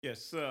Yes,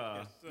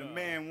 sir. The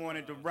man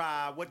wanted to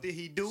ride. What did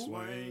he do?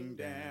 Swing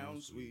down,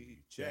 sweet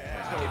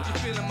child. If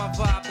you're feeling my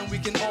vibe, then we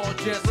can all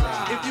just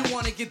ride. If you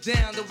wanna get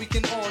down, then we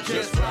can all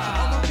just ride.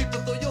 All my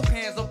people, throw your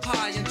hands up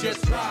high and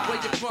just ride.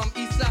 Where you're from,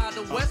 east side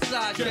to west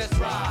side, just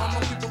ride. All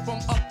my people from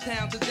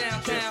uptown to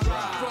downtown,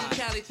 from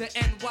Cali to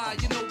NY,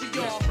 you know we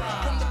all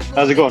from the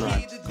How's it going,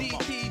 Ryan?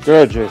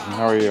 Good, Jason.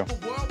 How are you?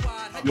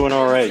 Doing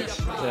all right.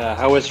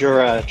 How was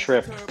your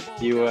trip?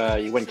 You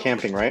went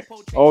camping, right?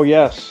 Oh,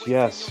 yes.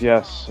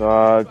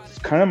 It's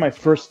kind of my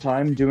first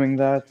time doing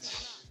that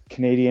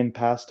Canadian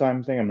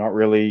pastime thing. I'm not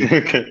really.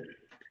 Okay.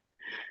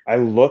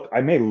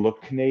 I may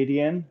look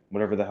Canadian,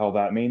 whatever the hell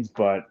that means,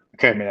 but I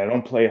Okay. mean, I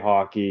don't play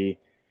hockey.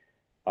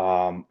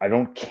 I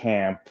don't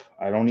camp.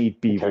 I don't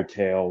eat beaver Okay.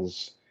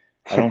 tails.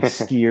 I don't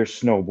ski or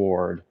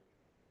snowboard.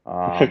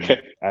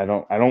 Okay. I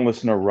don't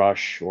listen to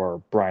Rush or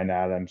Bryan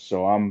Adams.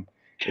 So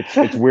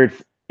it's weird.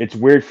 It's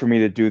weird for me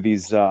to do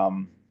these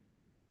munja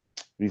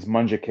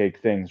cake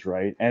things,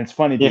 right? And it's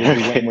funny Yeah. because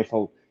we went Okay. with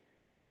a.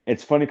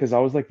 It's funny because I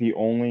was like the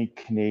only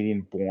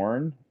Canadian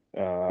born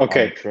on the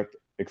Okay. trip,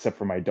 except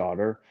for my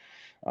daughter.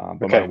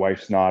 But my Okay.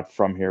 wife's not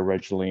from here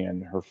originally,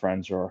 and her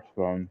friends are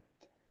from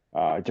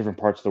different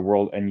parts of the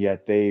world, and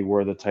yet they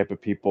were the type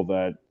of people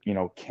that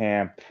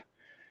camp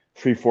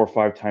three, four,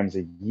 5 times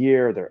a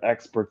year. They're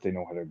experts. They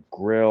know how to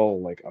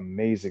grill like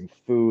amazing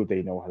food.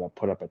 They know how to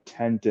put up a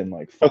tent in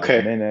like five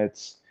Okay.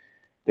 minutes.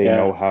 They Yeah.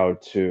 know how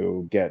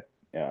to get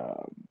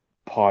uh,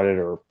 potted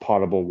or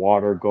potable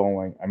water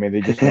going. I mean,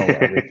 they just know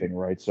everything,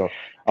 right? So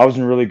I was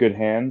in really good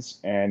hands,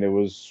 and it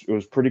was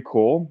pretty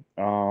cool.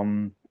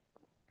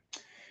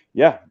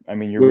 Yeah, I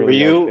mean, you're Were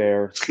really out you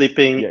there.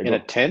 sleeping Yeah, in a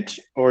go. tent,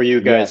 or are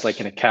you guys like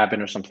in Yes. a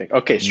cabin or something?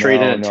 Okay,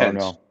 straight in No, a no, tent.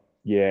 no.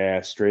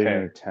 Yeah, straight in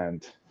Okay. a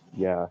tent.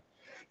 Yeah.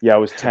 Yeah, it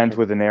was tent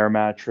with an air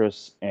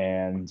mattress,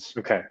 and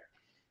Okay.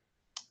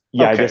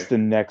 yeah, I guess Okay. the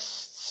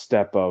next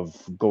step of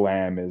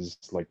glam is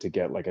like to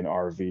get like an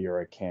RV or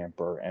a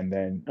camper, and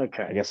then I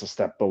Okay. guess a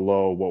step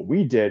below what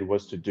we did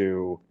was to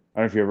do. I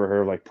don't know if you ever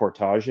heard of like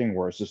portaging,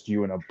 where it's just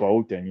you in a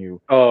boat and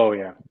you Oh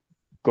yeah.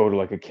 go to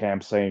like a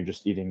campsite and you're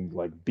just eating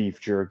like beef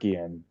jerky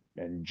and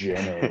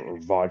gin or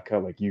vodka.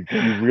 Like you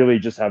really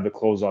just have the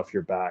clothes off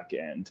your back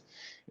and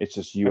it's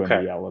just you and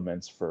Okay. the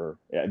elements for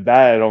yeah,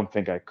 that. I don't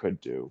think I could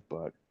do,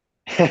 but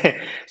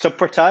So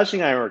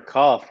portaging, I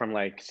recall from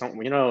like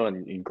some,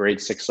 in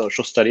grade six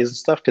social studies and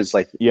stuff, because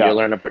like you yeah.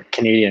 learn about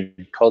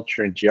Canadian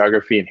culture and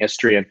geography and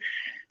history, and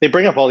they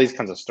bring up all these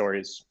kinds of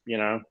stories.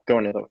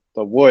 Going to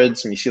the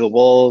woods and you see the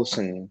wolves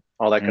and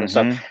all that kind of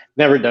stuff. Mm-hmm.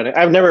 Never done it.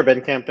 I've never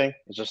been camping.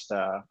 It's just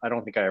I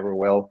don't think I ever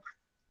will.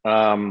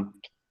 Um,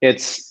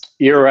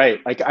 you're right.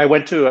 Like I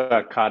went to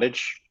a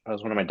cottage. I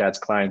was one of my dad's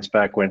clients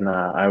back when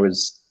I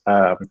was.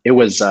 It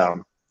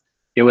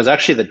was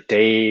actually the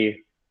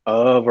day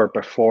of or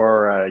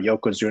before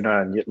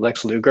Yokozuna and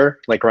Lex Luger,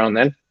 like around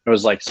then. It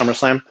was like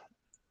SummerSlam.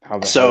 How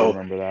the hell you So,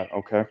 remember that?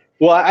 Okay.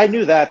 well, I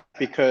knew that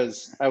because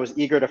I was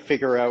eager to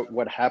figure out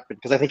what happened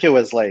because I think it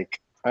was like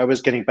I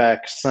was getting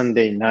back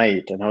Sunday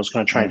night and I was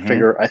going to try and Mm-hmm.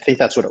 figure. I think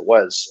that's what it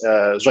was.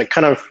 It was like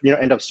kind of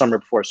end of summer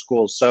before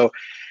school. So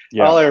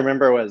all Yeah. I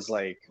remember was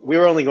like we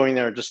were only going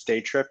there just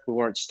day trip. We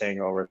weren't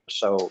staying over.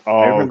 So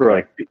I Oh, remember okay.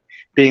 like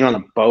being on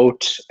the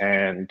boat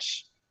and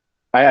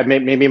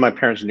maybe my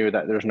parents knew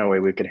that there's no way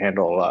we could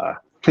handle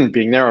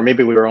being there, or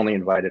maybe we were only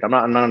invited.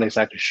 I'm not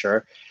exactly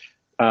sure.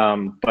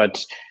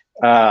 But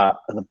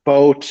the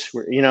boat,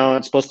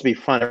 it's supposed to be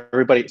fun.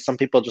 Everybody, some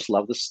people just love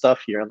this stuff.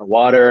 You're in the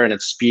water and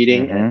it's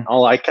speeding, and Mm-hmm.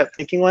 all I kept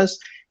thinking was,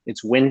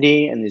 it's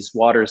windy and these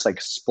waters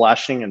like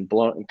splashing and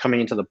blowing,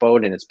 coming into the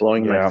boat, and it's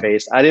blowing in my Yeah.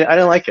 face. I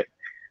didn't like it.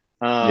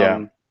 Yeah.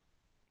 Um,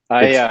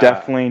 I It's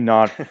definitely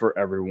not for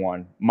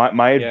everyone.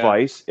 My yeah,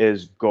 advice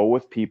is go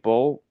with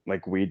people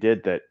like we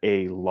did that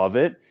A, love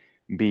it,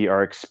 B,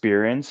 are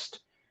experienced,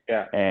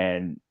 yeah,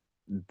 and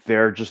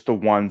they're just the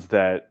ones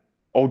that,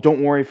 oh,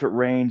 don't worry if it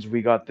rains,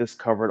 we got this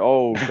covered.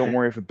 Oh, don't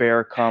worry if a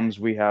bear comes,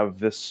 we have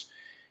this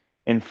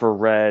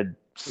infrared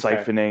okay,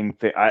 siphoning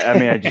thing. I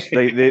mean, I just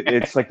they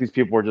it's like these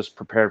people are just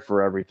prepared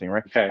for everything,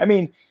 right? okay, I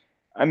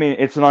mean,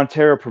 it's an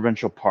Ontario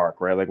provincial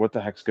park, right? Like, what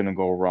the heck's gonna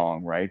go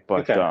wrong, right?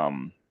 But okay,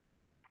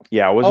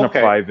 yeah, it wasn't a okay,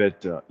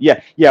 private.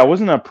 Yeah, it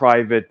wasn't a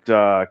private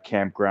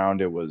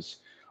campground. It was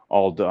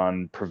all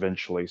done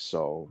provincially,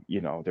 so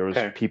there was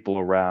okay, people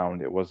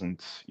around. It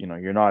wasn't,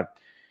 you're not,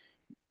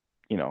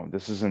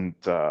 this isn't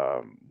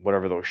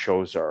whatever those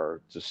shows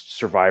are, just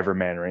Survivor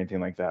Man or anything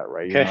like that,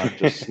 right? You're not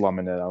just okay.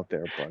 slumming it out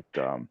there. But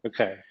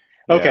Okay.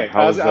 yeah, Okay. I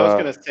how was was I was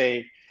gonna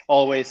say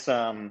always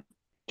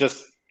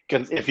just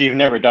because if you've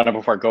never done it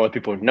before, go with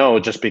people who know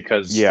just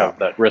because yeah, of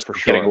the risk for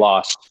of getting sure.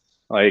 lost.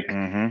 Like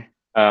Hmm.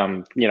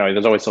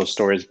 there's always those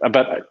stories.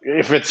 But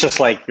if it's just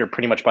like you're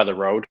pretty much by the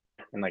road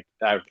and like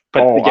but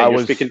Oh, again, you're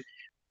speaking.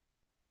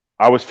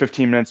 I was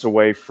 15 minutes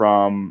away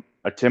from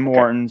a Tim Okay.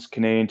 Hortons,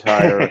 Canadian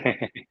Tire,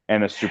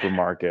 and a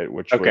supermarket,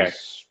 which Okay.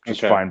 was just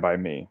Okay. fine by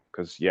me.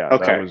 Because, yeah, that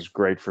Okay. was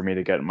great for me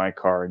to get in my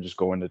car and just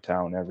go into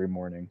town every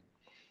morning.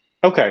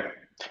 Okay.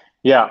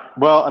 Yeah.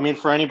 Well, I mean,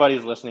 for anybody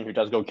who's listening who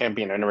does go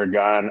camping and never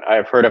gone,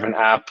 I've heard of an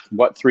app.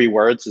 What Three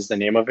Words is the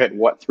name of it?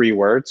 What Three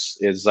Words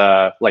is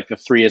like the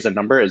three is a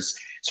number is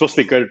supposed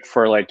to be good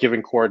for like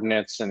giving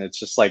coordinates, and it's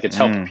just like it's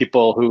helped Mm,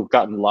 people who've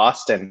gotten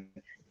lost. And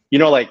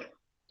like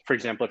for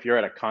example, if you're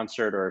at a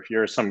concert or if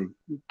you're some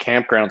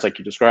campgrounds like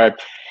you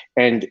described,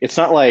 and it's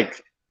not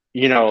like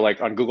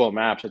like on Google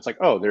Maps, it's like,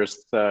 oh,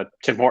 there's the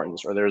Tim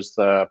Hortons or there's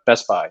the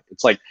Best Buy.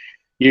 It's like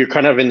you're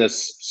kind of in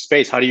this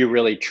space. How do you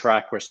really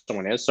track where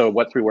someone is? So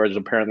what Three Words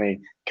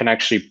apparently can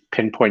actually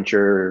pinpoint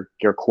your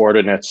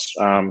coordinates.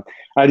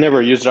 I've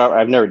never used it.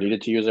 I've never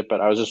needed to use it, but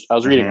I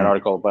was reading an hmm.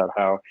 article about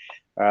how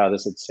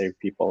this would save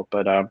people.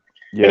 But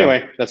Yeah.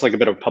 anyway, that's like a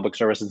bit of a public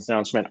service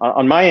announcement.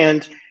 On my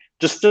end,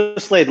 just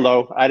laid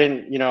low. I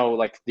didn't,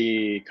 like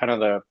the kind of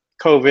the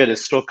COVID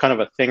is still kind of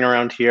a thing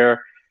around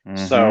here. Hmm.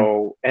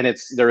 So, and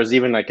there is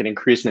even like an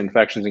increase in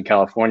infections in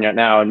California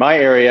now. In my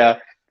area,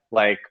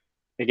 like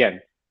again,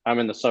 I'm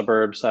in the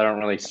suburbs. I don't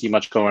really see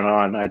much going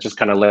on. I just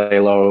kind of lay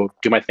low,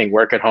 do my thing,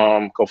 work at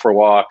home, go for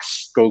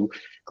walks, go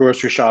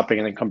grocery shopping,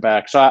 and then come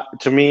back. So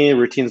to me,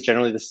 routine's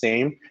generally the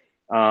same.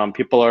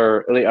 People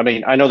are, I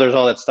mean, I know there's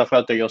all that stuff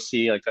out there you'll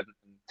see like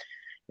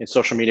in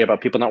social media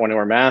about people not wanting to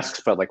wear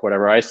masks, but like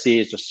whatever I see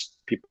is just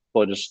people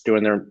are just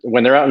doing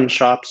when they're out in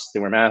shops, they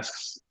wear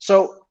masks.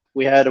 So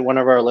we had one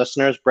of our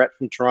listeners, Brett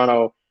from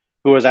Toronto,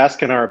 who was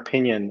asking our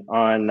opinion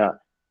on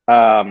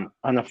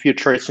a few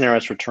trade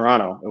scenarios for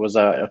Toronto. It was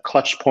a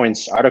Clutch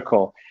Points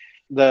article.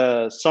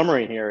 The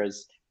summary here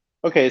is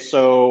okay.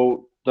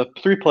 So the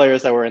three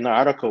players that were in the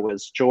article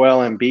was Joel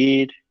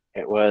Embiid,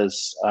 it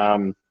was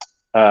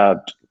uh,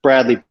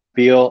 Bradley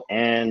Beal,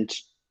 and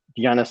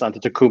Giannis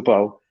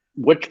Antetokounmpo.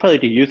 Which player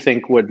do you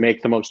think would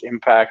make the most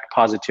impact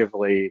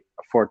positively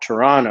for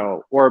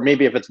Toronto? Or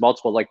maybe if it's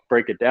multiple, like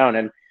break it down.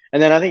 And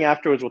then I think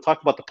afterwards we'll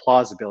talk about the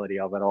plausibility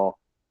of it all.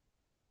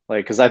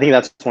 Like, because I think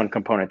that's one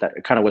component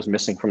that kind of was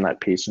missing from that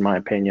piece, in my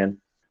opinion.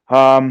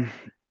 Um,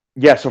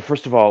 yeah. So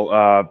first of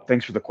all,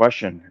 thanks for the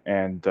question.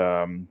 And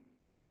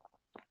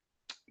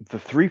the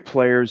three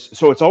players.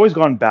 So it's always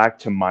gone back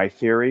to my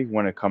theory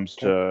when it comes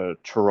Okay. to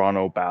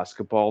Toronto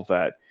basketball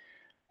that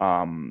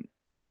um,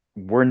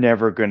 we're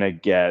never gonna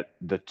get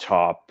the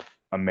top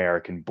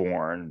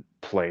American-born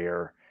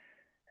player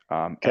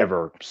Okay.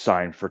 ever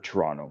signed for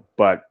Toronto.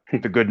 But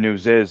the good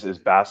news is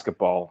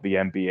basketball, the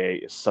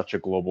NBA is such a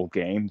global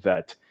game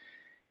that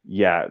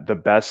yeah, the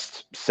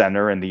best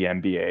center in the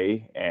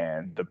NBA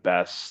and the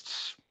best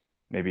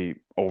maybe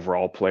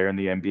overall player in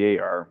the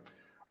NBA are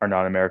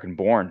not American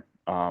born.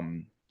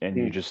 And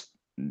you Hmm. just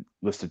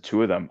listed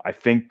two of them. I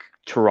think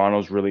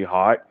Toronto's really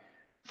hot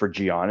for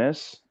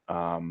Giannis.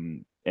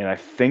 And I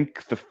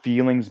think the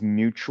feeling's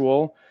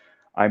mutual.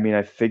 I mean,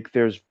 I think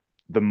there's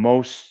the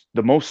most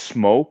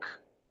smoke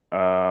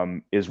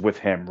is with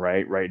him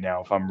right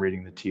now. If I'm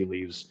reading the tea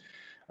leaves,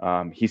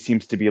 he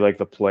seems to be like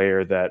the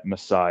player that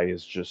Masai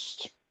is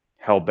just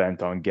hell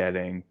bent on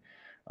getting.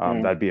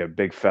 Hmm. That'd be a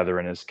big feather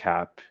in his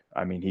cap.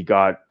 I mean, he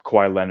got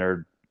Kawhi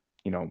Leonard,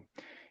 you know,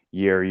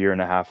 year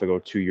and a half ago,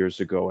 2 years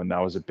ago, and that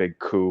was a big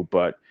coup.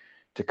 But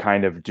to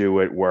kind of do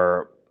it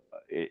where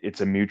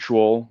it's a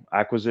mutual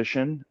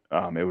acquisition,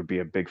 it would be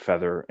a big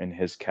feather in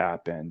his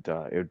cap, and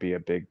it would be a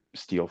big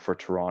steal for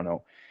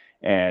Toronto.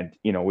 And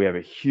we have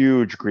a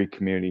huge Greek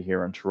community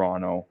here in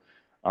Toronto,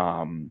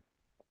 um,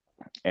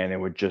 and it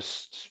would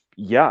just,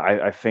 yeah,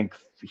 I think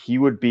he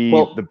would be the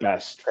Well,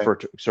 best okay. for.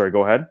 Sorry,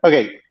 go ahead.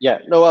 Okay, yeah.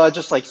 No,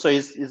 just like so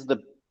he's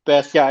the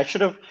best. Yeah, I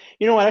should have.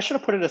 You know what? I should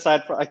have put it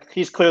aside for like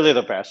he's clearly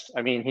the best.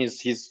 I mean,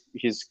 he's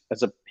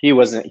as a he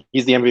wasn't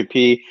he's the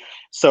MVP.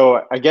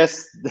 So I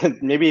guess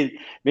maybe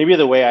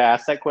the way I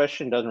asked that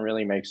question doesn't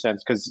really make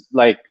sense because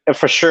like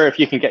for sure if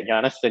you can get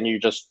Giannis, then you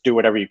just do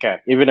whatever you can,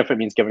 even if it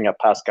means giving up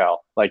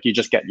Pascal. Like you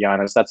just get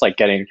Giannis. That's like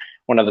getting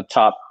one of the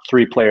top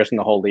three players in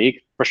the whole league.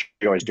 For sure,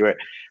 you always do it.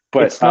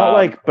 But It's not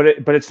like, but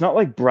it's not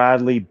like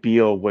Bradley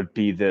Beal would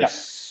be yeah,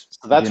 this,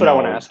 so that's what I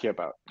want to ask you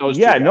about. Those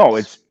two Yeah, no,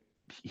 guys. it's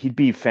he'd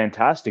be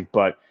fantastic,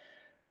 but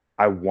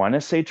I want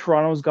to say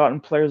Toronto's gotten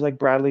players like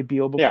Bradley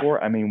Beal Yeah,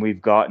 before. I mean, we've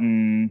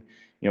gotten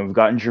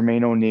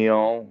Jermaine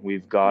O'Neal,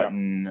 we've yeah.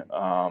 gotten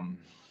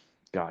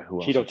God,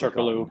 who else Cheeto have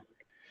we Turkaloo. gotten?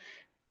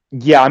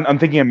 Yeah, I'm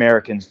thinking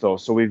Americans though.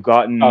 So we've Oh,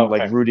 gotten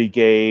like okay. Rudy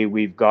Gay,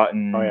 we've Oh,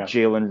 gotten yeah.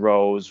 Jalen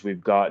Rose,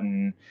 we've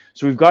gotten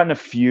a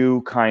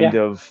few kind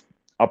Yeah. of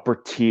upper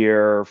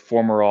tier,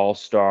 former All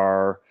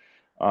Star,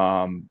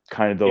 kind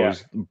of Yeah.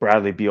 those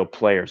Bradley Beal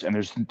players, and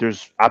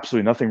there's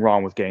absolutely nothing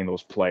wrong with getting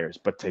those players,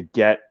 but to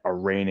get a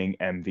reigning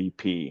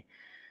MVP,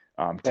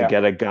 to Yeah.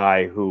 get a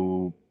guy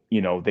who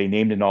they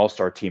named an All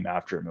Star team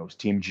after him. It was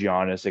Team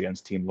Giannis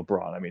against Team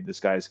LeBron. I mean, this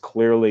guy's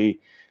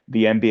clearly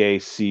the NBA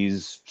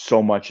sees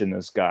so much in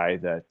this guy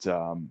that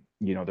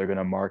they're going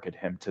to market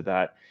him to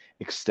that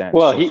extent.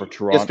 Well, So for it's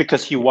Toronto,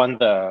 because he won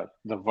the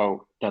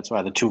vote. That's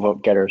why the two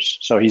vote getters.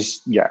 So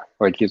he's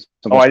like he's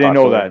the oh, I most didn't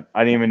know popular. that.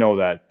 I didn't even know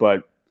that.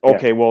 But Yeah.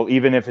 okay, well,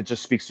 even if it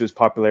just speaks to his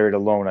popularity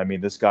alone, I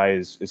mean, this guy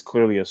is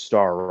clearly a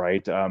star,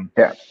 right?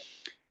 Yeah.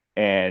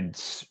 And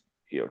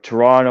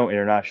Toronto,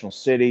 international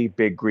city,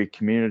 big Greek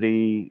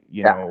community.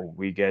 Yeah.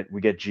 We get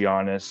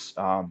Giannis,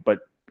 but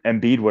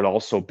Embiid would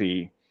also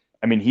be.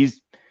 I mean,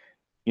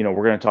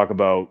 we're going to talk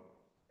about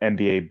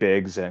NBA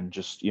bigs and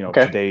just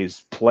Okay.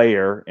 today's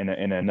player in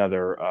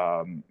another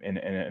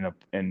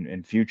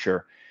in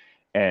future,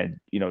 and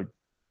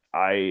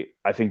I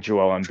think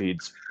Joel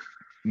Embiid's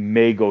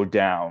may go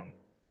down.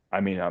 I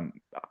mean,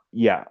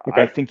 yeah,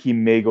 Okay. I think he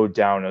may go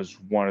down as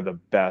one of the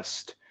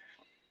best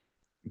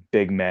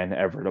big men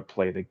ever to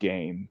play the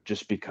game,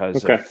 just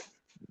because Okay. of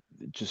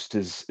just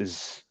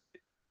his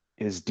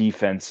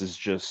defense is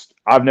just.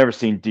 I've never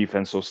seen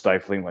defense so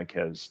stifling like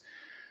his.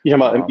 You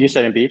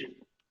said Embiid?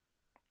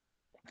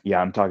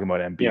 Yeah, I'm talking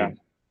about Embiid. Yeah.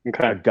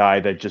 Okay. A guy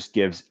that just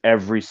gives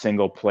every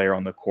single player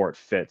on the court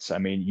fits. I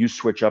mean, you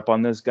switch up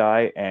on this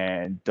guy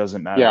and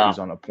doesn't matter if he's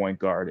on a point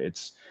guard.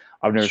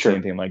 I've never seen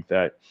anything like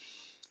that.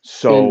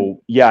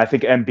 So yeah, I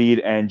think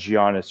Embiid and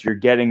Giannis, you're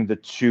getting the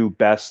two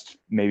best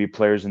maybe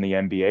players in the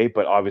NBA,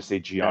 but obviously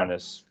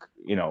Giannis,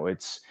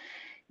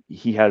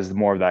 he has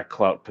more of that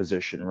clout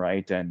position,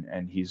 right?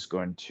 And he's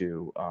going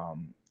to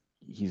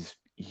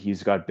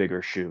he's got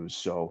bigger shoes.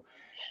 So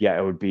yeah,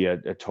 it would be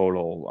a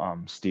total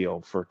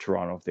steal for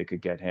Toronto if they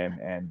could get him.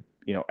 And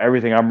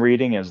everything I'm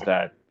reading is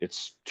that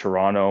it's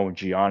Toronto,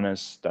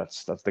 Giannis.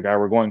 That's the guy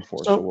we're going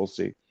for. So we'll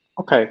see.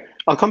 Okay,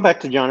 I'll come back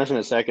to Giannis in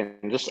a second.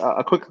 Just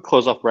a quick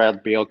close off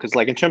Brad Beal, because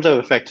in terms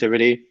of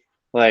effectivity,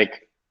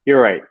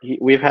 you're right.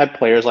 We've had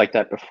players like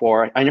that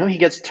before. I know he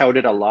gets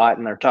touted a lot,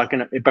 and they're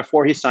talking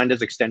before he signed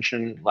his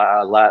extension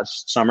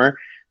last summer.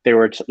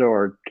 Or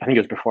I think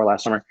it was before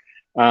last summer.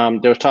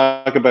 There was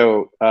talk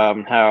about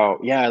how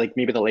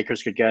maybe the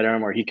Lakers could get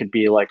him, or he could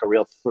be a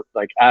real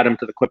add him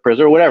to the Clippers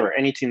or whatever.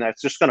 Any team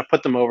that's just going to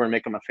put them over and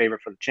make them a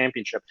favorite for the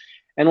championship.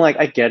 And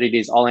I get it,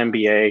 he's all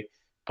NBA,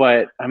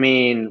 but I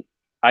mean,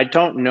 I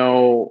don't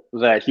know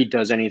that he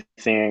does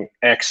anything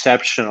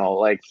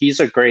exceptional.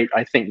 He's a great,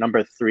 I think,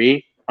 number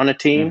 3 on a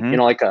team.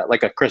 Mm-hmm.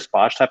 Like a Chris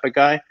Bosh type of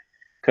guy.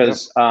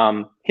 Because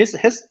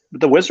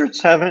the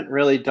Wizards haven't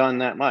really done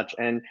that much,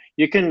 and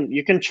you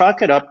can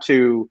chalk it up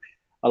to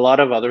a lot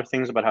of other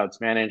things about how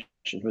it's managed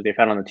and who they've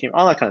had on the team,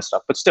 all that kind of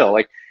stuff. But still,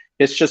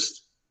 it's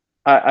just,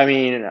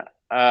 maybe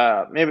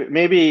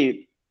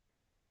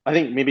I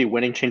think maybe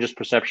winning changes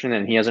perception,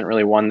 and he hasn't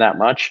really won that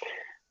much.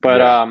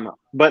 But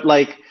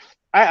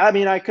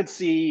I could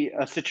see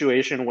a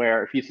situation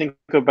where if you think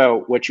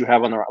about what you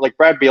have on the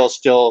Brad Beal's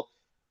still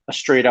a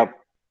straight up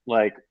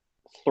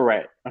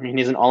threat. I mean,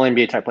 he's an all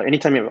NBA type player.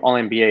 Anytime you have all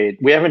NBA,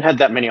 we haven't had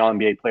that many all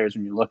NBA players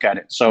when you look at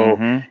it. So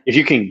if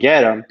you can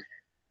get him,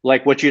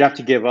 what you'd have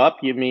to give up,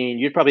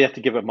 you'd probably have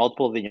to give up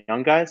multiple of the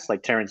young guys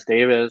like Terrence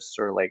Davis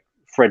or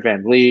Fred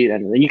VanVleet,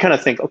 and then you kind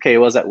of think, okay,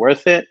 was that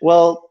worth it?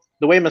 Well,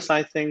 the way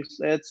Masai thinks,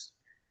 it's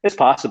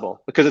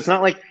possible, because it's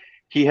not like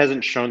he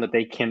hasn't shown that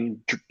they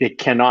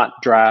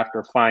cannot draft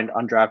or find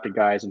undrafted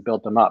guys and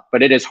build them up.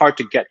 But it is hard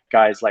to get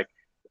guys like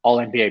all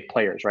NBA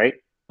players, right?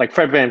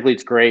 Fred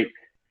VanVleet's great.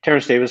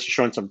 Terrence Davis has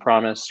shown some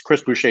promise.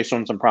 Chris Boucher's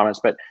shown some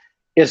promise, but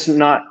it's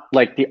not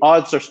the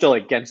odds are still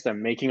against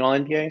them making all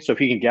NBA. So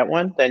if you can get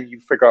one, then you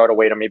figure out a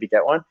way to maybe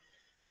get one.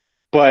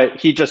 But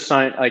he just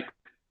signed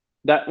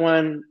that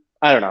one.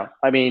 I don't know.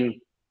 I mean,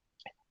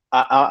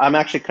 I'm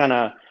actually kind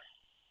of,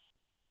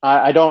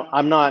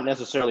 I'm not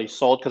necessarily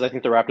sold, because I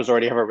think the Raptors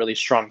already have a really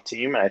strong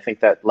team. And I think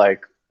that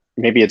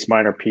maybe it's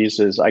minor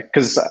pieces,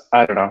 because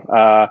I don't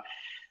know.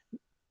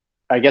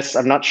 I guess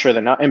I'm not sure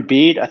that now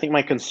Embiid, I think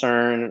my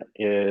concern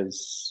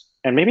is,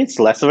 and maybe it's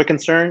less of a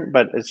concern,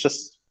 but it's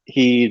just,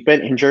 he's been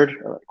injured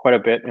quite a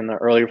bit in the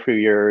earlier few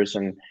years.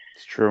 And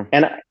it's true.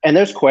 And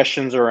there's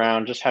questions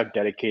around just how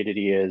dedicated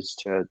he is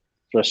to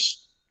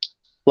just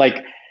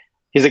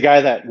he's a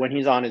guy that when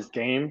he's on his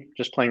game,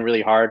 just playing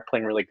really hard,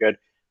 playing really good,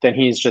 then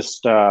he's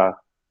just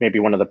maybe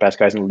one of the best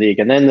guys in the league.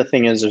 And then the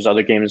thing is, there's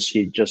other games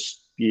you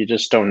just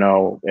don't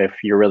know if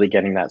you're really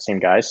getting that same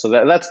guy. So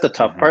that's the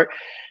tough part.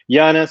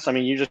 Giannis, I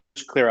mean, you just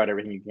clear out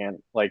everything you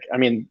can.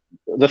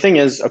 The thing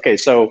is, okay,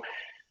 so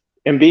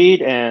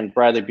Embiid and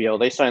Bradley Beal,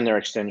 they signed their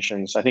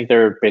extensions. I think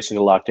they're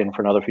basically locked in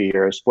for another few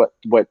years. What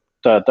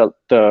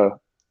the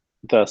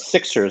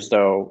Sixers,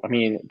 though, I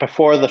mean,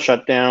 before the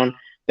shutdown,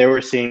 they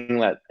were seeing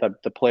that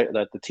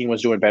the team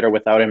was doing better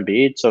without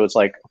Embiid. So it's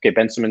okay,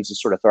 Ben Simmons is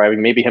sort of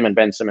thriving. Maybe him and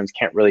Ben Simmons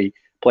can't really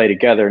play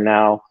together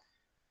now.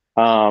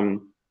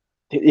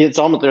 It's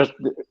almost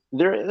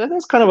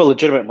there's kind of a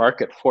legitimate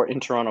market in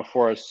Toronto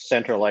for a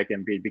center like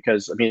Embiid,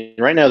 because I mean,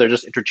 right now they're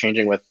just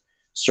interchanging with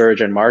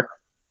Serge and Mark,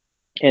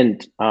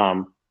 and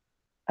I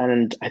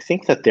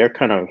think that they're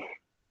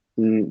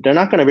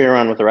not going to be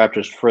around with the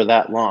Raptors for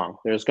that long.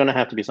 There's going to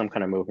have to be some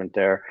kind of movement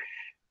there.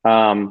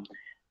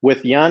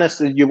 With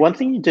Giannis, one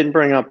thing you didn't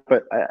bring up,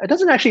 but it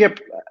doesn't actually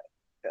get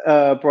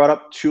brought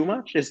up too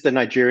much, is the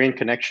Nigerian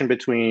connection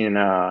between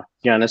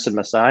Giannis and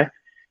Masai.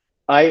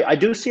 I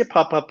do see it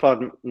pop up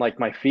on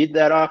my feed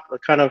that off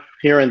kind of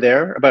here and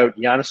there about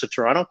Giannis to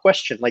Toronto.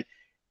 Question,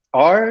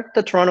 are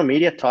the Toronto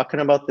media talking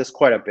about this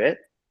quite a bit?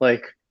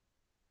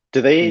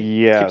 Do they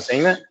keep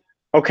saying that?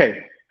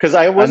 Okay, Because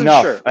I wasn't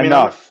sure. I mean,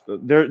 enough.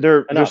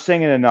 They're enough.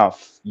 saying it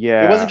enough.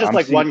 Yeah. It wasn't just I'm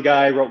like seeing, one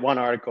guy wrote one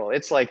article.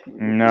 It's like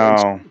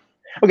no.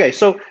 okay.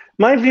 So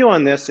my view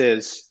on this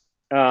is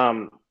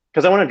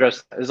because I want to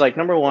address is like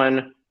number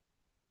one,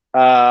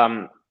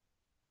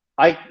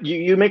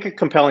 you make a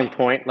compelling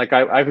point. Like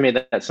I've made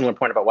that similar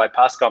point about why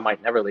Pascal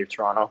might never leave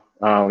Toronto.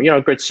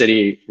 Great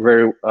city,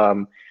 very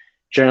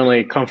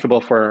generally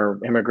comfortable for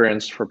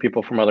immigrants, for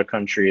people from other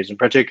countries, and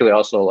particularly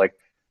also like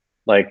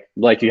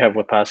you have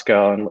with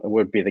Pascal and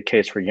would be the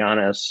case for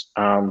Giannis.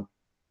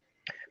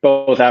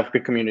 Both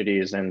African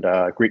communities and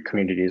Greek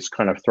communities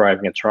kind of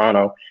thriving in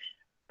Toronto.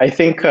 I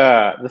think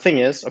the thing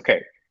is,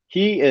 okay,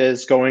 he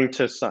is going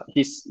to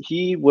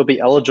he will be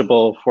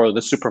eligible for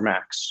the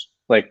Supermax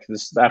like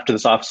this after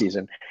this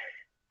offseason.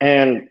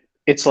 And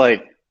it's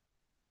like,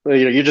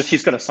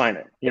 he's going to sign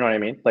it. You know what I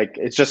mean? Like,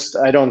 it's just,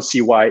 I don't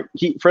see why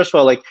first of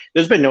all, like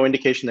there's been no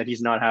indication that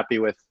he's not happy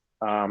with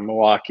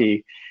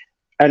Milwaukee.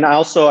 And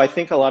also, I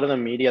think a lot of the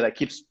media that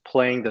keeps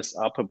playing this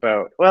up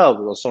about,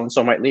 well,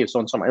 so-and-so might leave,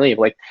 so-and-so might leave.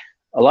 Like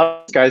a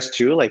lot of guys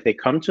too, like they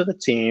come to the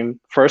team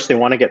first, they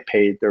want to get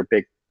paid.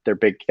 Get their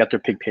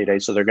big payday.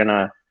 So they're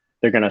going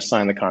to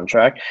sign the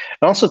contract.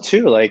 And also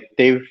too, like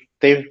they've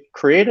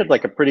created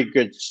like a pretty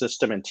good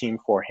system and team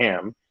for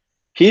him.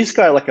 He's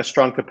got like a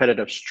strong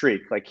competitive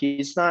streak. Like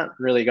he's not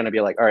really going to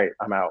be like, all right,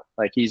 I'm out.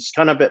 Like he's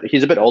a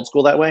bit old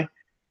school that way.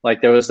 Like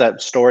there was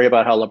that story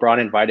about how LeBron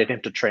invited him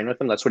to train with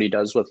him. That's what he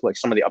does with like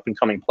some of the up and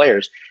coming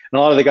players. And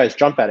a lot of the guys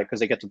jump at it because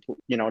they get to,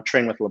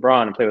 train with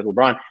LeBron and play with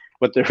LeBron.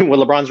 What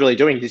LeBron's really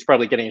doing, he's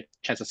probably getting a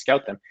chance to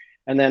scout them.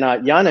 And then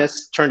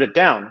Giannis turned it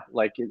down.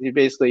 Like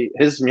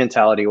his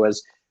mentality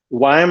was,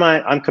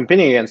 I'm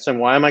competing against him.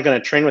 Why am I going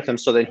to train with him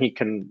so that he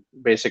can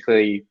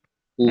basically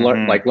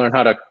learn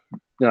how to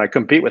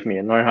compete with me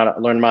and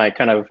learn my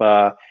kind of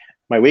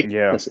my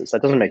weaknesses.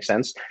 That doesn't make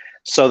sense.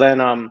 So then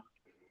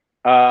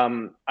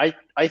I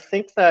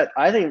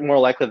think more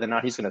likely than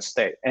not he's going to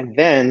stay. And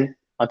then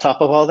on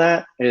top of all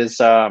that is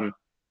the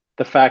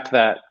fact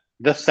that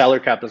the salary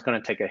cap is going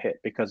to take a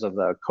hit because of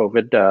the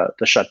COVID,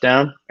 the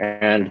shutdown,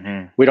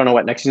 and we don't know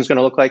what next season is going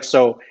to look like.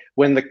 So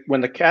when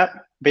the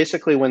cap,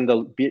 basically when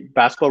the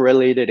basketball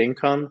related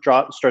income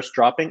starts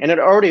dropping, and it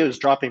already was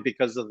dropping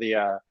because of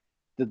the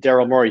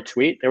Daryl Morey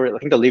tweet, I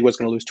think the league was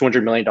going to lose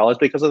 $200 million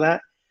because of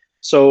that.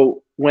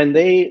 So when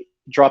they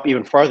drop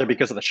even farther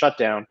because of the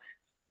shutdown,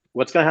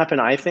 what's going to happen,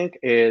 I think,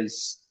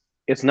 is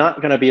it's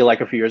not going to be like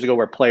a few years ago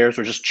where players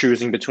were just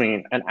choosing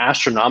between an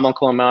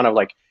astronomical amount of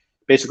like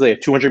basically a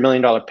 $200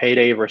 million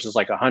payday versus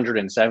like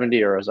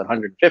 170 or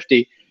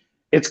 150.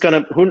 It's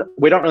going to,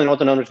 we don't really know what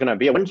the number is going to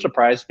be. It wouldn't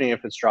surprise me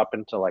if it's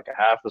dropping to like a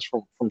half, just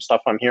from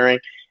stuff I'm hearing.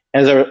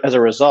 As a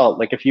result,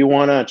 like if you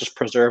want to just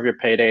preserve your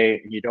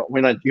payday, you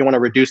want to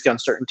reduce the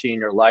uncertainty in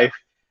your life,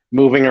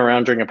 moving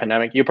around during a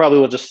pandemic, you probably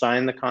will just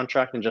sign the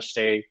contract and just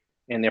stay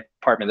in the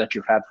apartment that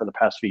you've had for the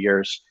past few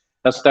years.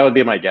 That would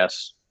be my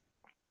guess.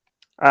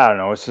 I don't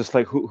know. It's just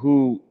like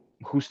who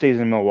stays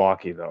in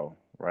Milwaukee though,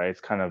 right? It's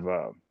kind of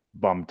a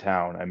bum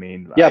town. I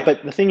mean, yeah,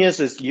 but the thing is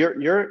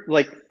you're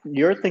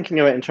thinking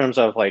of it in terms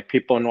of like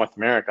people in North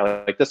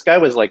America. Like this guy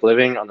was like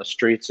living on the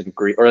streets in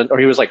Greece, or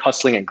he was like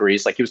hustling in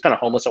Greece. Like he was kind of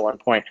homeless at one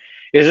point.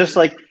 It's just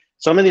like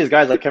some of these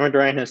guys, like Kevin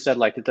Durant has said,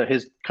 like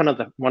his kind of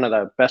one of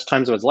the best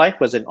times of his life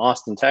was in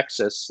Austin,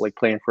 Texas, like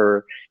playing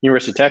for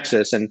University of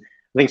Texas. And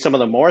I think some of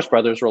the Morris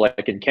brothers were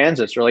like in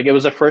Kansas, or like it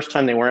was the first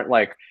time they weren't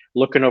like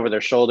looking over their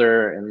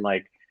shoulder and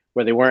like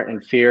where they weren't in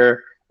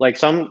fear. Like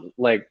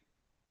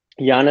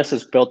Giannis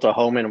has built a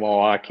home in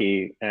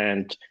Milwaukee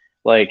and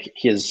like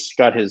he's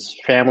got his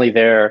family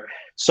there.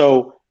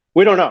 So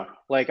we don't know.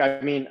 Like,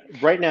 I mean,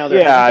 right now,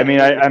 I'm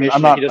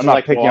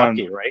not picking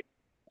Milwaukee, on, right?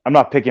 I'm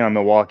not picking on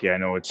Milwaukee. I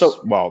know it's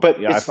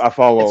I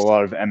follow a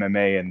lot of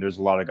MMA and there's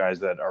a lot of guys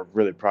that are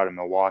really proud of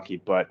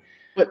Milwaukee, but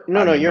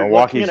you're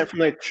looking at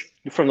it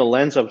from the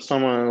lens of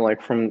someone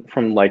like from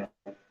like,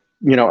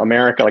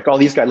 America, like all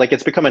these guys, like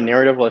it's become a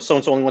narrative. Like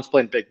so-and-so only wants to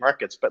play in big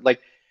markets, but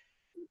like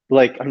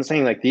I'm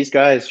saying, like these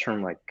guys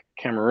from like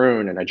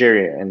Cameroon and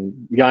Nigeria, and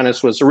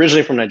Giannis was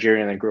originally from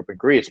Nigeria and then grew up in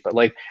Greece, but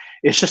like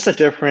it's just a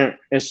different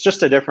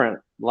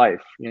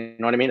life. You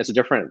know what I mean? It's a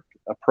different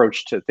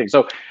approach to things.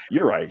 So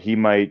you're right. He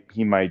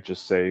might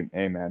just say,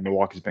 "Hey man,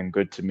 Milwaukee's been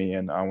good to me,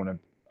 and I want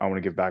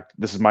to give back.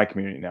 This is my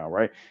community now,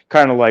 right?"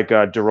 Kind of like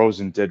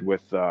DeRozan did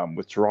with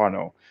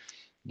Toronto.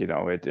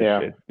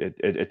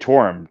 It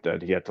tore him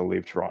that he had to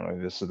leave Toronto.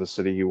 This is the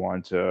city he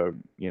wanted to,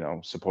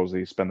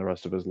 supposedly spend the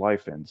rest of his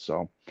life in.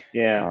 So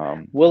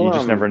you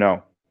just never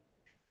know.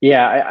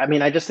 Yeah, I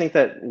mean, I just think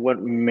that what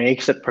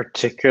makes it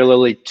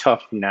particularly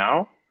tough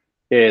now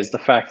is the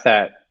fact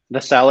that the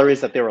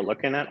salaries that they were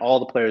looking at, all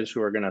the players who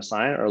are going to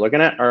sign or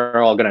looking at,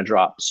 are all going to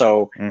drop.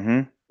 So,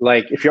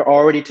 like, if you're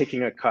already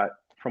taking a cut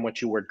from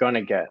what you were going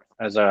to get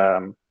as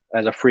a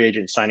free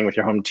agent signing with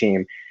your home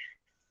team,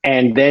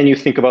 and then you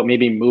think about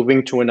maybe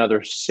moving to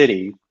another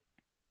city,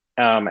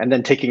 and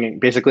then taking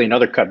basically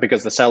another cut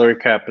because the salary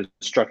cap is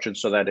structured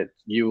so that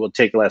you will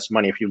take less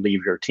money if you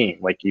leave your team.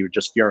 Like your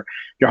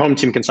home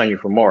team can sign you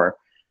for more.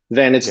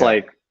 Then it's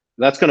like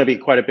that's going to be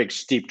quite a big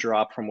steep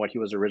drop from what he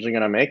was originally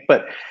going to make.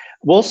 But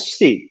We'll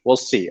see. We'll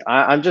see.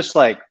 I'm just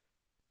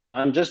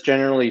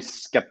generally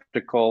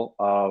skeptical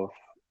of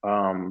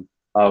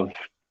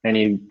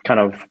any kind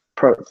of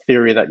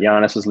theory that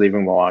Giannis is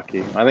leaving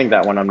Milwaukee. I think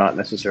that one I'm not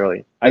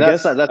necessarily. And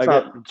that's not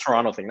the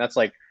Toronto thing. That's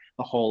like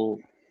the whole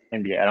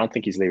NBA. I don't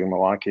think he's leaving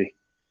Milwaukee.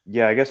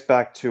 Yeah, I guess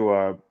back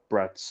to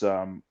Brett's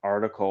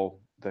article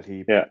that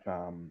Yeah.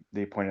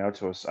 he pointed out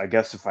to us. I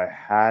guess if I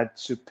had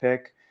to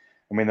pick,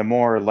 I mean, the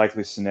more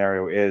likely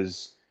scenario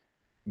is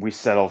we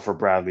settle for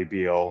Bradley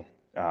Beal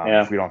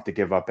Yeah. if we don't have to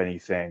give up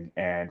anything,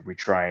 and we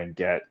try and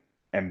get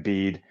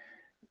Embiid,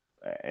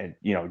 and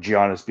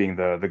Giannis being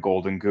the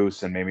golden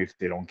goose, and maybe if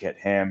they don't get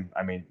him,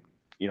 I mean,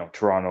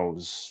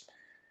 Toronto's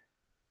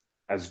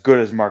as good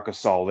as Marc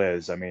Gasol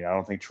is. I mean, I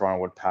don't think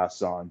Toronto would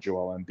pass on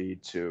Joel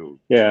Embiid to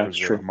Yeah, it's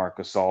preserve true. Marc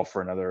Gasol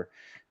for another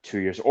 2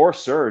 years, or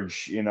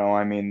Serge.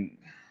 I mean,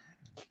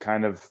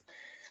 kind of,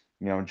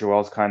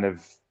 Joel's kind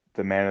of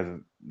the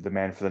man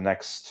for the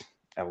next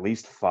at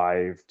least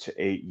 5 to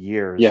 8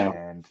 years, Yeah.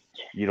 and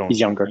you don't. He's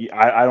younger.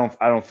 I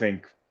don't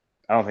think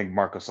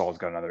Marc Gasol's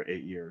got another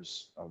 8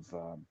 years of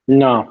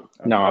No,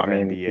 of I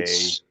mean,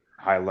 NBA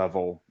high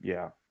level.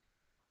 Yeah.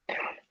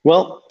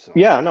 well, So.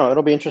 yeah, no,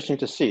 it'll be interesting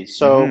to see.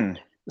 So,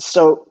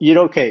 Mhm.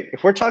 okay,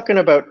 if we're talking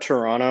about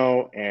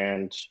Toronto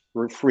and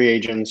free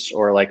agents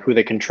or like who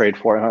they can trade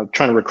for,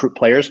 trying to recruit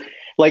players,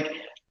 like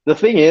the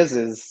thing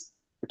is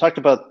we talked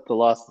about the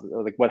loss,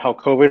 like how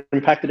COVID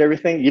impacted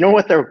everything. You know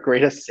what their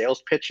greatest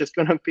sales pitch is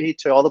going to be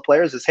to all the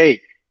players is,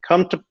 hey,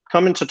 come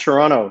into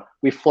Toronto.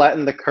 We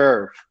flattened the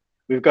curve.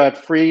 We've got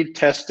free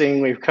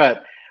testing. We've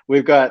got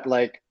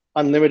like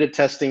unlimited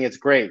testing. It's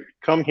great.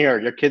 Come here.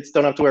 Your kids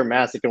don't have to wear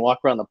masks. They can walk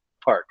around the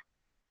park.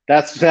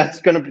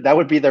 That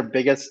would be their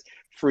biggest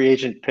free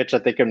agent pitch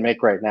that they can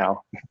make right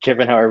now,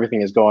 given how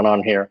everything is going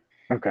on here.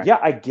 Okay. Yeah,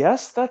 I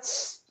guess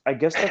that's a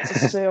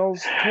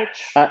sales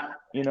pitch. I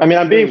mean,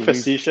 I'm being hey,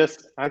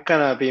 facetious. I'm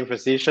kind of being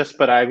facetious,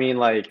 but I mean,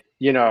 like,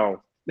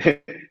 that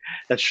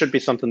should be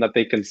something that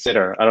they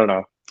consider. I don't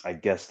know. I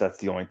guess that's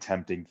the only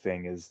tempting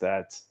thing is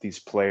that these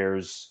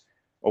players,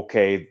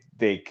 okay,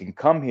 they can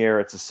come here.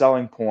 It's a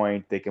selling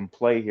point. They can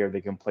play here. They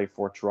can play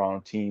for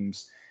Toronto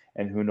teams.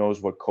 And who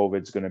knows what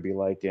COVID's going to be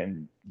like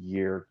in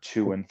year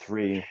 2 and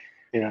 3.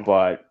 Yeah.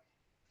 But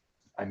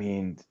I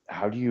mean,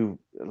 how do you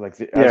as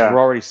Yeah. we're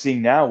already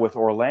seeing now with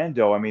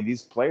Orlando? I mean,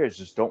 these players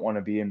just don't want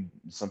to be in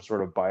some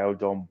sort of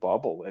biodome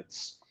bubble.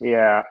 It's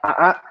Yeah,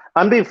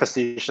 I'm being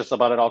facetious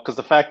about it all because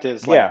the fact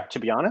is, like, Yeah. to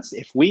be honest,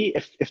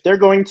 if they're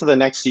going to the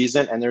next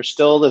season and there's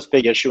still this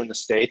big issue in the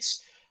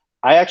States,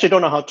 I actually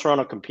don't know how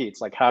Toronto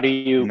competes. Like, how do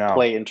you No.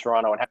 play in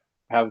Toronto and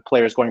have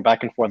players going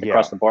back and forth Yeah.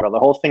 across the border? The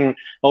whole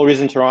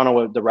reason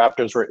the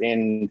Raptors were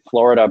in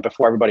Florida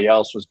before everybody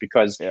else was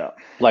because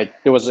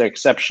like there was an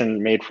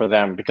exception made for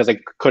them because they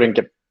couldn't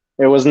get.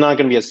 It was not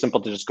going to be as simple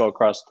to just go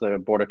across the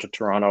border to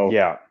Toronto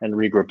Yeah. and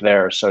regroup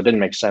there, so it didn't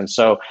make sense.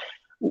 So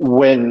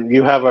when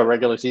you have a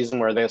regular season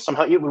where they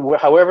somehow,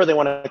 however they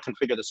want to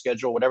configure the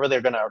schedule, whatever they're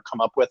going to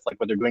come up with, like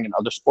what they're doing in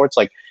other sports,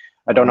 like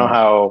I don't know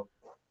how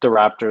the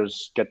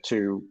Raptors get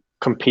to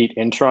compete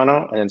in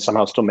Toronto and then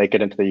somehow still make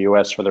it into the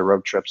US for their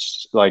road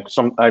trips. Like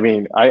I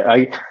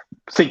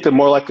think the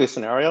more likely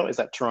scenario is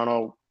that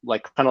Toronto,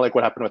 like kind of like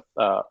what happened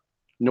with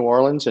New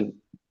Orleans and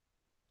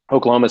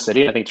Oklahoma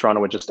City, I think Toronto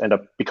would just end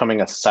up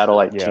becoming a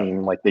satellite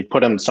team. Like they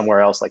put them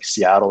somewhere else, like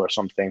Seattle or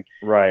something.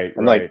 Right.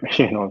 And right.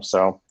 like,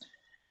 so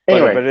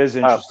anyway. But it is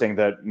interesting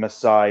that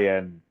Masai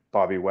and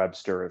Bobby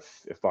Webster,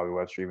 if Bobby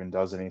Webster even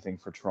does anything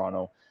for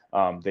Toronto,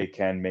 they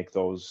can make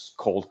those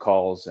cold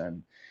calls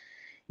and,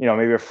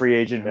 maybe a free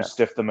agent who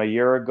stiffed them a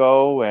year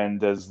ago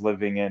and is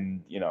living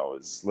in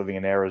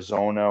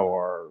Arizona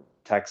or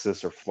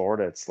Texas or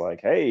Florida. It's like,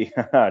 hey,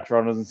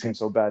 Toronto doesn't seem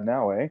so bad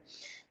now, eh?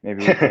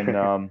 Maybe we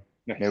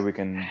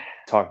can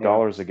talk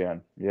dollars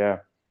again. Yeah.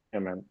 Yeah,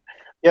 man.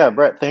 Yeah,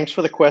 Brett, thanks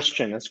for the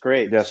question. That's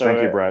great. Yes,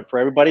 thank you, Brett. For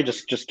everybody,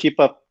 just keep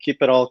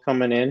it all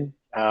coming in.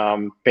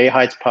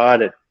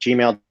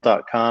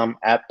 BayHeightsPod@gmail.com,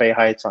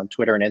 @BayHeights on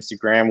Twitter and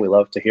Instagram. We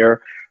love to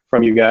hear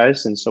from you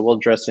guys, and so we'll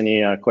address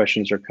any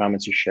questions or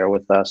comments you share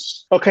with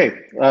us. Okay,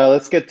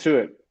 let's get to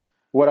it.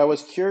 What I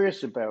was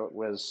curious about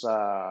was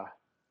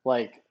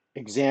like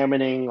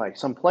examining like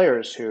some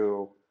players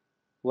who,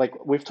 like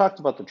we've talked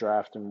about the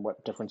draft and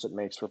what difference it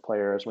makes for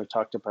players. We've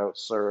talked about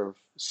sort of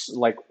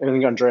like I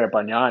think Andrea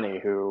Bargnani,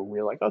 who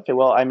we're like, okay,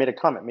 well, I made a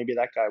comment. Maybe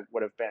that guy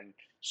would have been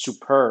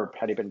superb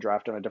had he been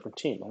drafted on a different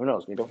team. Who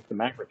knows? Maybe the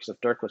Mavericks if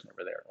Dirk was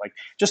never there. Like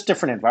just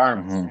different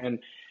environments. Mhm. And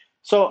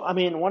so, I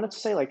mean, I wanted to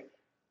say like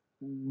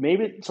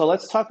so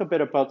let's talk a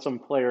bit about some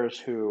players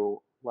who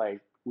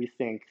like we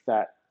think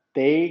that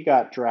they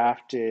got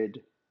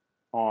drafted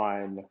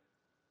on,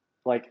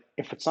 like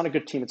if it's not a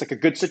good team, it's like a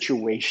good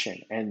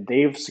situation and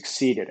they've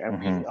succeeded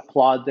and we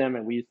applaud them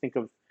and we think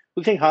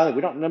highly.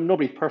 We don't,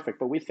 nobody's perfect,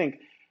 but we think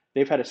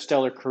they've had a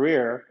stellar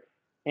career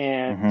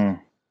and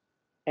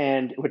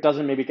what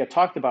doesn't maybe get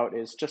talked about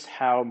is just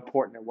how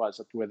important it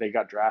was where they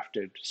got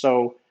drafted.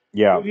 So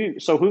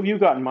who have you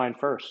got in mind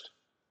first?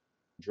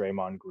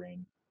 Draymond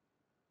Green.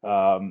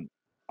 I'm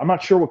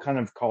not sure what kind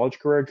of college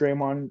career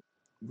Draymond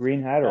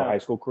Green had, or Yeah. high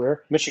school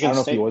career. I Michigan don't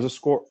know if he State. was a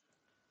scorer.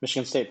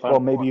 Michigan State Well,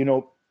 Final maybe Four. you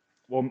know.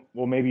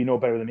 Well, maybe you know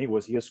better than me.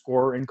 Was he a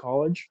scorer in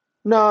college?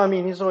 No, I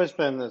mean he's always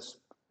been this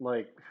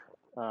like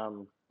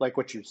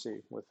what you see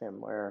with him,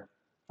 where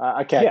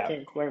I Yeah.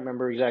 can't quite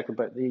remember exactly,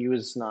 but he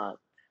was not.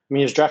 I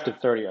mean, he was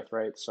drafted 30th,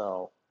 right?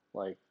 So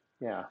like,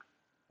 yeah,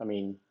 I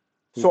mean,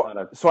 he's So not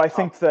a so I top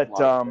think that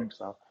lottery pick.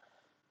 So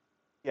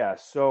yeah.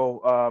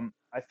 So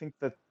I think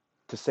that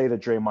to say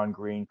that Draymond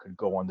Green could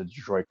go on the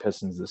Detroit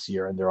Pistons this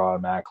year and they're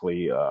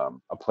automatically a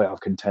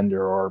playoff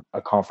contender or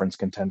a conference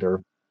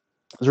contender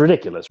is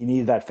ridiculous. He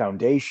needed that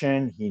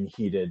foundation. He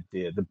needed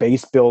the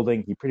base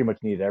building. He pretty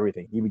much needed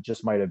everything. He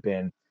just might have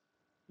been,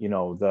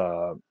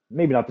 the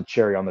maybe not the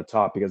cherry on the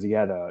top because he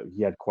had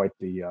quite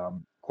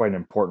an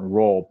important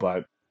role.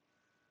 But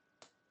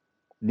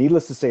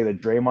needless to say,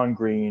 that Draymond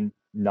Green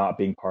not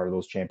being part of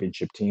those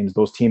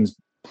teams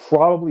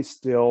probably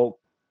still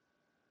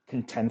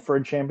contend for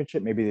a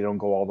championship. Maybe they don't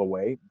go all the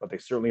way, but they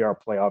certainly are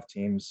playoff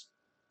teams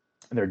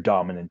and they're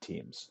dominant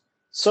teams.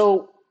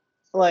 so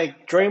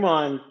like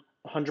Draymond,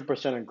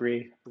 100%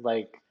 agree.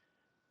 Like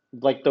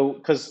the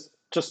because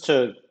just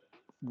to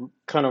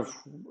kind of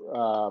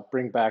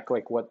bring back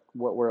like what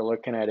we're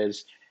looking at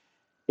is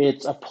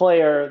it's a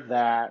player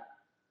that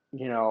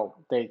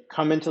they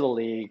come into the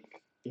league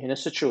in a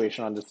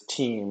situation on this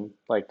team,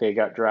 like they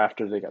got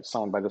drafted, they got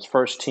signed by this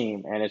first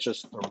team, and it's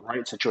just the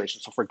right situation.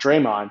 So for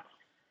Draymond,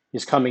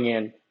 he's coming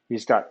in,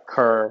 he's got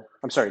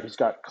he's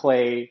got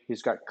Clay,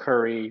 he's got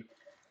Curry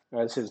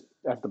as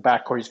the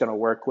backcourt he's going to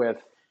work with.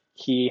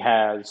 He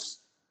has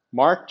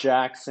Mark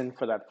Jackson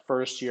for that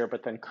first year,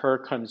 but then Kerr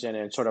comes in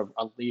and sort of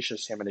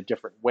unleashes him in a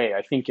different way.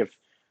 I think if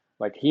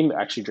like he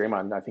actually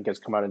Draymond, I think has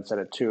come out and said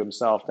it too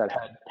himself that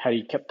had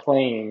he kept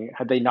playing,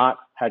 had they not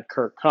had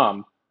Kirk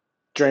come,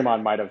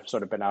 Draymond might have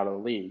sort of been out of the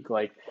league.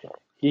 Like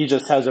he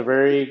just has a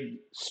very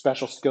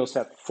special skill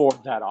set for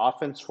that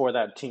offense, for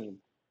that team.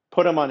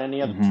 Put him on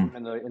any other team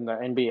in the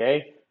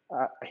NBA,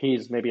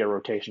 he's maybe a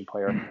rotation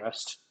player at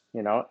best.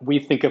 We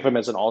think of him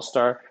as an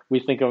all-star. We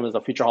think of him as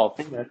a future Hall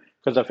of Famer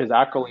because of his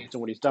accolades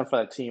and what he's done for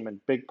that team and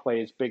big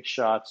plays, big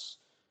shots,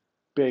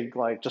 big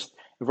like just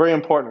a very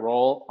important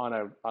role on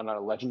a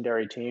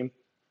legendary team.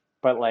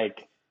 But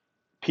like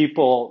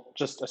people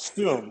just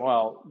assume,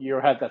 well, you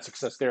had that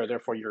success there,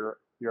 therefore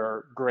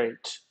you're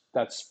great.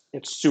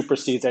 It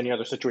supersedes any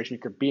other situation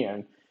you could be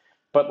in.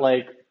 But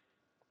like,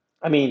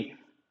 I mean,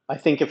 I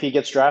think if he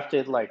gets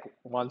drafted like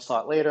one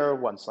slot later,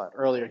 one slot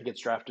earlier, he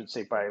gets drafted,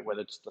 say by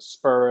whether it's the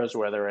Spurs,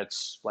 whether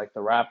it's like the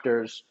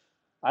Raptors.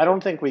 I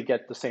don't think we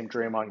get the same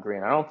Draymond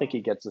Green. I don't think he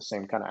gets the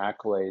same kind of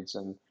accolades,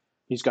 and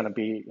he's going to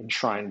be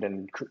enshrined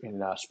in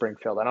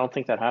Springfield. I don't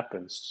think that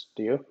happens.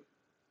 Do you?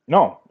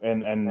 No,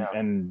 and Yeah.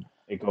 and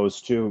it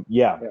goes to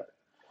yeah.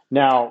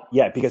 Now,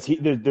 Because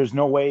there's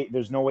no way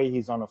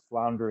he's on a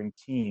floundering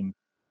team,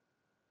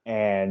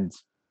 and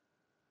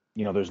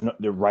there's no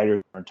the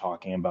writers aren't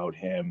talking about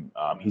him.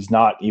 He's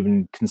not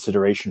even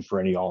consideration for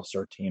any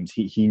All-Star teams.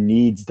 He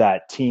needs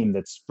that team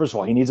that's first of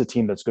all he needs a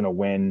team that's going to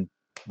win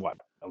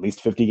at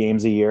least 50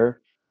 games a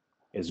year,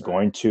 is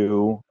going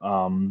to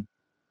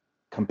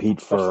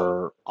compete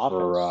for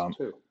offense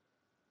too.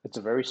 It's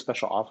a very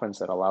special offense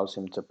that allows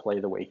him to play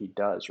the way he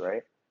does,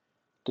 right?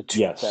 The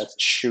two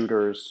best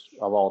shooters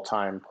of all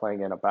time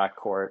playing in a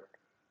backcourt,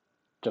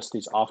 just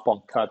these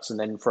off-ball cuts, and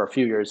then for a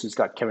few years he's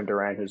got Kevin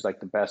Durant, who's like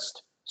the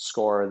best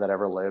scorer that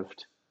ever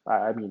lived.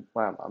 I mean,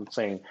 well, I'm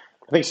saying,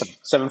 I think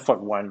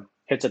 7'1"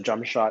 hits a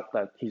jump shot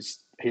that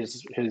he's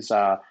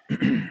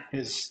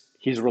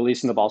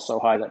releasing the ball so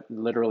high that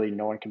literally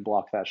no one can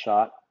block that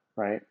shot,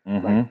 right?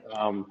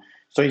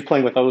 So he's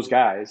playing with those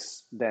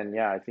guys. Then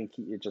yeah, I think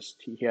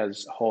he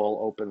has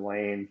whole open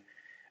lane,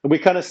 and we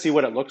kind of see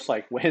what it looks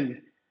like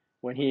when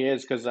he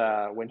is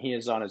when he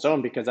is on his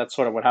own, because that's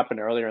sort of what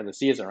happened earlier in the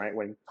season, right?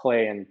 When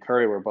Clay and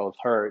Curry were both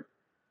hurt,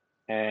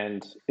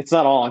 and it's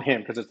not all on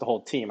him because it's the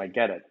whole team. I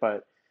get it,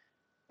 but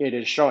it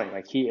is showing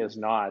like he is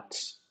not.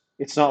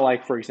 It's not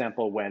like, for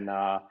example, when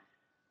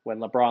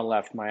LeBron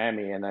left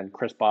Miami and then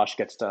Chris Bosh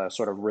gets to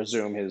sort of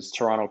resume his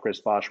Toronto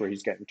Chris Bosh where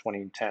he's getting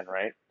 20 and 10,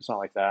 right? It's not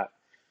like that.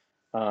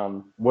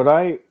 What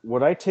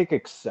I take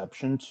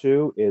exception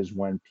to is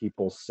when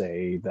people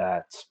say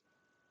that,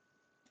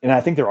 and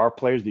I think there are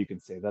players that you can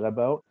say that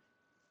about,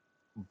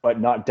 but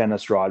not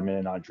Dennis Rodman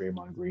and not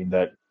Draymond Green,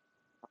 that,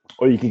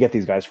 or you can get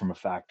these guys from a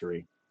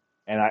factory.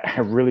 And I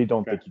really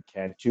don't think you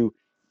can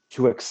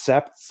to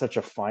accept such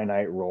a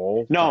finite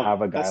role. No, to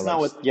have a guy that's like, not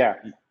what. Yeah,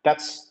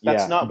 that's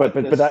not. But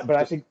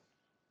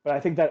I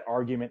think that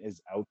argument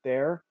is out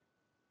there,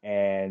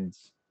 and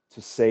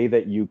to say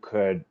that you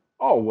could,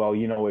 oh well,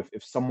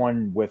 if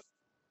someone with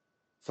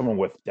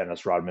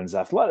Dennis Rodman's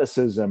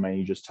athleticism, and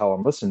you just tell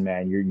them, listen,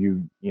 man,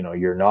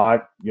 you're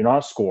not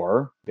a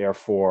scorer,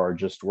 therefore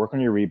just work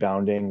on your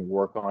rebounding,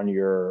 work on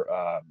your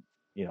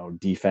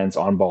defense,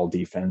 on ball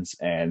defense,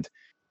 and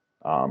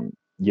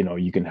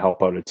you can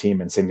help out a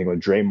team. And same thing with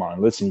Draymond.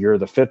 Listen, you're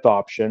the fifth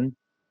option.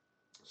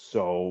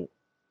 So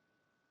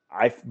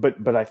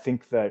but I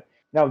think that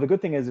now the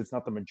good thing is it's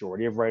not the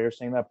majority of writers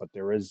saying that, but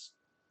there is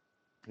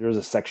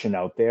a section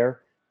out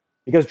there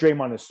because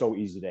Draymond is so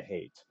easy to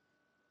hate.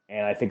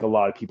 And I think a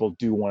lot of people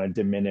do want to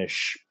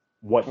diminish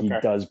what he Okay.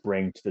 does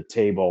bring to the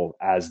table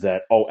as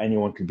that, oh,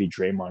 anyone could be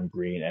Draymond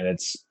Green. And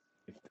it's,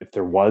 if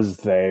there was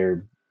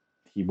there,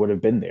 he would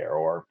have been there.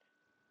 Or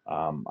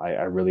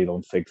I really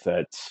don't think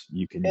that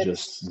you can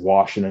just It's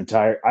wash an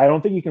entire, I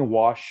don't think you can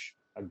wash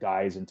a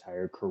guy's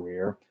entire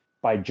career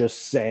by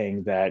just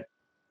saying that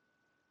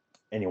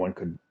anyone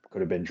could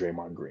have been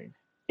Draymond Green.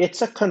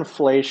 it's a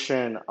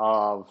conflation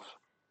of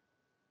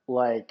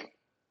like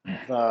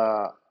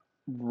the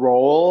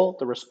role,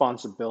 the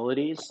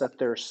responsibilities that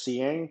they're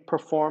seeing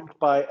performed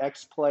by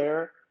X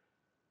player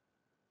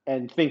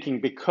and thinking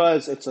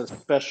because it's a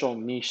special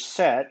niche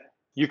set,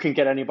 you can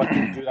get anybody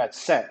to do that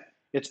set.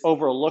 It's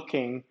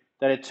overlooking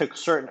that it took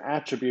certain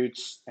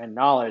attributes and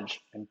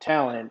knowledge and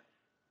talent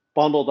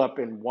bundled up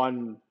in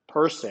one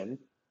person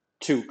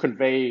to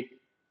convey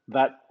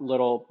that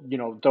little,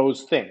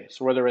 those things.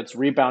 Whether it's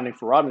rebounding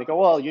for Rodman, they go,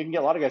 well, you can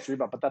get a lot of guys to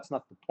rebound, but that's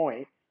not the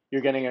point.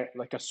 You're getting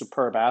like a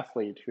superb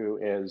athlete who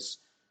is,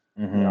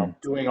 Mm-hmm.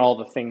 doing all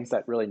the things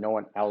that really no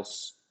one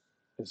else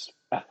is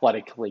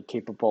athletically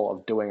capable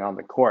of doing on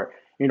the court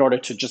in order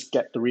to just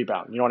get the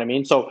rebound. You know what I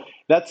mean? So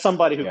that's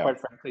somebody who, Yeah. quite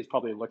frankly, is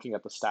probably looking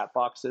at the stat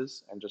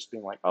boxes and just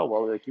being like, oh,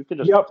 well, like you could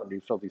just Yep.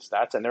 refill these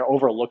stats. And they're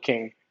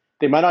overlooking,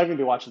 they might not even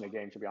be watching the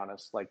game, to be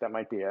honest. Like that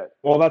might be it.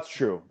 Well, that's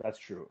true. That's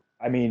true.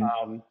 I mean,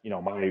 Um,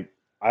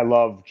 I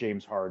love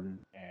James Harden,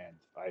 and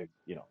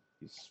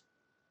he's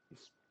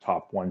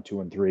top 1, 2,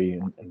 and 3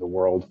 in the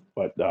world.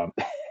 But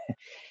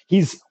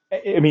he's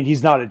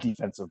not a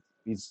defensive.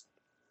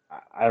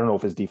 I don't know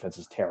if his defense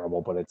is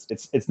terrible, but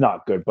it's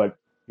not good. But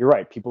you're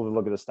right. People who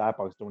look at the stat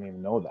box don't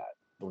even know that.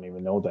 Don't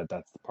even know that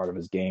that's the part of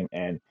his game.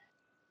 And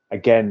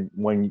again,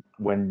 when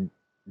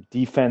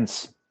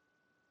defense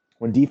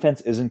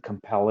isn't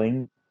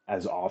compelling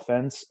as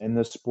offense in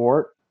this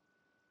sport,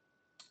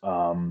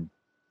 um,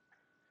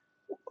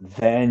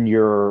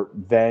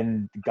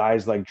 then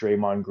guys like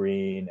Draymond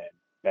Green and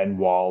Ben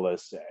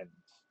Wallace and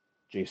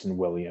Jason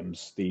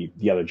Williams, the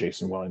other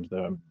Jason Williams,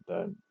 the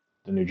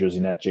New Jersey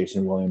Net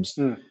Jason Williams,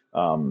 hmm.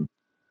 um,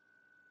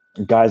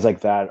 guys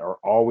like that are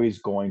always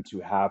going to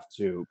have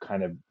to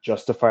kind of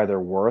justify their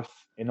worth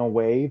in a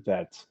way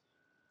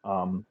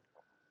um,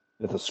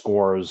 that the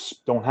scores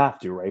don't have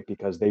to, right?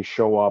 Because they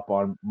show up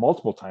on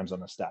multiple times on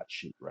the stat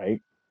sheet,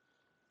 right?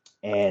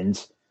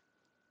 And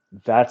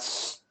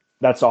that's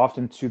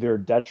often to their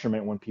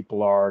detriment when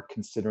people are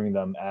considering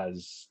them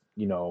as,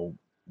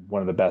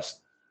 one of the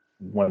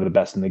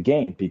best in the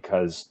game,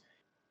 because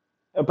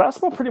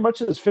basketball pretty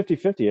much is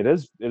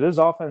 50-50. It is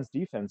offense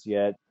defense,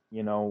 yet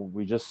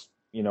we just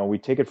we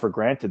take it for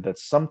granted that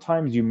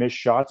sometimes you miss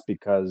shots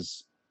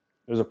because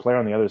there's a player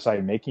on the other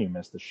side making you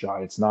miss the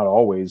shot. It's not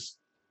always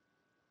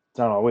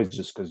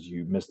just because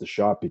you missed the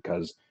shot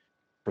because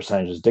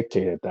percentages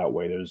dictate it that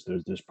way.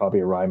 There's probably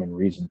a rhyme and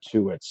reason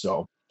to it.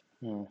 So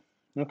Hmm.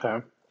 Okay.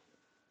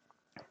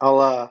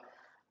 I'll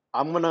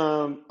I'm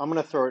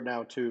gonna throw it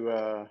now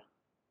to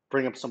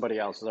bring up somebody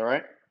else. Is that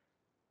right?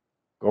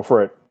 go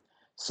for it.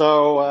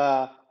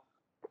 So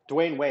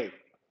Dwayne Wade,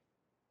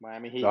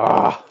 Miami Heat.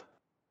 Ah.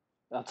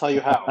 I'll tell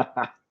you how.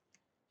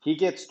 He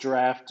gets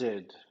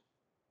drafted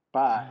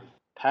by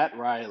Pat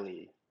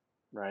Riley,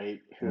 right?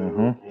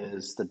 Who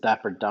is the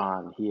Dapper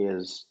Don. He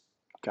has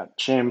got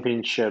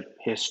championship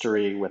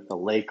history with the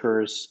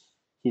Lakers.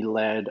 He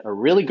led a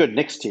really good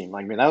Knicks team.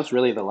 I mean, that was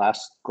really the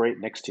last great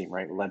Knicks team,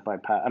 right? Led by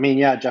Pat. I mean,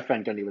 yeah, Jeff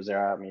Van Gundy was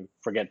there. I mean,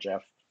 forget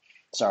Jeff.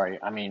 Sorry.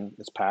 I mean,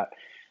 it's Pat.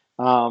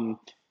 Um,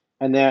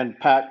 and then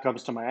Pat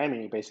comes to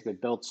Miami, basically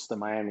builds the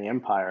Miami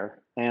Empire.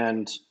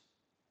 And,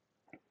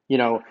 you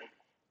know,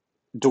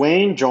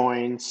 Dwayne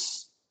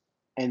joins,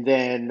 and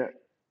then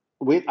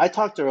I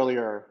talked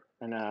earlier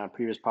in a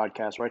previous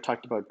podcast where I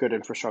talked about good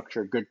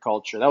infrastructure, good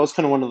culture. That was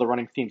kind of one of the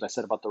running themes I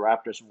said about the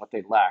Raptors and what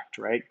they lacked,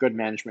 right? Good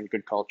management,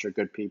 good culture,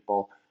 good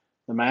people.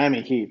 The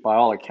Miami Heat, by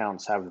all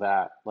accounts, have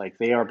that. Like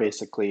they are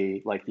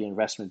basically like the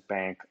investment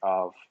bank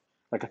of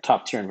like a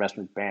top tier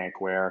investment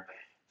bank where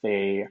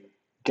they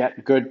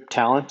get good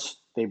talent,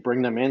 they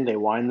bring them in, they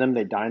wine them,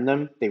 they dine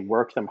them, they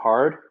work them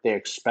hard, they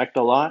expect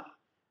a lot,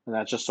 and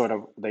that's just sort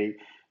of they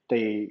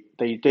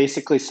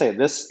basically say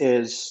this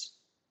is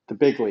the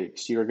big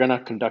leagues. You're gonna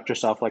conduct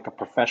yourself like a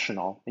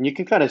professional, and you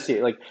can kind of see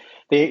it. Like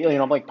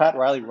like Pat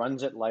Riley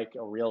runs it like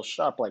a real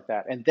shop like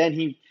that, and then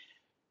he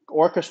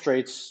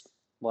orchestrates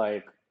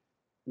like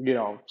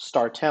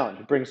star talent.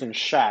 He brings in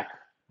Shaq,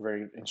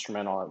 very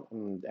instrumental,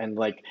 and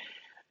like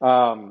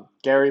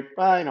Gary.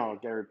 I know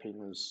Gary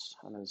Payton was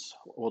on his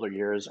older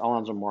years.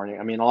 Alonzo Mourning.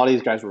 I mean, a lot of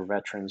these guys were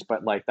veterans,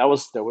 but like there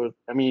was.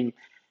 I mean,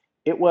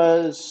 it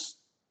was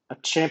a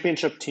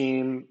championship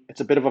team.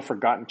 It's a bit of a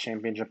forgotten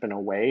championship in a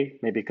way,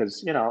 maybe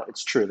because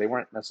it's true they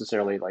weren't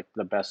necessarily like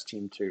the best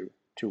team to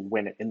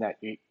win it in that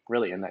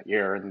really in that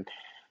year. And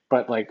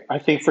but like I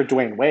think for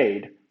Dwayne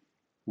Wade,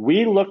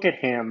 we look at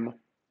him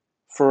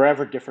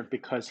forever different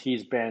because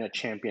he's been a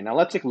champion. Now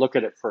let's look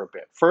at it for a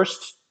bit.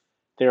 First,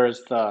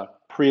 there's the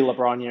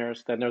pre-LeBron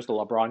years, then there's the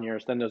LeBron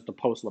years, then there's the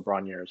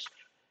post-LeBron years.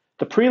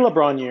 The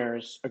pre-LeBron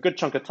years, a good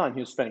chunk of time he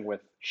was spending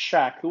with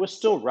Shaq, who was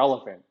still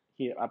relevant.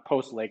 he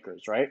post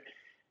Lakers, right?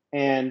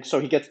 And so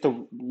he gets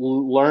to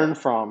learn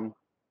from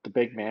the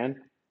big man.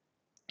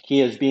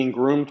 He is being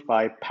groomed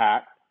by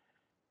Pat,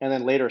 and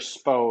then later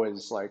Spo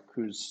is like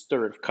who's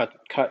sort of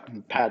cut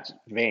in Pat's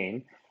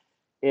vein.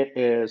 It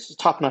is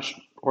top-notch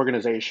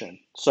organization.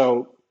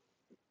 So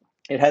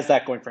it has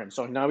that going for him.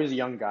 So now he's a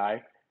young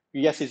guy.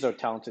 Yes, he's a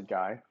talented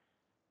guy,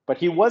 but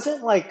he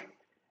wasn't like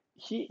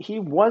he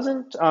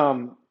wasn't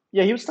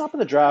yeah, he was top of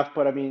the draft,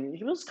 but I mean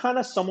he was kind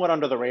of somewhat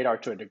under the radar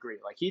to a degree.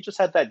 Like he just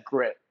had that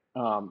grit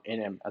in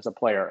him as a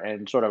player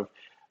and sort of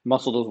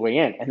muscled his way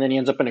in, and then he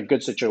ends up in a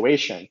good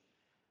situation.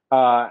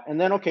 And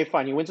then okay,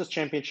 fine, he wins his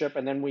championship,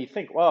 and then we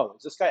think, well,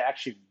 is this guy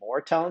actually more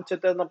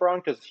talented than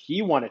LeBron because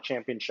he won a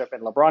championship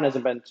and LeBron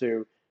hasn't been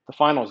to the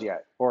finals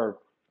yet, or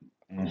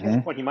at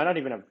this point he might not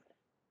even have.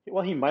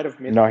 Well, he might have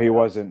made. No, he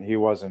wasn't. He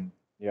wasn't.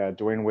 Yeah,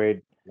 Dwayne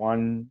Wade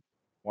won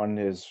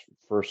his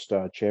first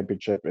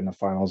championship in the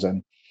finals,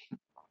 and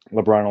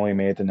LeBron only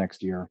made it the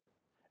next year.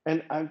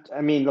 And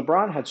I mean,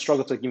 LeBron had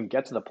struggled to even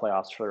get to the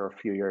playoffs for a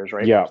few years,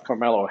 right? Yeah.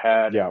 Carmelo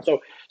had. Yeah.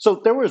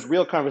 So there was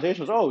real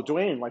conversations. Oh,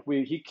 Dwayne, like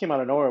he came out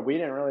of nowhere. We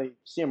didn't really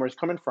see him where he's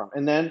coming from.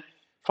 And then,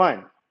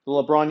 fine, the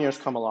LeBron years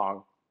come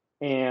along,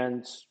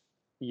 and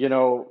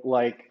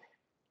like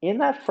in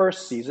that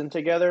first season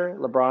together,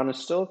 LeBron is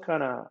still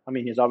kind of. I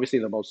mean, he's obviously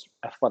the most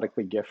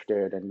athletically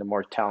gifted and the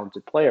more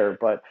talented player,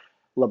 but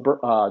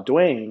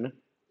Dwayne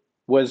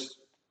was,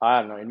 I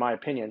don't know, in my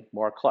opinion,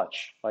 more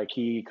clutch. Like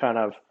he kind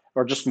of,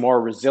 or just more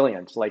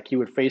resilient. Like he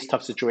would face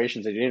tough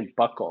situations and he didn't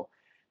buckle.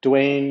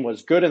 Dwayne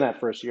was good in that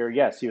first year.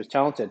 Yes, he was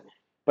talented.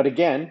 But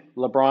again,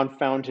 LeBron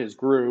found his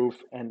groove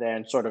and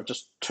then sort of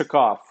just took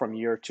off from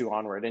year two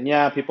onward. And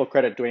yeah, people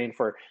credit Dwayne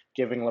for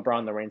giving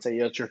LeBron the reins. Say,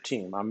 yeah, it's your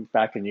team. I'm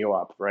backing you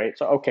up, right?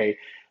 So, okay,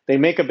 they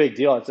make a big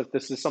deal as if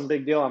this is some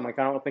big deal. I'm like,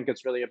 I don't think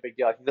it's really a big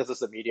deal. I think this is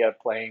the media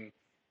playing,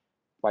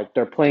 like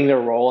they're playing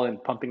their role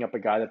and pumping up a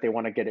guy that they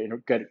want to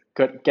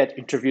get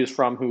interviews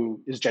from,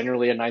 who is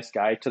generally a nice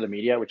guy to the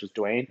media, which is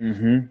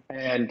Dwayne.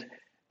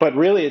 But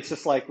really, it's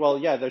just like, well,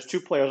 yeah, there's two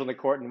players on the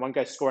court and one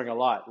guy's scoring a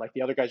lot. Like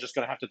the other guy's just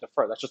going to have to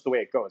defer. That's just the way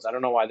it goes. I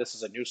don't know why this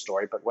is a news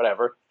story, but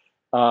whatever.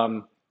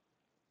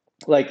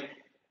 Like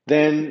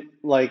then,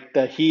 like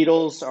the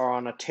Heatles are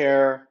on a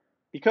tear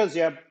because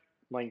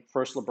like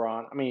first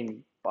LeBron. I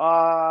mean,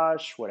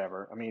 Bosh,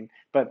 whatever. I mean,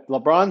 but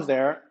LeBron's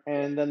there,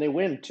 and then they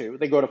win too.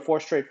 They go to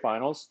 4 straight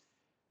finals.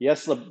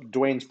 Yes,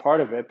 Dwayne's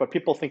part of it, but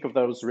people think of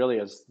those really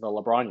as the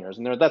LeBron years,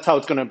 and that's how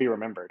it's going to be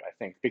remembered, I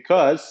think,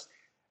 because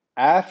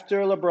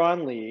after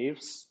LeBron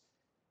leaves,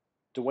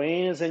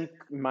 Dwayne is in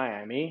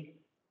Miami.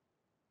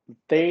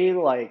 They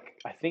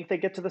I think they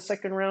get to the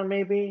second round,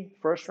 maybe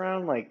first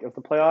round, like of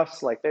the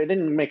playoffs. Like they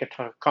didn't make a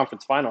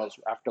conference finals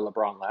after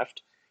LeBron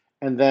left,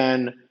 and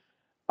then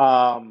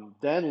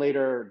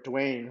later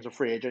Dwayne, who's a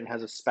free agent,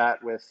 has a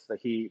spat with the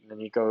Heat, and then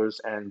he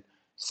goes and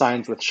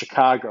signs with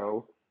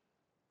Chicago.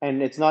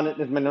 And it's not,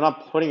 they're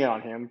not putting it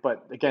on him,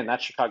 but again,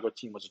 that Chicago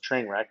team was a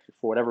train wreck.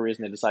 For whatever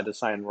reason, they decided to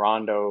sign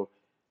Rondo.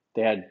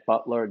 They had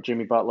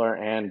Jimmy Butler,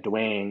 and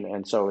Dwayne,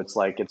 and so it's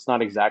like it's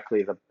not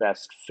exactly the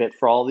best fit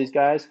for all these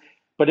guys.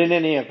 But in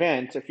any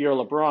event, if you're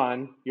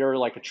LeBron, you're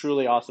like a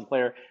truly awesome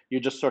player. You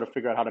just sort of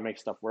figure out how to make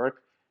stuff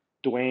work.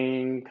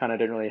 Dwayne kind of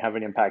didn't really have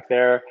an impact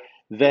there.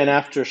 Then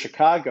after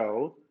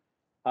Chicago,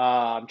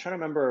 I'm trying to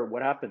remember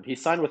what happened. He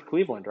signed with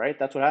Cleveland, right?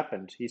 That's what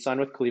happened. He signed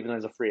with Cleveland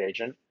as a free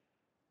agent.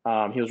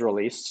 He was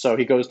released, so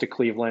he goes to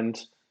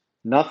Cleveland.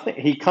 Nothing.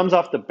 He comes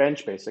off the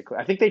bench basically.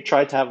 I think they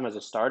tried to have him as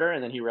a starter,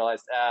 and then he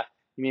realized,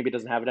 he maybe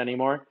doesn't have it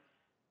anymore.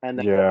 And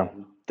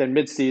then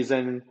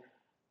mid-season,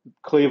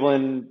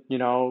 Cleveland,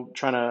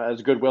 trying to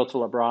as goodwill to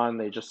LeBron,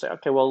 they just say,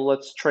 okay, well,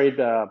 let's trade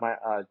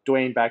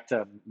Dwayne back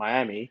to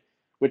Miami,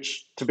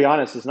 which, to be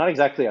honest, is not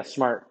exactly a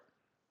smart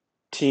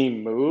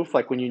team move.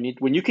 Like when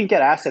you can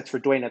get assets for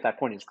Dwayne at that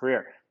point in his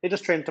career, they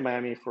just trade him to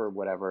Miami for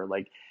whatever.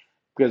 But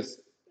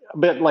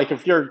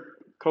if you're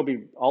Kobe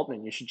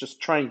Altman, you should just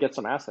try and get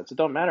some assets. It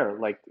don't matter.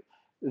 Like,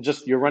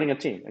 just you're running a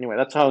team anyway.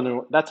 That's how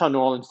New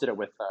Orleans did it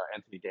with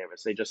Anthony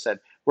Davis. They just said,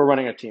 we're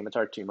running a team. It's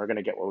our team. We're going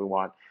to get what we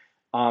want.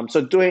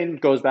 So Dwayne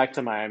goes back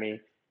to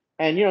Miami,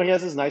 and he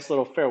has this nice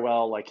little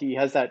farewell. Like he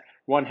has that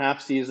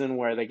 1/2 season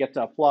where they get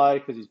to apply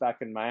because he's back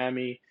in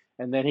Miami,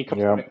 and then he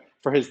comes back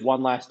for his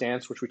one last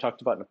dance, which we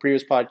talked about in the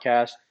previous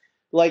podcast.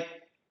 Like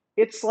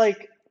it's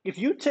like if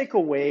you take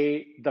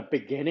away the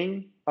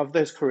beginning of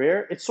his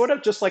career, it's sort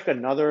of just like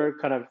another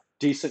kind of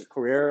decent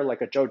career,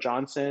 like a Joe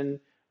Johnson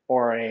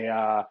or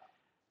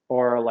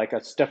like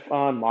a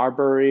Stephon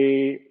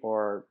Marbury,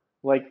 or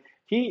like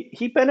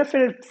he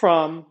benefited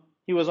from.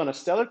 He was on a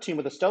stellar team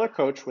with a stellar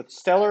coach with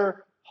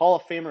stellar Hall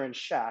of Famer in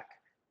Shaq,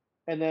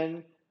 and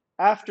then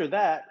after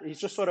that, he's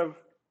just sort of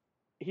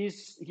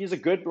he's a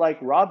good like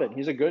Robin.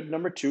 He's a good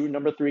number 2,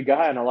 number 3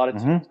 guy on a lot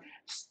of teams.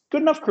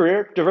 Good enough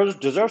career,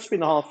 deserves to be in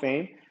the Hall of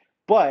Fame.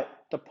 But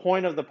the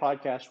point of the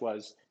podcast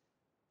was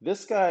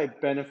this guy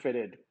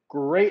benefited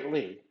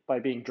greatly by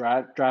being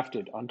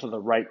drafted onto the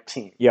right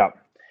team. Yeah.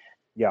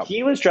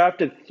 He was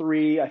drafted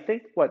 3. I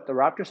think the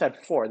Raptors had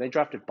 4. They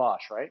drafted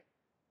Bosh, right?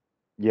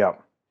 Yeah.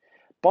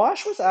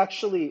 Bosch was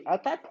actually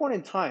at that point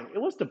in time, it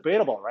was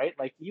debatable, right?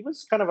 Like he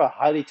was kind of a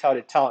highly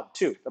touted talent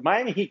too. The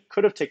Miami Heat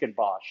could have taken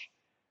Bosch.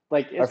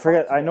 Like I it's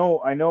forget.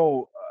 possible. I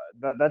know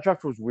that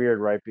draft was weird,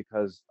 right?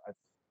 Because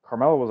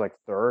Carmelo was like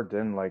third,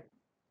 didn't like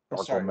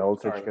Darko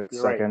Milicic get You're right.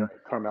 You're second. right.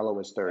 Carmelo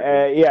was third.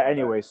 Yeah. Yeah.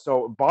 Anyway,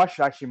 so Bosch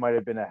actually might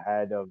have been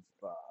ahead of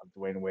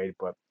Dwayne Wade,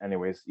 but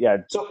anyways, yeah.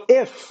 So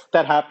if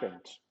that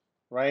happened,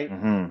 right,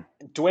 Hmm.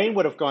 Dwayne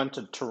would have gone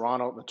to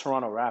Toronto, the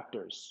Toronto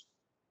Raptors,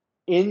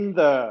 in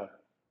the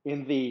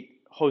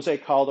Jose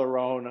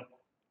Calderon,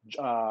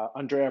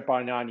 Andrea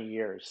Bargnani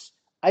years.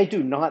 I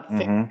do not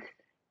think Hmm.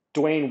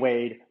 Dwayne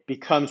Wade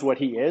becomes what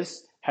he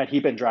is had he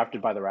been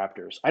drafted by the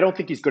Raptors. I don't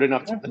think he's good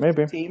enough to Yeah, lift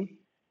the maybe. team.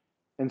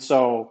 And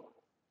so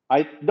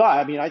I no,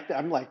 I mean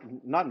I'm like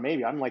not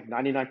maybe, I'm like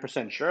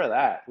 99% sure of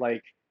that.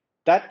 Like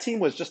that team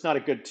was just not a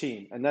good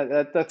team. And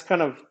that's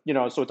kind of,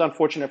 so it's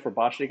unfortunate for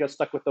Bosch he got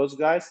stuck with those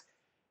guys.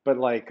 But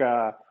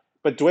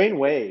but Dwayne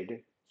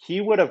Wade,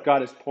 he would have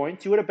got his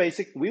points.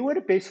 We would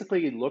have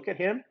basically look at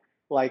him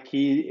like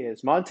he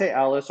is Monte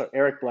Ellis or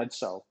Eric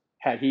Bledsoe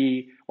had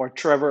he or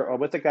Trevor or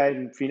what's the guy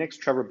in Phoenix,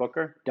 Trevor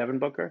Booker, Devin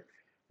Booker.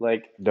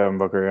 Like Devin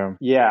Booker,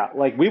 yeah. yeah,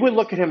 like we would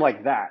look at him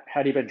like that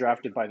had he been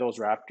drafted by those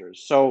Raptors.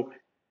 So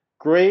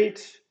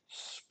great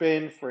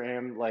spin for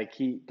him. Like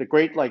the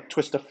great like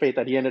twist of fate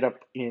that he ended up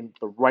in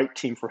the right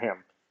team for him,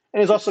 and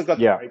he's also got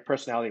the Yeah. right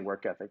personality and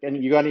work ethic.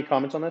 And you got any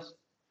comments on this?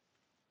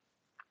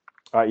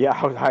 Yeah,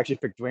 I actually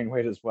picked Dwayne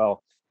Wade as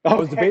well. I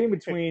was debating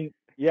between.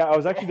 Yeah, I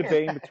was actually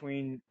debating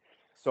between.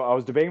 So I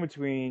was debating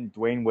between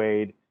Dwayne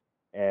Wade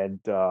and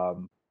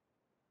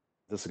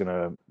this is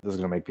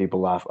gonna make people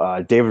laugh.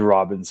 David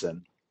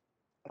Robinson.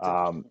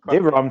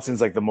 David Robinson's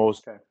like the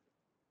most Okay.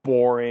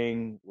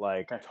 boring,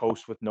 like Okay.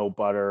 toast with no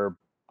butter,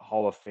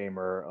 Hall of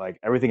Famer. Like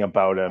everything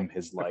about him,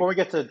 his like. Before we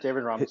get to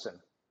David Robinson,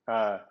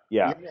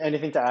 Yeah.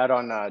 anything to add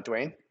on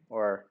Dwayne,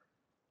 or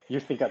you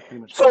think I pretty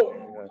much?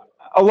 So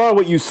a lot of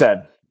what you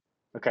said.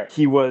 Okay.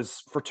 He was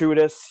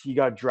fortuitous. He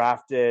got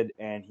drafted,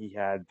 and he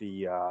had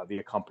the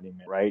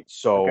accompaniment, right?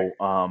 So,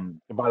 Okay.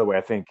 by the way,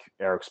 I think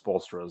Eric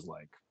Spoelstra is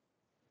like,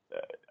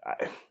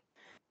 I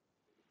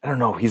don't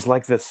know. He's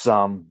like this.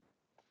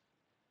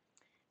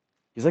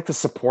 He's like the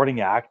supporting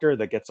actor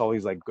that gets all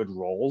these like good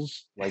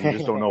roles. Like you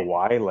just don't know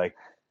why. Like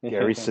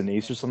Gary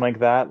Sinise or something like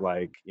that.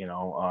 Like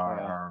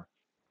or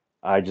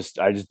I just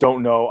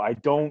don't know. I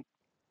don't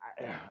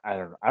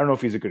know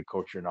if he's a good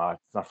coach or not.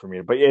 It's not for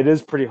me. But it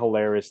is pretty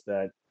hilarious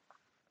that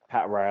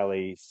Pat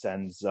Riley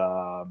sends,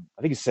 I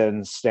think he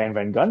sends Stan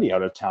Van Gundy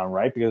out of town,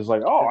 right? Because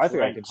like, oh, That's I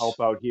think right. I can help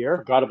out here.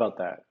 Forgot about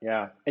that.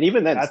 Yeah, and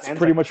even then, That's Stan's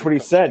pretty like much what he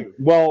coach said. too.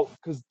 Well,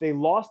 because they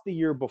lost the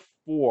year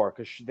before,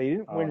 because they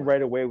didn't win Oh.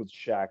 right away with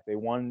Shaq. They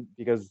won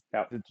because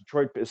Yeah. the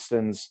Detroit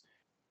Pistons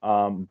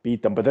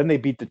beat them, but then they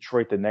beat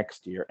Detroit the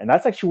next year, and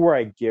that's actually where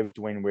I give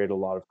Dwayne Wade a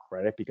lot of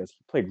credit because he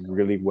played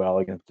really well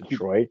against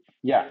Detroit.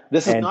 Yeah,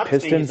 this is And not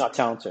saying he's Pistons- not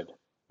talented.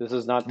 This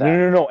is not that.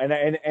 No.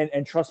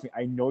 And trust me,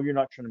 I know you're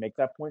not trying to make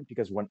that point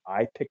because when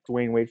I picked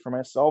Dwayne Wade for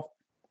myself,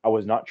 I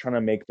was not trying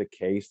to make the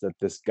case that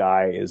this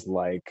guy is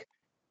like,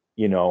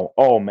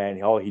 oh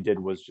man, all he did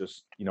was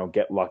just,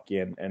 get lucky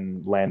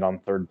and land on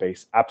third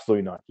base.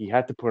 Absolutely not. He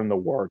had to put in the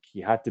work. He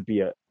had to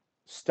be a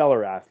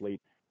stellar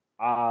athlete.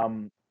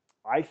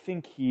 I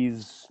think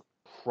he's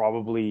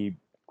probably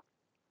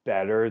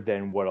better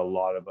than what a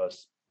lot of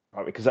us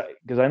probably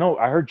because I know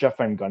I heard Jeff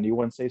Van Gundy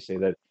once say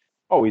that,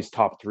 oh, he's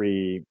top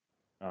three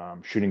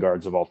shooting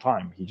guards of all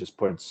time. He just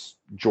puts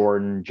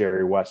Jordan,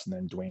 Jerry West, and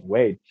then Dwayne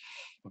Wade.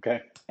 Okay.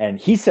 And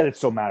he said it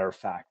so matter of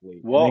factly.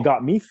 Whoa. And it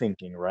got me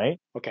thinking, right?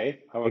 Okay.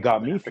 It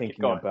got me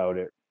thinking about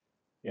it.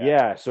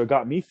 Yeah. So it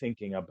got me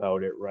thinking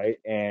about it, right?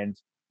 And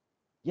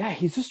yeah,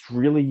 he's just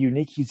really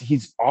unique.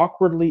 He's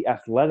awkwardly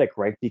athletic,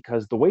 right?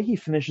 Because the way he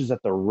finishes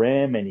at the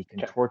rim and he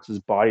contorts his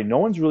body, no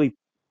one's really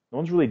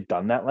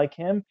done that like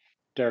him.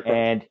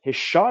 And his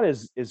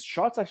shot's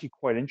actually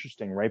quite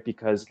interesting, right?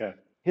 Because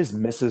his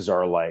misses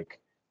are like,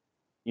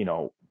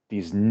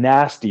 these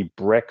nasty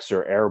bricks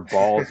or air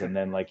balls. And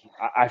then like,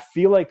 I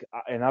feel like,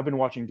 and I've been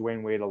watching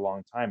Dwayne Wade a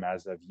long time,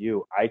 as have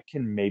you,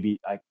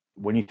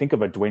 when you think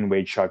of a Dwayne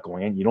Wade shot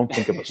going in, you don't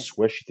think of a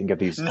swish. You think of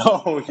these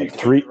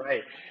three.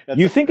 Right.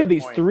 You think of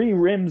these three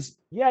rims.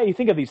 Yeah, you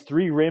think of these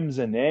three rims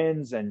and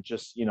ends, and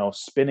just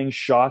spinning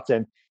shots,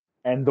 and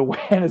the way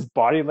and his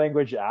body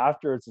language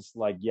after, it's just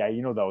like, yeah,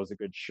 that was a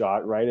good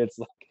shot, right? It's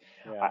like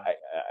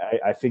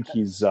I think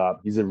he's a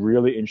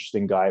really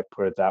interesting guy.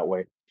 Put it that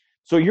way.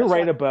 So you're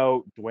right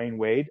about Dwayne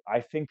Wade. I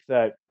think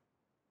that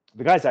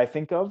the guys I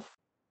think of.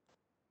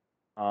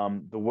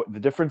 The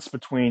difference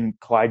between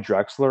Clyde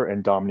Drexler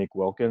and Dominique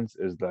Wilkins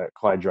is that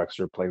Clyde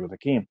Drexler played with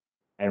Hakeem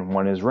and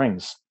won his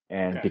rings.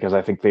 And because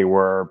I think they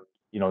were,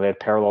 they had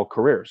parallel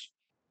careers,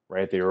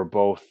 right? They were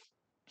both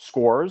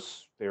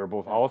scorers. They were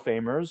both Hall of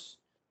Famers.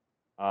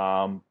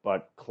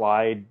 But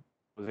Clyde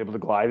was able to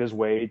glide his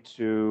way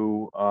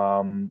to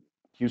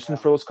Houston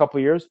for those couple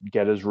of years,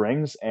 get his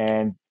rings.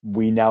 And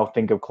we now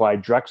think of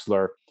Clyde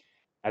Drexler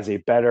as a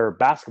better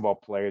basketball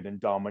player than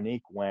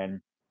Dominique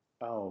when,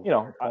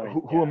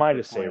 who am I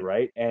to say,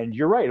 right? And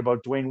you're right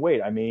about Dwayne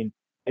Wade. I mean,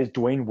 Is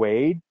Dwayne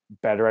Wade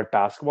better at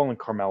basketball than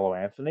Carmelo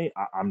Anthony?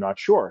 I'm not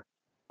sure.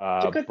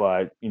 It's a good.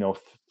 But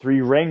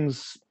three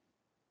rings,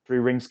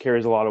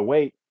 carries a lot of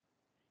weight.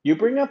 You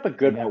bring up a You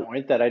good know,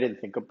 point that I didn't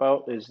think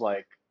about is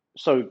like,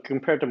 so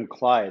compared to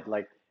Clyde,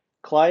 like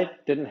Clyde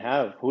didn't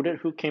have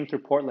who came through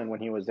Portland when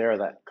he was there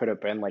that could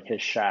have been like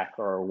his Shaq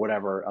or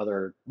whatever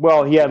other.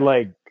 well, he had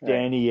like Right.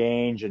 Danny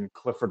Ainge and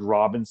Clifford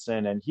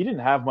Robinson, and he didn't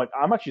have much.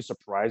 I'm actually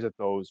surprised that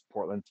those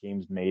Portland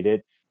teams made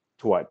it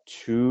to what,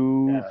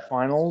 two Yeah.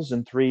 finals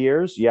in 3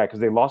 years? Yeah, because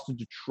they lost to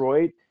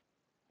Detroit,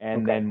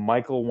 and Okay. then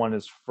Michael won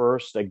his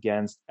first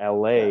against Yeah.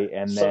 LA,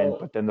 and then So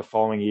but then the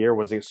following year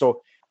was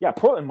so yeah,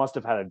 Portland must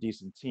have had a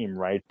decent team,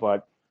 right?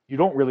 But you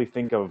don't really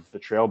think of the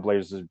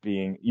Trailblazers as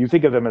being, you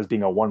think of them as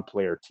being a one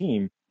player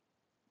team.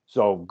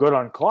 So good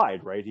on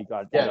Clyde, right? He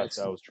yeah. got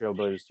those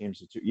Trailblazers teams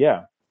to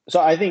yeah. So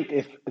I think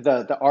if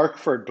the arc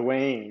for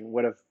Dwayne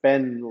would have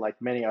been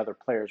like many other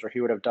players, where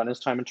he would have done his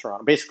time in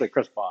Toronto, basically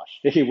Chris Bosh,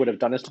 he would have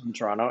done his time in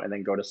Toronto and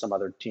then go to some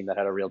other team that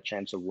had a real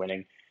chance of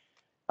winning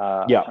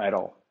a Yeah.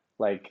 title.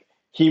 Like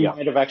he Yeah.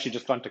 might have actually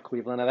just gone to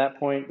Cleveland at that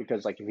point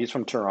because like if he's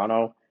from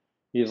Toronto,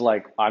 he's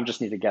like, I just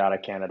need to get out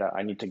of Canada.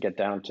 I need to get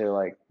down to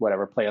like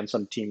whatever, play on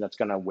some team that's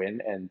gonna win.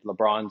 And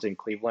LeBron's in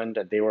Cleveland,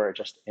 and they were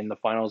just in the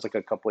finals like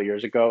a couple of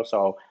years ago.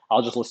 So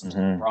I'll just listen to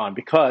Hmm. LeBron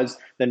because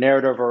the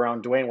narrative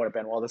around Dwayne would have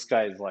been, well, this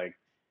guy's like.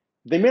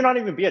 They may not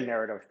even be a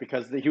narrative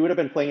because he would have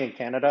been playing in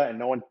Canada and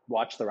no one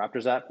watched the Raptors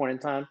at that point in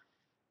time.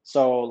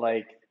 So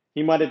like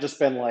he might have just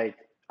been like,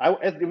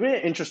 it'd be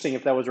interesting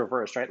if that was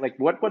reversed, right? Like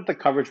what would the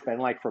coverage been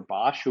like for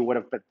Bosh, who would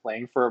have been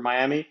playing for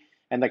Miami,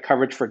 and the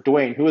coverage for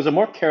Dwayne, who is a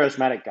more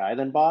charismatic guy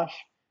than Bosh,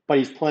 but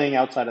he's playing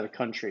outside of the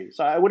country.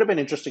 So it would have been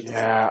interesting to see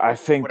Yeah, how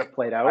it would have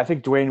played I out.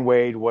 think Dwayne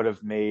Wade would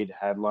have made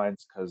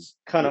headlines because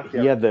Kind of, he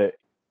yeah, had the.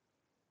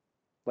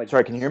 like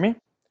Sorry, can you hear Vince.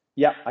 me?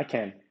 Yeah, I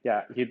can.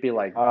 Yeah, he'd be Uh,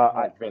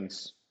 like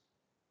Vince.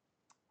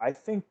 I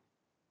think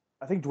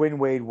Dwayne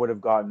Wade would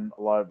have gotten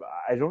a lot of.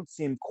 I don't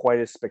see him quite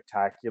as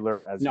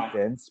spectacular as No,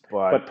 Vince,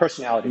 but but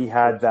personality he for sure.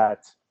 had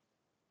that.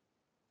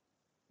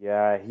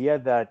 Yeah, he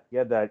had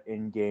that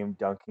in-game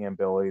dunking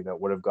ability that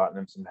would have gotten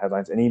him some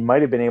headlines, and he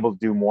might have been able to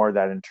do more of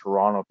that in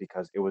Toronto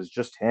because it was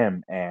just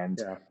him. And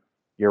Yeah.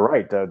 you're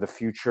right, the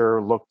future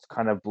looked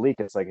kind of bleak.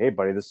 It's like, hey,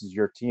 buddy, this is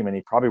your team, and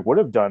he probably would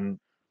have done.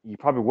 He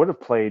probably would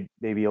have played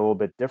maybe a little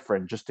bit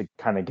different just to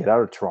kind of get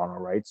out of Toronto,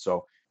 right?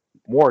 So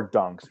more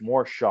dunks,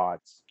 more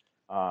shots,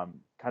 Or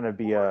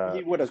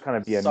he would have kind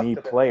of be a sucked me a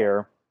bit more.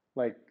 player.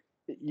 Like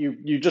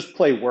you just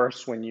play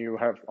worse when you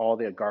have all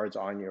the guards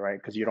on you, right?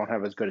 Because you don't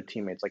have as good of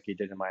teammates like you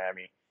did in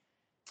Miami.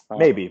 Um,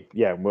 Maybe,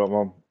 yeah.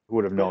 Who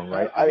would have but known,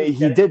 right? I I was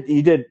mean, getting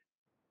he did,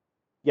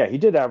 yeah, he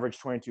did average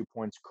 22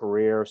 points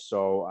career.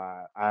 So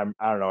I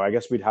don't know. I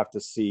guess we'd have to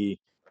see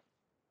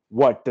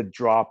what the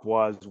drop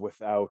was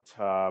without,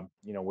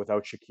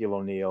 without Shaquille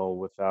O'Neal,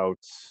 without,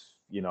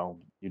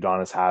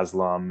 Udonis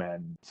Haslam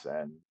and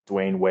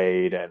Dwayne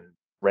Wade and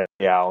Ray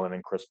Allen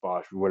and Chris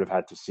Bosh. We would have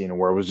had to see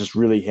where it was just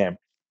really him.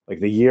 Like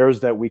the years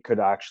that we could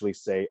actually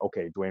say,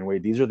 okay, Dwayne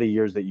Wade, these are the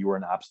years that you were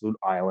an absolute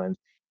island,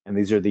 and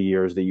these are the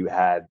years that you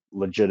had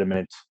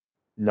legitimate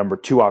number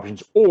two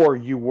options, or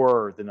you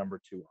were the number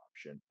two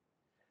option.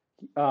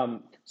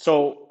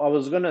 so I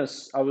was gonna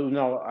I was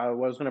no I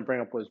was gonna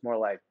bring up was more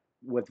like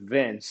with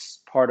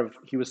Vince, part of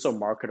he was so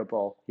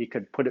marketable. He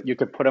could put it you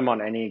could put him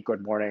on any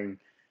Good Morning,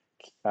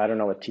 I don't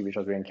know what TV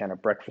shows we in Canada,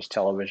 Breakfast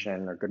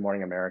Television or Good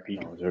Morning America.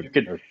 No, they're You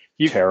could market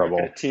a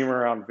terrible. team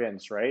around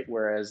Vince, right?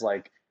 Whereas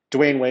like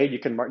Dwayne Wade,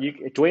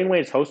 Dwayne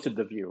Wade's hosted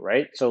The View,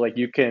 right? So like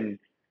you can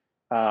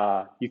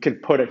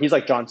put it. He's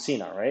like John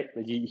Cena, right?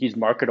 Like he's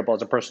marketable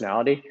as a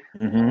personality.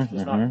 Hmm.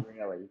 He's not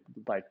really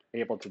like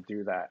able to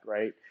do that,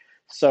 right?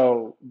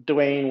 So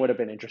Dwayne would have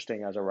been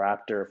interesting as a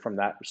Raptor from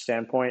that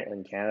standpoint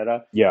in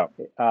Canada. Yeah.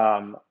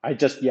 I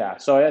just yeah.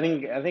 So I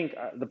think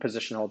the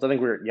position holds. I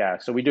think we're yeah.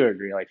 So we do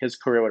agree. Like his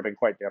career would have been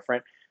quite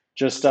different.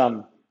 Just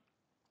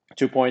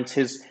 2 points.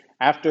 His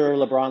after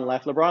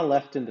LeBron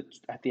left in the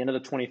at the end of the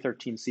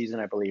 2013 season,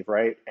 I believe,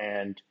 right?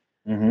 And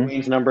Hmm.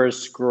 Dwayne's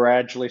numbers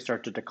gradually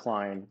start to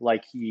decline.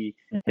 Like he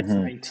hits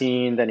Hmm.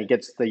 19, then he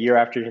gets the year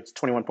after he hits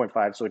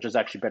 21.5, so which is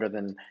actually better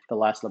than the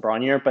last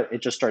LeBron year, but it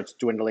just starts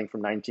dwindling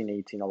from 19,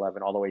 18,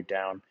 11 all the way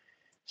down.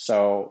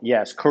 So,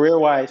 yes,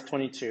 career-wise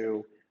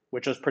 22,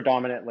 which was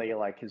predominantly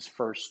like his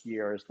first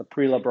years, the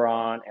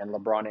pre-LeBron and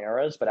LeBron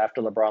eras, but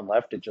after LeBron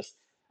left, it just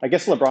I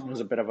guess LeBron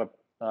was a bit of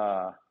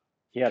a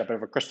he had a bit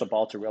of a crystal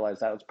ball to realize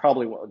that was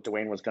probably what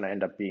Dwayne was going to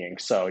end up being.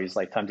 So he's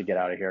like, time to get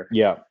out of here.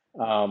 Yeah.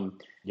 Um,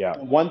 Yeah.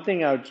 one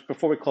thing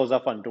before we close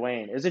up on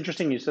Dwayne, it's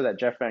interesting you said that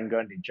Jeff Van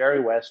Gundy, Jerry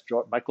West,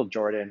 Michael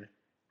Jordan,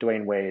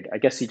 Dwayne Wade. I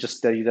guess he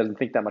doesn't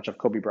think that much of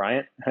Kobe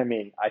Bryant. I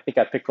mean, I think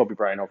I'd pick Kobe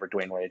Bryant over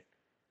Dwayne Wade.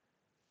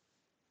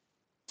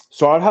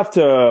 So I'd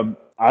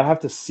have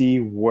to see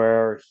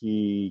where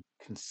he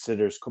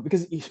considers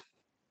because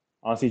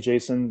honestly,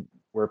 Jason,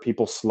 where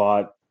people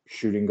slot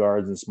shooting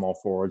guards and small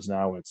forwards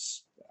now,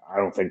 I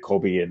don't think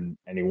Kobe in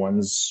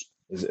anyone's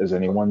as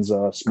anyone's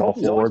small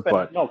Kobe's always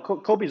forward.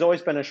 But Kobe's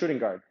always been a shooting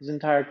guard his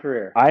entire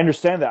career. I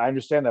understand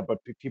that, but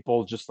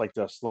people just like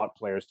to slot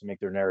players to make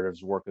their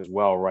narratives work as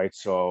well, right?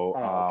 So,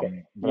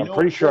 Okay. but You I'm know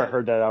pretty what? sure I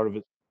heard that out of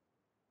it.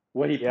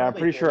 What he Yeah, I'm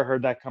probably pretty sure I did.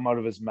 heard that come out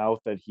of his mouth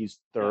that he's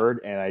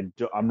third, and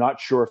I'm not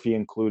sure if he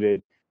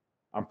included.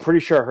 I'm pretty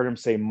sure I heard him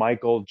say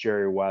Michael,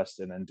 Jerry West,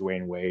 and then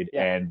Dwayne Wade,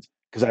 Yeah. and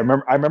because I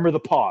remember the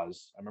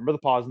pause. I remember the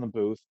pause in the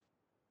booth,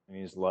 and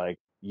he's like,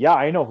 "Yeah,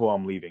 I know who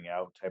I'm leaving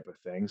out," type of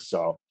thing.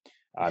 So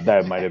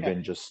that might have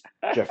been just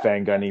Jeff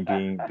Van Gundy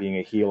being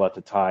a heel at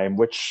the time,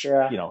 which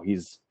Yeah.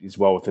 he's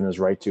well within his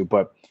right to.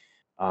 But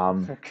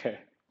Okay.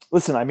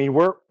 listen, I mean,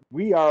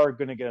 we are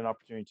going to get an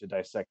opportunity to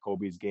dissect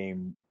Kobe's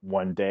game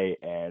one day,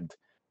 and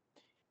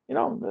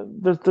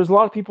there's a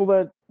lot of people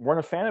that weren't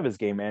a fan of his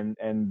game, and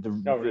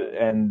Oh, really?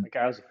 and Like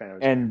I was a fan of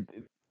his game.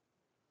 and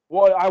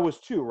well, I was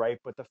too, right?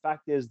 But the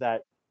fact is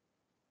that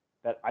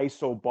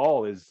ISO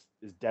ball is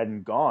dead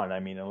and gone. I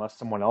mean, unless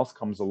someone else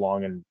comes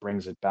along and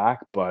brings it back,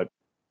 but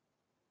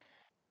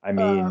I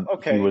mean,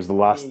 Okay. he was the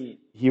last.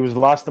 He was the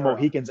last of the Sure.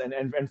 Mohicans,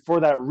 and for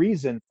that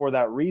reason,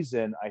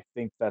 I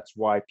think that's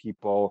why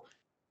people,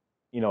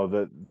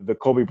 the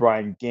Kobe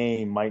Bryant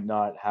game might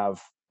not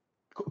have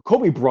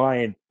Kobe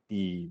Bryant,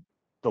 the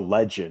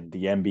legend,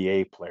 the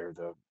NBA player,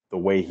 the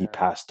way he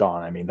passed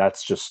on. I mean,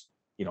 that's just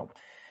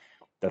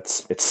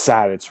it's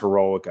sad, it's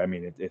heroic. I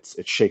mean, it's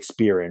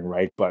Shakespearean,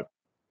 right? But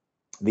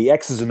the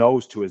X's and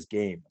O's to his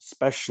game,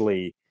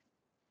 especially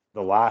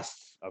the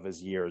last of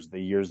his years, the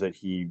years that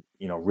he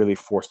really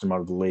forced him out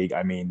of the league.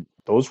 I mean,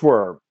 those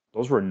were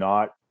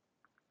not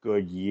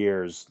good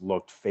years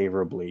looked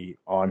favorably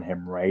on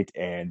him, right?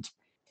 And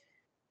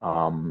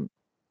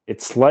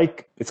it's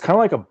kind of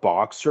like a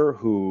boxer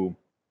who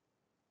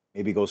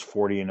maybe goes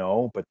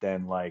 40-0, but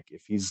then like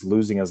if he's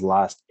losing his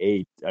last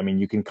 8, I mean,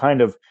 you can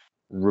kind of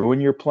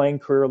ruin your playing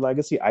career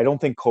legacy. I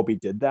don't think Kobe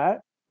did that,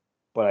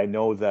 but I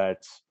know the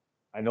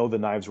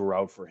knives were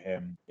out for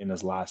him in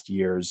his last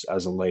years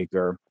as a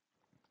Laker.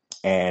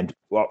 And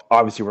well,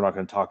 obviously we're not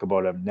going to talk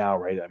about him now,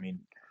 right? I mean,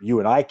 you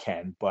and I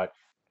can, but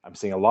I'm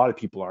saying a lot of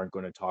people aren't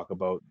going to talk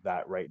about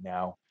that right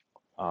now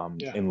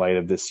in light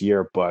of this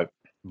year. But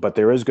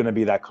there is going to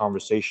be that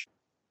conversation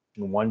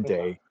one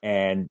day.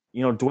 And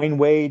Dwayne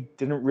Wade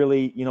didn't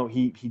really,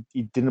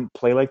 he didn't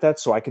play like that.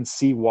 So I can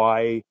see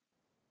why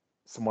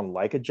someone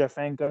like a Jeff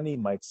Van Gundy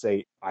might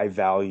say, I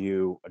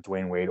value a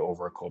Dwayne Wade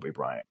over a Kobe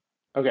Bryant.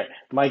 Okay.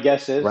 My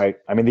guess is right.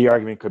 I mean, the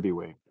argument could be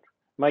Wade.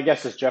 My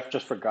guess is Jeff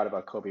just forgot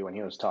about Kobe when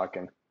he was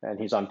talking, and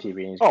he's on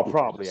TV. And he's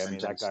Probably. I mean,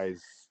 that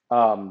guy's.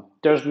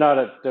 There's not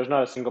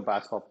a single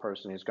basketball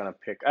person who's gonna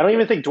pick. I don't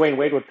even think Dwayne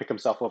Wade would pick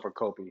himself over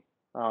Kobe.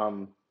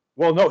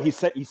 Well, no, he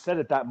said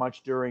it that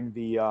much during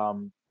the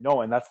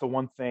no, and that's the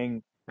one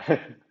thing out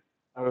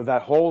of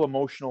that whole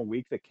emotional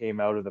week that came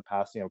out of the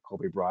passing of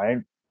Kobe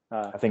Bryant.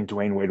 I think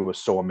Dwayne Wade was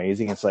so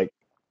amazing. It's like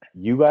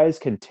you guys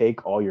can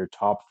take all your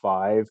top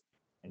 5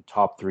 and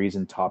top 3s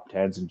and top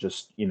 10s and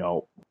just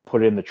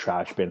put it in the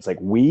trash bin. It's like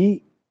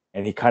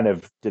and he kind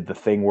of did the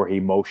thing where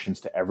he motions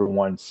to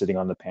everyone sitting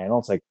on the panel.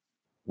 It's like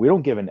we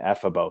don't give an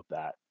F about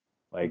that.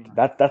 Like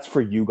that's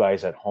for you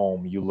guys at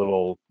home, you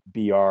little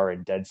BR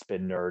and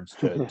Deadspin nerds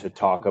to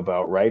talk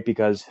about, right?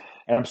 Because,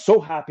 and I'm so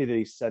happy that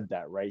he said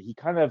that, right? He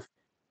kind of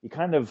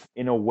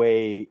in a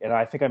way, and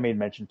I think I made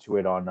mention to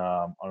it on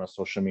a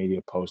social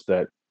media post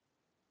that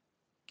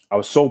I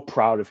was so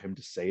proud of him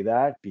to say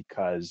that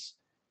because,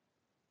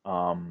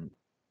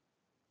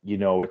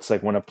 it's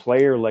like when a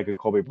player like a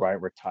Kobe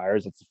Bryant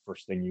retires, that's the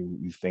first thing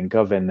you think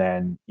of, and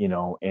then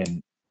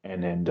in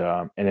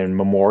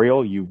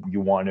memorial, you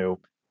want to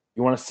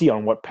see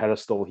on what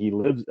pedestal he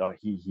lives.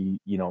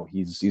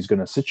 He's going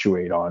to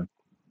situate on.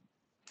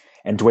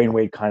 And Dwayne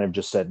Wade kind of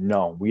just said,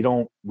 no, we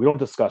don't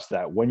discuss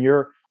that. When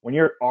you're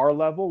our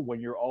level, when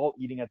you're all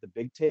eating at the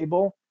big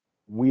table,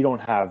 we don't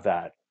have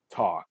that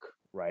talk,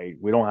 right?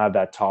 We don't have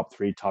that top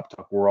 3, top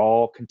talk. We're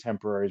all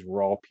contemporaries.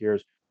 We're all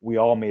peers. We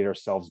all made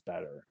ourselves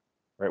better,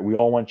 right? We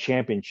all won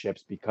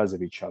championships because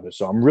of each other.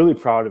 So I'm really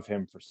proud of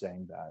him for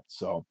saying that.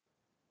 So,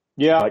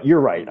 yeah, but you're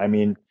right. I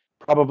mean,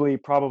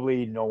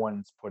 probably no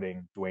one's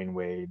putting Dwayne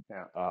Wade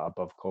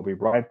above Kobe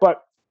Bryant,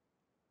 but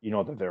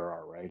that there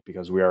are, right?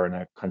 Because we are in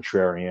a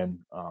contrarian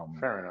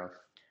fair enough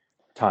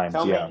times.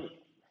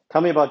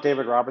 Tell me about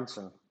David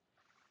Robinson.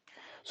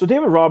 So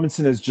David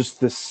Robinson is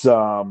just this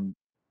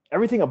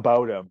everything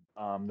about him.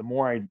 The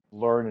more I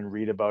learn and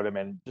read about him,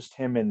 and just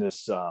him in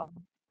this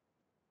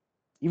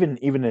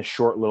even a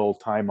short little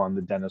time on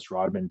the Dennis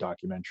Rodman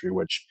documentary,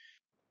 which,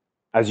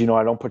 as you know,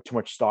 I don't put too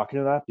much stock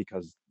into that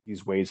because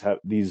these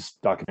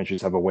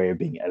documentaries have a way of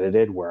being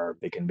edited where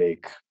they can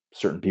make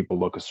certain people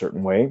look a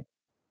certain way.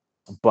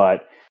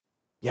 But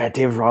yeah,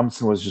 David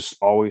Robinson was just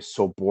always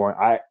so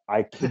boring.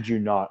 I kid you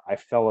not, I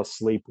fell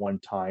asleep one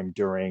time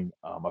during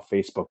a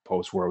Facebook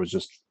post where it was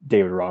just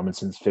David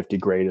Robinson's 50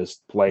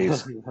 greatest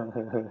plays.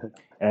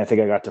 And I think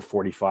I got to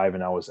 45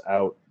 and I was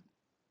out.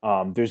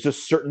 There's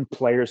just certain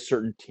players,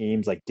 certain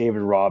teams like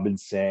David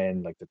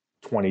Robinson, like the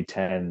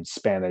 2010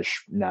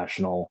 Spanish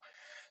national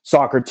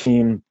soccer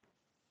team.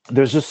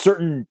 There's just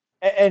certain,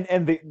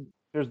 and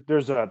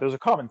there's a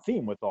common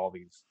theme with all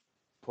these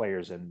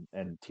players and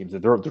teams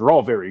that they're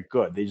all very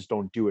good. They just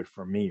don't do it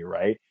for me,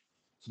 right?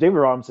 So David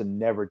Robinson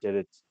never did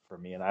it for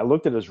me, and I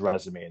looked at his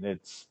resume, and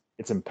it's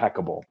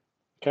impeccable.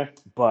 Okay.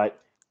 But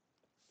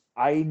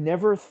I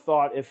never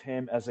thought of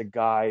him as a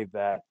guy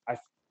that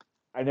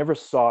I never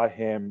saw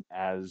him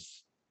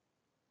as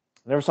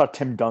I never saw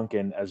Tim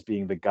Duncan as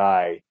being the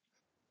guy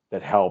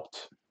that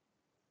helped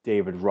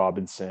David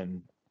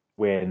Robinson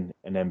win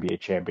an NBA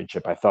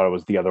championship. I thought it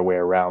was the other way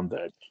around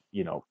that,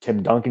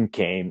 Tim Duncan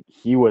came,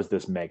 he was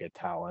this mega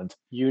talent,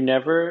 You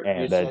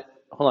and said, that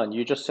hold on,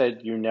 you just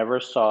said you never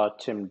saw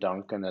Tim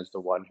Duncan as the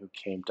one who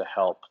came to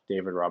help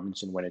David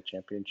Robinson win a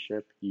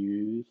championship.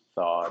 You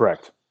thought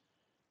correct.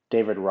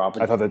 David I thought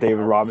Robinson that David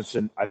helped.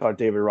 Robinson I thought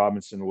David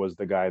Robinson was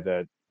the guy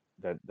that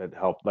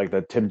helped, like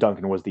that Tim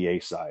Duncan was the A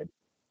side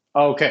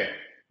Okay.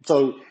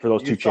 So for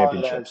those you two saw it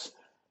as championships.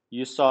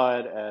 you saw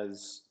it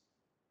as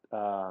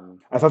um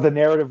I thought the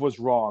narrative was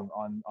wrong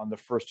on the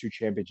first two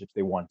championships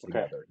they won okay.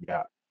 together.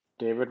 Yeah.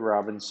 David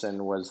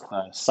Robinson was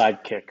the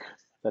sidekick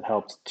that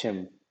helped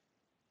Tim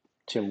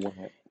win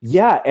it.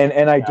 Yeah,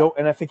 and I Yeah. don't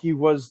and I think he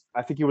was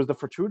the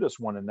fortuitous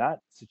one in that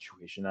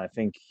situation. I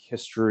think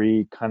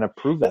history kind of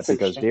proved that That's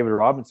because interesting.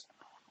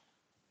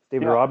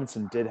 David Yeah.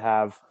 Robinson did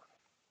have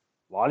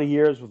a lot of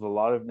years with a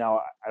lot of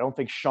now I don't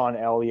think Sean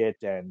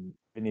Elliott and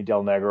Vinny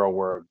Del Negro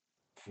were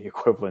the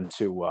equivalent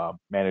to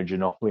Manu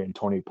Ginobili and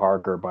Tony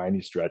Parker by any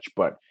stretch,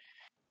 but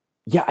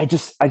yeah, I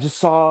just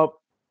saw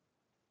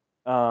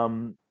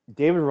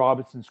David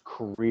Robinson's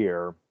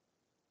career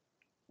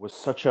was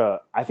such a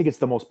I think it's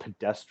the most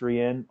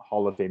pedestrian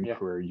Hall of Fame Yeah.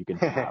 career you can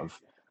have.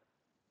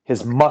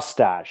 His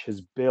mustache,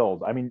 his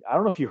build. I mean, I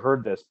don't know if you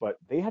heard this, but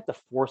they had to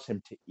force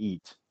him to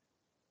eat.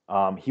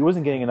 He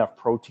wasn't getting enough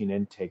protein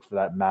intake for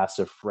that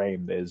massive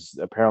frame. Is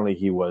apparently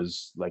he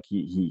was like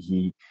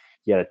he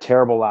had a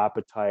terrible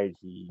appetite.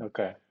 He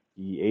Okay.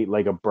 he ate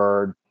like a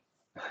bird.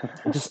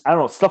 It just I don't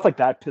know, stuff like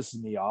that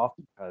pisses me off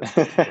because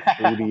I'm such a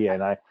foodie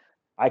and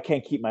I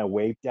can't keep my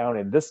weight down.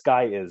 And this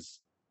guy is,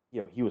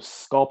 he was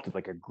sculpted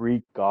like a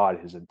Greek god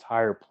his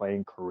entire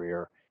playing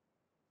career.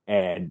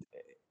 And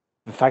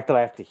the fact that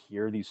I have to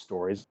hear these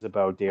stories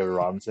about David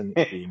Robinson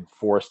being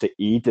forced to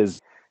eat is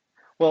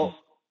Well,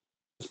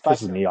 just side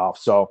pisses me note, off.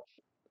 So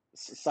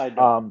side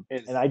note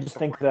and is I just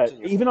think before you that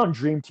continue. even on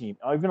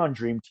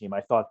Dream Team,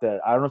 I thought that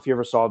I don't know if you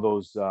ever saw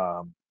those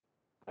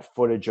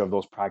footage of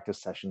those practice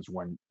sessions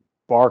when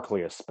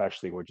Barkley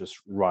especially would just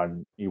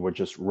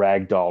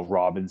ragdoll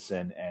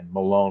Robinson and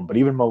Malone, but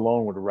even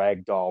Malone would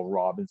ragdoll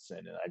Robinson,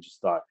 and I just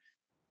thought,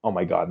 oh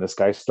my God, this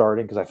guy's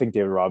starting because I think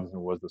David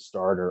Robinson was the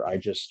starter. I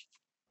just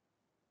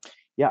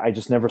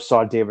never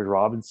saw David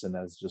Robinson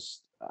as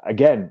just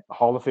again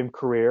Hall of Fame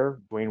career,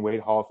 Dwayne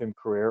Wade Hall of Fame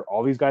career,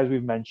 all these guys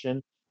we've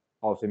mentioned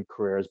Hall of Fame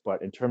careers,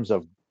 but in terms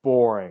of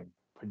boring,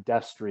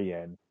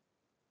 pedestrian,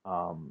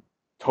 um,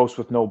 toast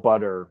with no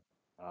butter,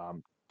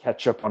 um,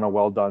 ketchup on a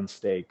well done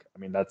steak. I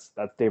mean, that's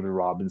David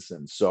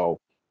Robinson. So,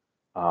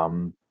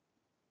 um,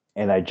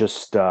 and I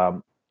just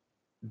the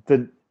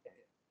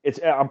it's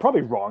I'm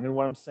probably wrong in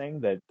what I'm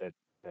saying that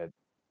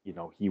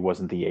he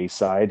wasn't the A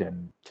side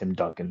and Tim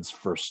Duncan's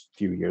first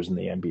few years in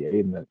the NBA,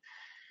 and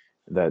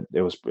that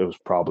it was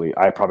probably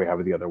I probably have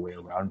it the other way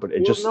around, but it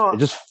Well, just it no.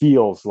 just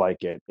feels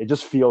like it. It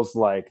just feels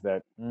like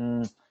that.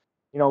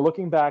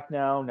 Looking back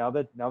now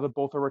that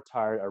both are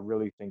retired, I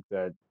really think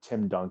that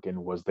Tim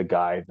Duncan was the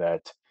guy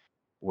that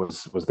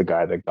was the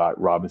guy that got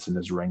Robinson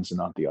his rings and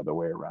not the other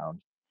way around.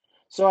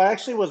 So I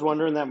actually was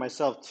wondering that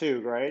myself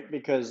too, right?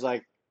 Because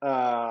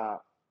uh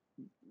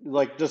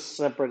like just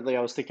separately,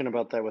 I was thinking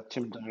about that with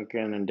Tim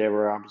Duncan and David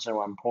Robinson at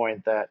one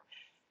point that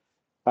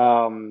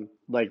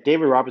like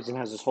David Robinson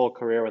has his whole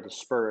career with the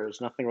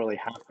Spurs, nothing really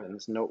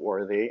happens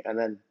noteworthy, and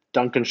then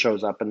Duncan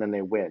shows up and then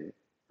they win,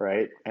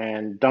 right?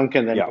 And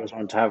Duncan then Yeah. goes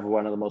on to have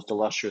one of the most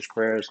illustrious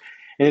careers.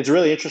 And it's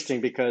really interesting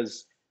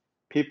because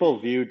people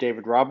view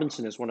David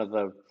Robinson as one of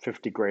the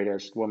 50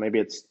 greatest. Well, maybe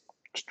it's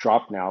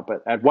dropped now,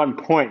 but at one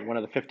point, one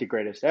of the 50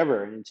 greatest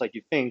ever. And it's like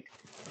you think,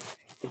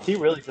 is he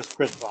really just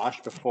Chris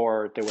Bosh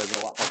before there was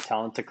a lot more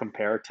talent to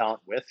compare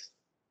talent with,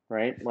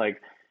 right?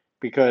 Like,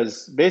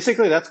 because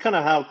basically that's kind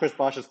of how Chris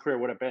Bosh's career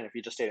would have been if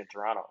he just stayed in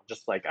Toronto.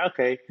 Just like,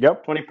 okay,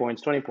 Yep. 20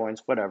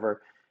 points,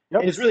 whatever.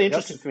 And Yep. it's really Yep.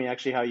 interesting to me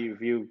actually how you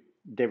view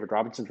David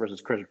Robinson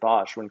versus Chris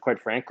Bosh when quite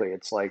frankly,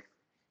 it's like,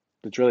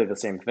 it's really the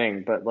same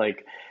thing. But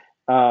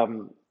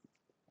um,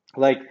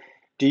 like,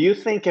 do you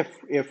think if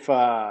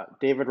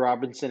David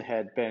Robinson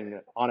had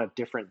been on a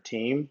different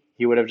team,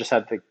 he would have just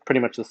had pretty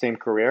much the same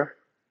career?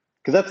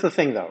 Because that's the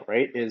thing, though,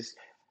 right? Is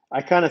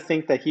I kind of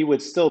think that he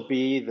would still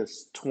be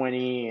this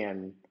 20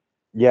 and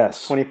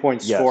Yes. 20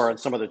 point scorer Yes. on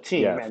some other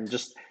team, Yes. and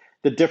just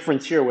the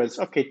difference here was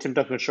okay. Tim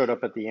Duncan showed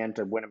up at the end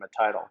to win him a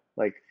title,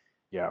 like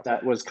Yeah.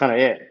 that was kind of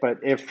it. But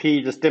if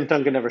Tim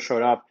Duncan never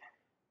showed up,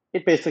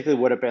 it basically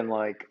would have been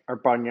like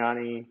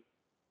Bargnani.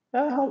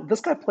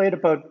 This guy played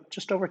about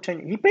just over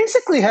 10. He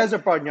basically has a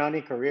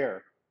Bargnani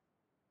career.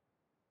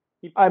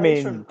 He I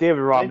plays mean, from David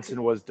 19.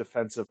 Robinson was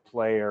defensive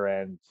player,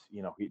 and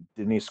he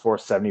didn't he score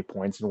 70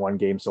 points in one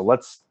game. So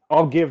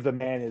I'll give the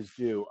man his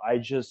due. I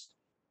just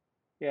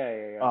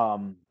Yeah.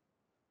 Um,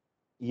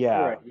 You're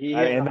yeah, right. He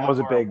has a and that lot was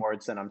a more big.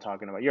 awards than I'm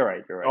talking about. You're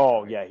right. You're right.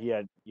 Oh yeah, he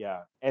had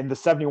and the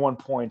 71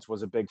 points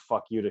was a big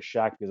fuck you to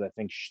Shaq because I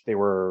think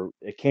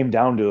it came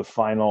down to the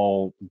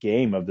final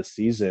game of the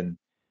season,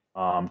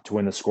 to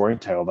win the scoring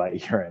title that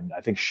year, and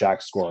I think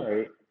Shaq scored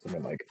Sorry.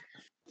 something like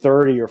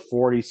 30 or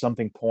 40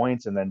 something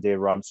points, and then Dave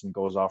Robinson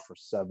goes off for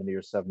 70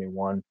 or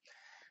 71.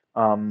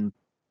 Um,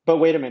 But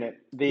wait a minute.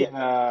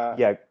 yeah,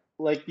 yeah,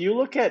 Like you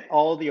look at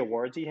all the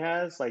awards he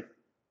has, like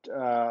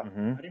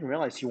hmm I didn't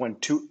realize he won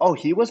two. Oh,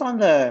 he was on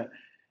the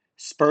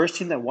Spurs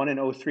team that won in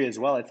 '03 as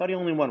well. I thought he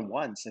only won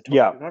once. I totally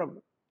yeah, forgot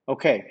about.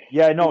 Okay.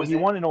 yeah. He No, was he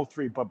in, won in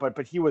 '03,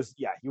 but he was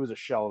a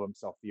shell of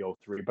himself the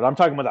 '03. But I'm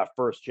talking about that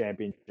first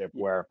championship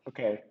where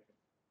okay. yeah,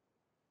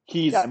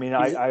 He's I mean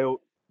he's I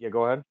yeah,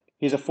 go ahead.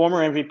 he's a former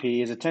MVP.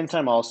 He's a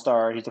 10-time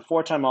All-Star. He's a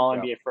four-time Yeah,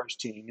 All-NBA first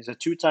team. He's a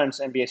two-time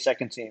NBA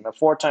second team, a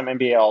four-time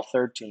NBA All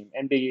third team,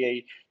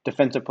 NBA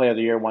Defensive Player of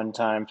the Year one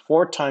time,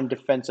 four-time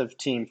Defensive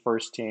Team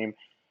first team,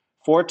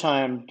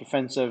 four-time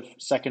Defensive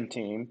second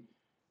team,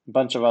 a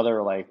bunch of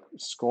other like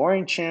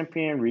scoring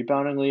champion,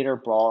 rebounding leader,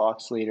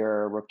 blocks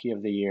leader, rookie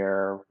of the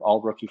year,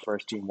 all rookie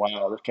first team.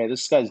 Wow. Okay,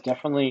 this guy's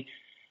definitely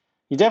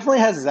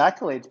has his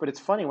accolades, but it's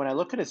funny when I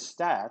look at his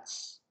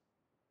stats,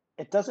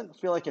 it doesn't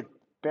feel like it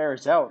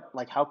bears out.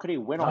 Like, how could he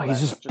win no, all he's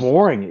that? just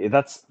boring.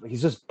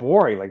 He's just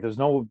boring. Like there's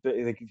no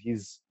like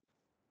he's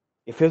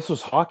if this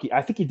was hockey,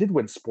 I think he did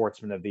win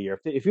Sportsman of the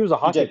Year. If he was a He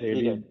hockey did. player,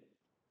 He did.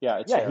 Yeah,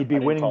 it's yeah, there. he'd I be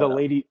didn't winning call the it out.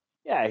 lady.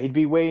 Yeah, he'd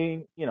be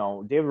winning.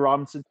 David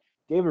Robinson.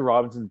 David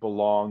Robinson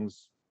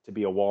belongs to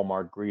be a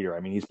Walmart greeter. I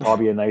mean, he's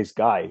probably a nice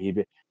guy.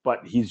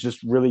 But he's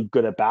just really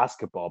good at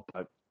basketball,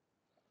 but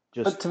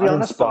But just to be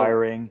honest, though,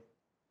 uninspiring.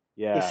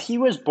 if Yeah. he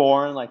was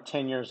born like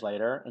 10 years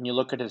later and you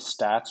look at his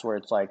stats where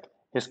it's like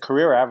his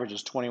career average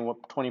is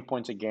 20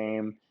 points a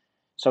game.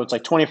 So it's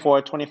like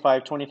 24,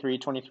 25, 23,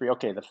 23.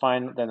 Okay,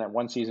 then that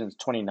one season is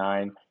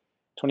 29,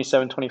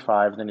 27,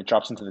 25. Then it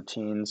drops into the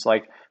teens,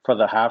 like for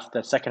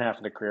the second half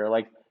of the career.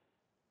 Like,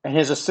 and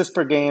his assists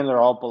per game, they're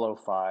all below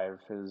five.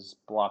 His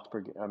blocks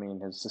per, I mean,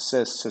 his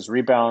assists, his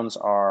rebounds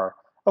are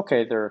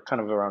okay. They're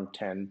kind of around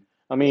 10.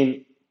 I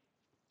mean,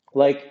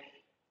 like,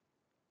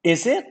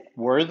 is it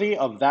worthy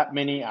of that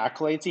many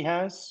accolades he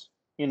has?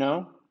 You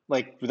know,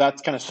 like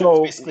that's kind of it's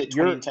So basically a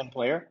 20 and 10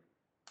 player.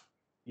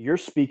 you're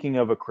speaking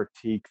of a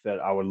critique that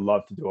I would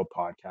love to do a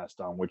podcast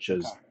on, which Okay.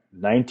 is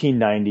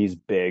 1990s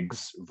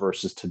bigs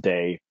versus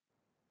today.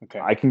 Okay.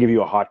 I can give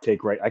you a hot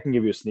take, right? I can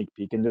give you a sneak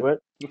peek into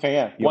it. Okay.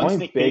 Yeah. The One only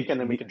sneak peek, big, and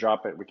then we can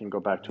drop it. We can go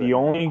back to it the in the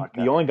only, the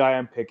podcast. only guy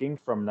I'm picking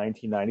from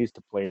 1990s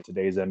to play in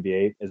today's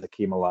NBA is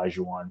Akeem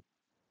Olajuwon.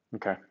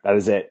 Okay. That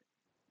is it.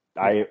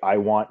 Yeah. I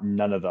want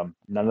none of them.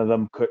 None of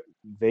them could.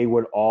 They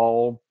would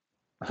all.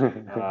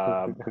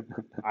 Uh,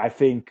 I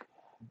think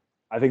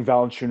I think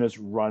Valanciunas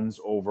runs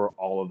over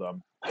all of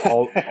them.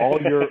 All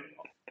your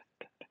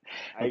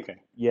I Okay.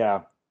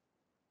 yeah.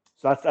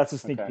 So that's a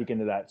sneak Okay. peek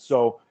into that.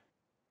 So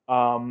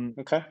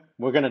Okay.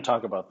 We're gonna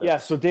talk about yeah,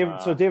 this. so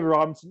David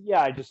Robinson,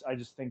 yeah, I just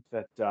think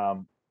that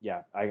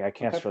yeah, I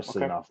can't Okay. stress it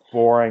Okay. enough.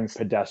 Boring,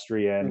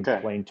 pedestrian,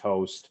 Okay. plain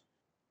toast.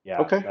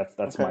 Yeah, Okay. that's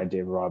Okay. my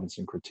David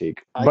Robinson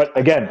critique. I But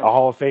I again, kind a of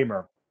Hall of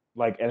Famer,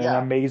 like and an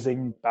yeah.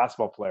 amazing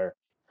basketball player.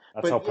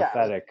 That's how But yeah,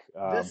 pathetic.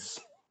 this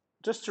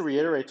just to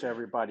reiterate to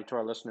everybody, to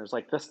our listeners,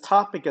 like this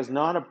topic is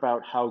not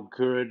about how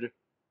good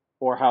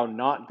or how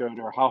not good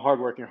or how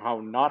hardworking or how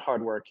not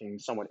hardworking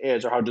someone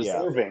is or how Yeah.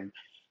 deserving.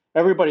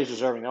 Everybody's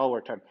deserving. They all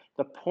worked hard.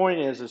 The point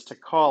is to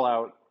call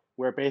out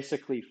where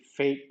basically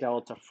fate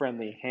dealt a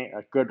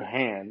good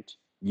hand.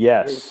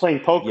 They were Yes. playing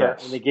poker and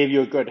Yes. they gave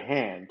you a good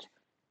hand,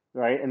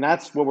 right? And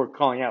that's what we're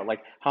calling out.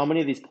 Like how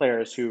many of these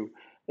players who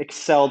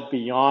excelled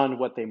beyond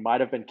what they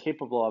might have been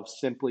capable of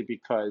simply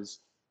because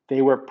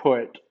they were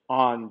put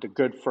on the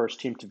good first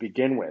team to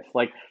begin with.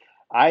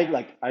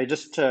 I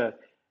just to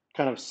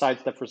kind of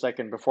sidestep for a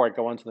second before I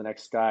go on to the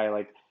next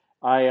guy.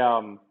 I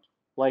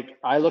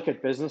I look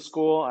at business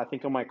school. I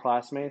think of my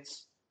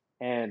classmates,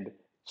 and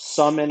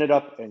some ended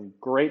up in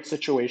great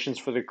situations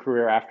for their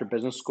career after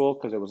business school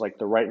because it was like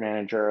the right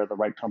manager, the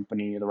right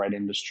company, the right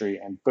industry,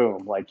 and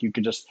boom, like you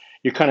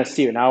kind of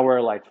see it. Now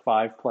we're like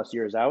 5+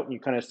 years out, and you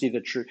kind of see the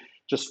true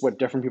just what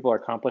different people are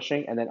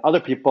accomplishing, and then other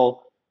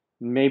people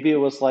maybe it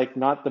was like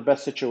not the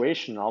best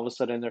situation. All of a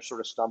sudden they're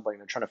sort of stumbling.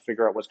 They're trying to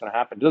figure out what's going to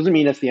happen. It doesn't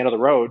mean it's the end of the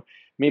road.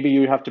 Maybe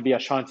you have to be a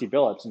Shanti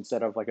Billups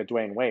instead of like a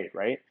Dwayne Wade,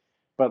 right?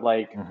 But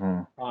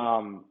hmm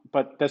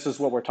but this is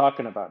what we're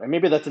talking about, and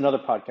maybe that's another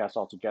podcast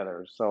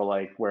altogether. So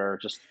like where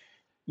just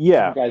you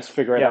Yeah. guys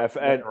figure it Yeah. out If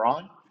and later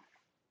on.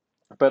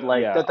 But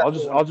like yeah, that's what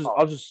I want to call it.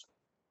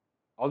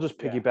 I'll just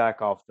Yeah.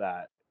 piggyback off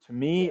that. To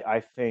me, Yeah. I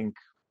think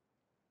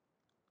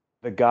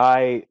the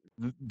guy,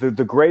 the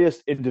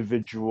greatest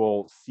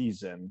individual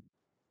season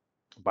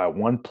by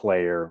one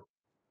player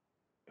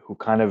who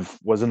kind of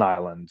was an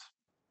island,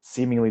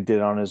 seemingly did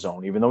it on his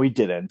own, even though he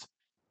didn't.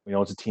 We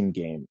know it's a team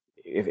game.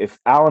 If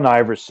Allen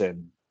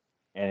Iverson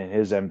and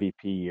his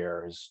MVP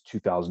year, his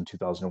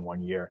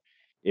 2001 year,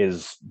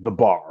 is the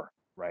bar,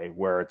 right?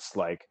 Where it's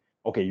like,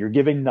 okay, you're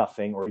giving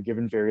nothing or you're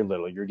giving very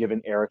little. You're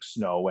giving Eric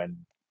Snow and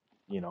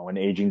an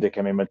aging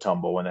Dikembe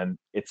Mutombo, and then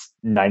it's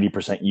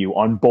 90% you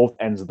on both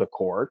ends of the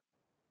court.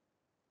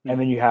 And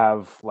then you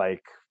have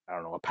like, I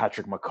don't know, a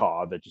Patrick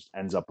McCaw that just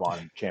ends up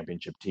on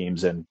championship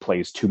teams and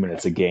plays 2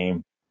 minutes a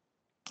game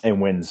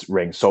and wins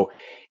rings. So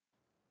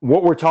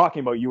what we're talking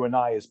about, you and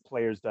I, is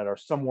players that are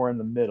somewhere in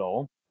the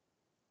middle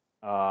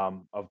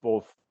of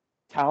both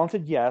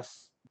talented,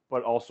 yes,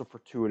 but also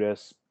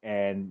fortuitous,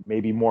 and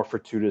maybe more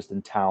fortuitous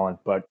than talent.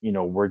 But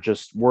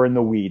we're in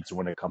the weeds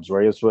when it comes,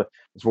 right? That's what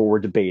we're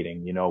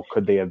debating.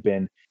 Could they have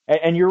been?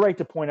 And you're right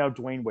to point out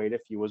Dwayne Wade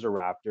if he was a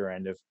Raptor,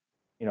 and if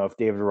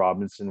David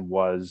Robinson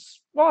was,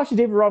 well, actually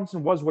David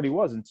Robinson was what he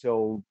was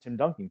until Tim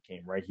Duncan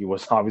came, right? He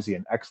was obviously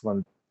an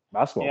excellent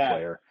basketball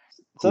player.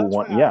 So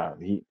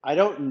I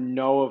don't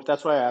know if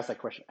that's why I asked that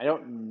question. I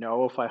don't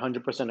know if I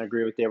 100%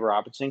 agree with David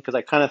Robinson, because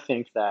I kind of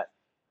think that,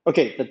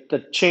 okay,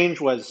 the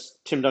change was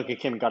Tim Duncan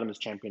came and got him his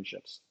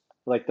championships.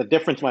 Like the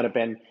difference might have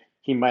been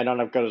he might not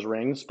have got his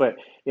rings, but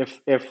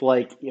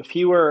if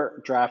he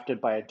were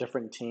drafted by a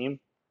different team,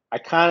 I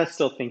kind of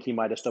still think he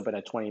might have still been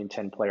a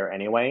 20-10 player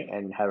anyway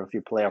and had a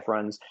few playoff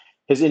runs.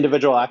 His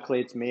individual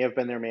accolades may have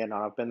been there, may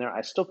not have been there.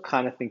 I still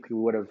kind of think we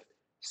would have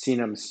seen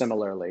him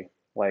similarly.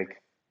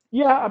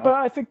 Yeah, but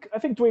I think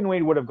Dwayne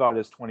Wade would have got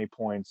his 20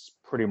 points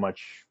pretty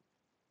much,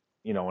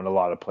 in a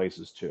lot of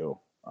places too.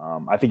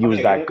 I think he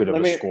was that good of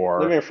a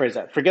scorer. Let me rephrase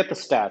that. Forget the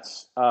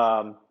stats.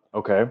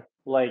 Okay.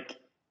 Like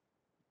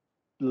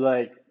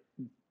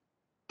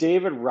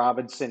David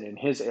Robinson in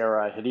his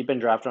era, had he been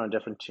drafted on a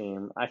different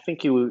team, I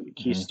think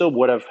he still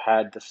would have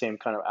had the same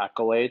kind of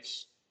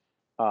accolades.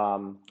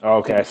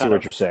 Okay, I see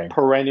what you're saying.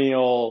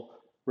 Perennial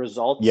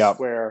results,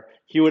 where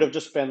he would have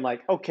just been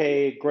like,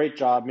 okay, great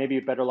job, maybe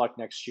better luck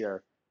next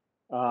year.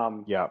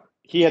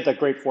 He had the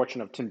great fortune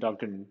of Tim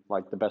Duncan,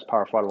 like the best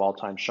power forward of all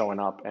time, showing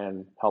up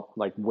and help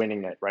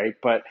winning it, right?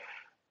 But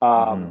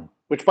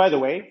which, by the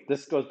way,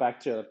 this goes back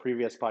to the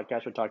previous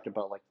podcast we talked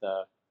about,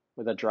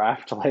 with the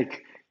draft.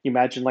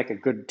 Imagine a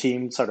good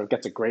team sort of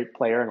gets a great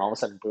player, and all of a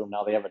sudden, boom,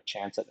 now they have a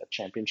chance at a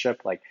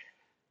championship.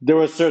 There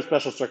was certain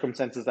special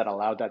circumstances that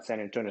allowed that San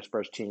Antonio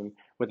Spurs team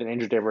with an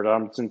injured David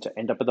Robinson to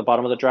end up at the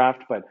bottom of the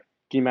draft. But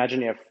can you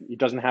imagine if it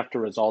doesn't have to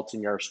result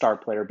in your star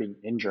player being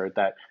injured,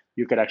 that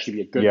you could actually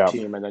be a good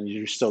team and then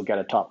you still get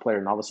a top player,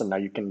 and all of a sudden now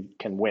you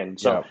can win.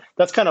 So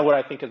that's kind of what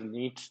I think is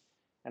neat,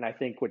 and I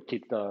think would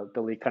keep the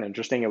league kind of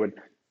interesting. It would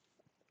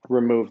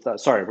remove the.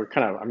 Sorry,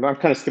 I'm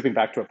kind of skipping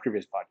back to a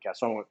previous podcast,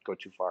 so I won't go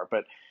too far.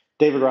 But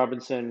David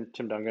Robinson,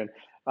 Tim Duncan,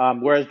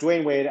 whereas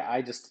Dwayne Wade,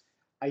 I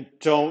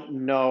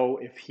don't know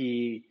if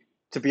he,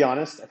 to be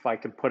honest, if I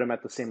could put him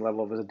at the same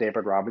level as a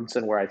David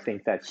Robinson, where I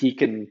think that he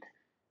can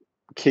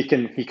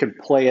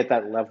play at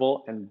that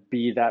level and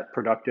be that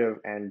productive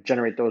and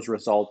generate those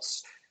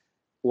results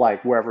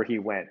wherever he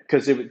went.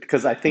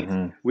 Because I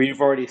think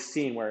we've already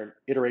seen where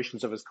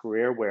iterations of his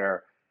career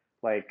where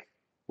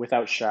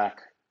without Shaq,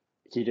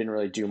 he didn't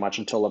really do much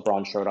until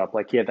LeBron showed up.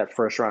 He had that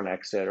first round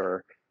exit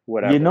or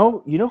whatever. You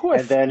know who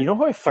I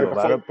feel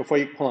about it? Before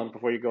you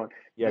go on.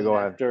 Yeah, go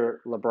ahead.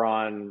 After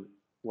LeBron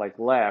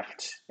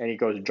left and he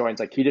joins,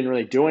 he didn't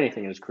really do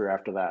anything in his career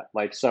after that.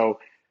 So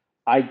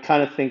I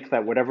kind of think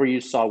that whatever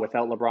you saw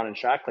without LeBron and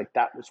Shaq,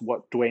 that was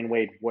what Dwayne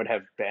Wade would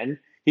have been.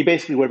 He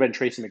basically would have been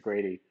Tracy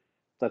McGrady.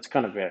 That's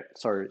kind of it.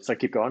 Sorry, so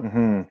keep going.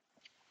 Mm-hmm.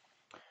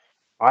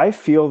 I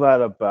feel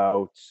that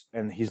about,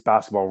 and he's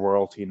basketball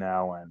royalty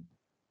now and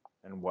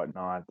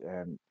whatnot,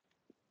 and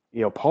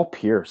Paul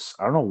Pierce.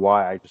 I don't know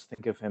why I just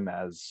think of him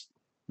as,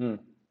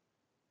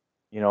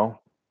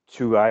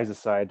 two guys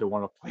decided to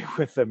want to play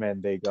with him,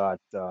 and they got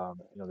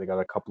they got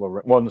a couple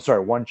of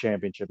one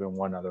championship and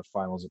one other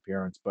finals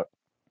appearance, but.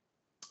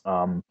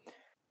 I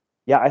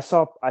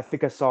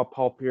think I saw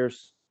Paul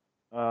Pierce.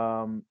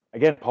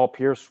 Again, Paul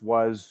Pierce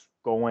was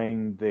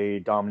going the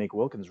Dominique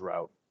Wilkins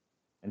route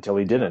until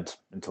he didn't,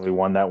 until he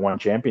won that one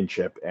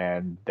championship,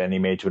 and then he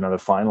made to another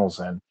finals,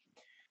 and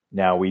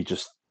now he's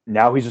just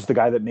the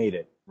guy that made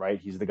it, right?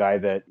 He's the guy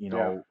that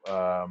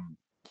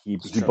he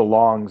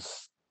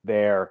belongs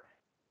there,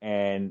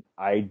 and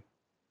I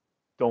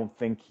don't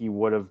think he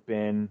would have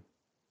been.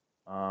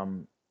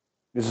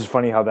 This is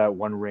funny how that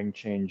one ring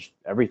changed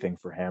everything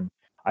for him.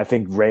 I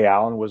think Ray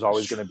Allen was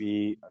always going to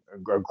be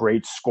a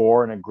great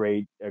scorer and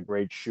a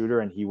great shooter,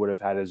 and he would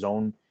have had his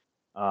own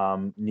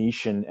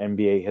niche in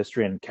NBA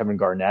history. And Kevin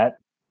Garnett,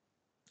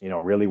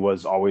 really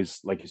was always,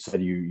 like you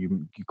said,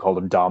 you called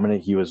him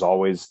dominant. He was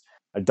always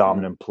a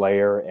dominant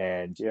player,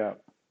 and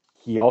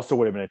he also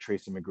would have been a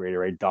Tracy McGrady,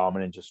 right?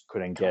 Dominant, just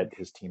couldn't get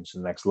his team to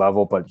the next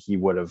level, but he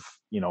would have,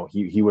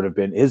 he would have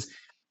been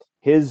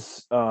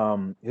his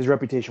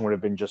reputation would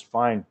have been just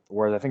fine.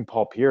 Whereas I think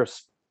Paul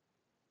Pierce,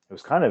 it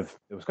was kind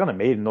of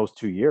made in those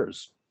 2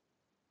 years.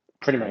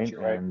 Pretty much,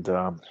 right? And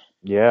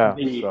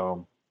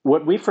so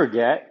what we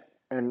forget,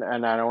 and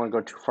I don't want to go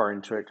too far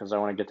into it because I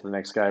want to get to the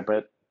next guy,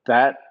 but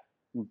that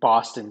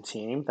Boston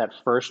team, that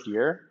first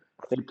year,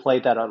 they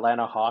played that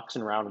Atlanta Hawks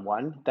in round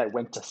one that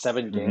went to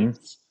 7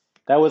 games.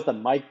 That was the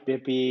Mike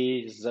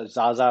Bibby,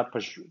 Zaza,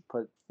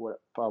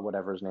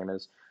 whatever his name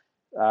is.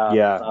 I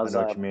know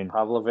Zaza what you mean.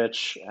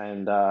 Pavlovich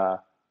and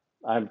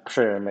I'm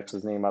sure I mixed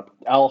his name up.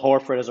 Al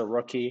Horford is a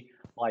rookie.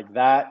 Like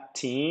that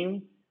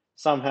team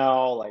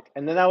somehow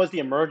and then that was the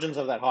emergence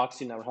of that Hawks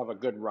team that would have a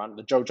good run,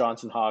 the Joe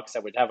Johnson Hawks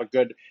that would have a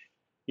good,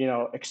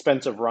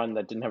 expensive run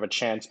that didn't have a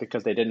chance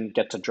because they didn't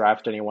get to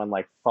draft anyone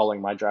like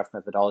following my draft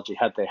methodology.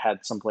 Had they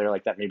had some player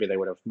like that, maybe they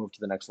would have moved to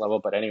the next level.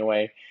 But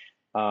anyway,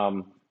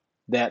 um,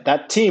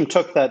 that team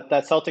took that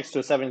Celtics to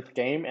a seventh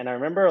game, and I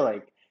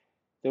remember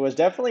there was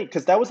definitely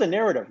because that was a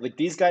narrative. Like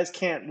these guys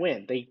can't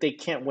win. They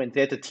can't win.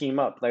 They had to team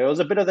up. Like it was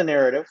a bit of the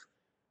narrative.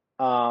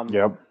 Um,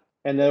 Yep.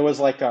 and there was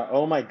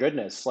oh my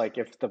goodness, like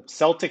if the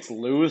Celtics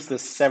lose the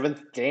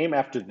seventh game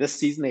after this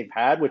season they've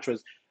had, which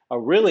was a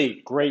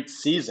really great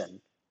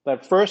season.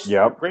 That first,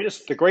 Yep.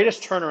 the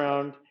greatest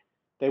turnaround.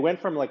 They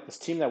went from this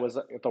team that was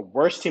the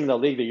worst team in the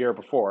league the year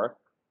before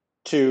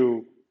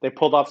to they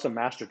pulled off some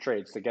master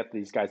trades to get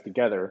these guys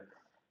together.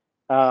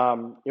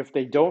 If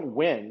they don't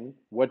win,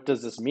 what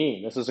does this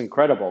mean? This is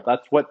incredible.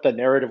 That's what the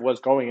narrative was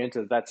going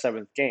into that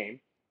seventh game.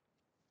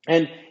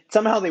 And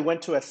somehow they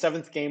went to a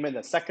seventh game in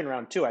the second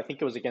round too. I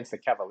think it was against the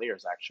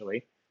Cavaliers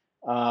actually.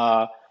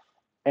 Uh,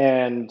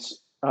 and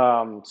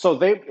so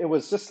it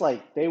was just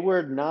they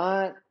were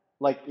not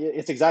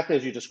it's exactly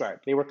as you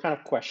described. They were kind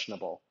of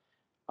questionable.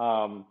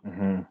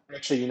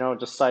 Actually,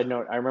 just side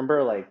note, I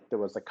remember there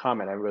was a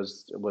comment.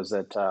 Was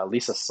it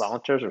Lisa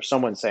Salters or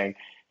someone saying,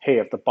 "Hey,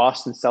 if the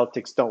Boston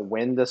Celtics don't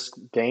win this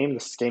game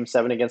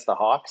seven against the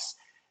Hawks,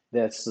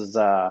 this is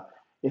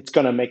it's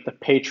gonna make the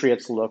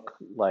Patriots look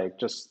like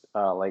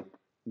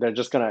they're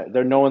just gonna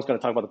no one's gonna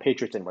talk about the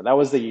Patriots anymore." That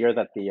was the year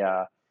that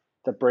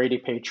the Brady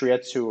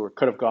Patriots, who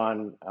could have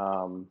gone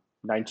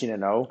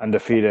 19-0,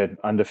 Undefeated.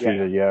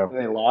 Yeah.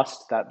 they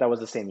lost. That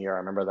was the same year. I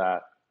remember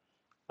that.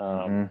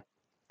 hmm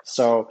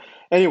So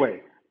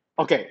anyway,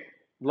 okay,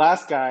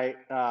 last guy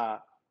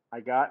I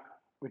got,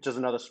 which is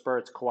another Spur,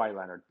 it's Kawhi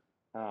Leonard.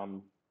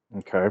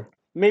 Okay.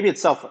 Maybe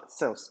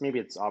maybe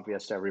it's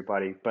obvious to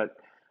everybody, but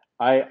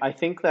I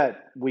think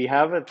that we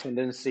have a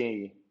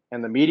tendency,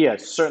 and the media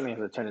certainly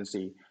has a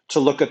tendency to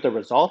look at the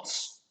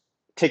results,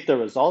 take the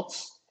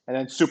results, and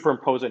then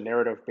superimpose a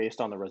narrative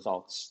based on the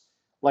results.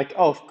 Like,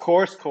 oh, of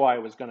course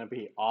Kawhi was going to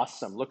be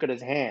awesome. Look at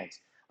his hands.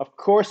 Of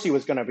course he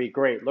was going to be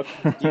great. Look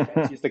at his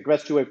defense. He's the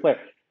best two-way player.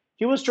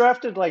 He was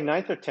drafted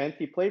ninth or 10th.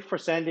 He played for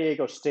San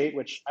Diego State,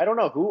 which I don't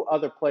know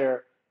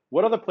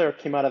what other player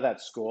came out of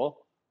that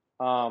school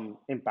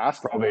in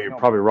basketball.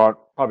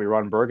 Probably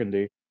Ron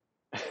Burgundy.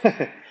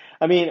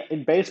 I mean,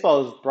 in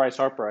baseball, is Bryce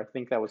Harper. I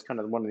think that was kind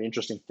of one of the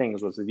interesting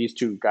things was that these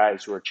two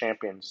guys who were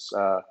champions.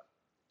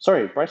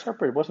 Sorry, Bryce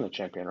Harper wasn't a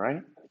champion,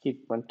 right? He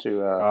went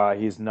to.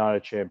 He's not a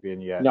champion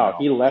yet. No,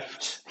 he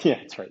left. Yeah,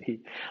 that's right. He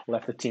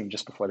left the team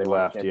just before they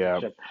won the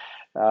championship.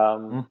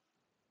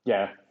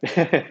 Yeah.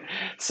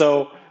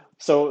 So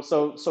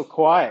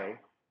Kawhi,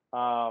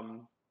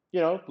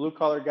 blue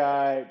collar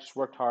guy, just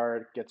worked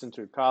hard, gets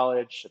into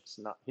college.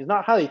 He's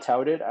not highly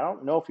touted. I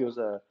don't know if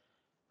I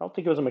don't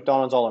think he was a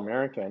McDonald's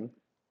All-American.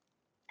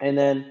 And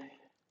then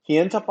he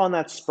ends up on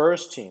that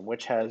Spurs team,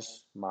 which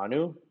has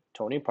Manu,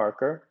 Tony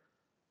Parker,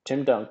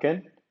 Tim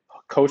Duncan,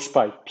 coached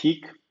by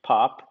Peak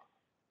Pop.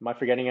 Am I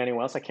forgetting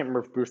anyone else? I can't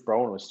remember if Bruce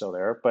Bowen was still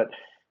there, but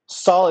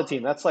solid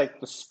team. That's the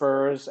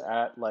Spurs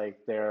at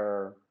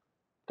their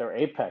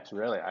apex,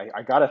 really.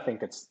 I gotta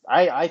think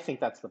I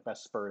think that's the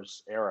best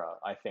Spurs era.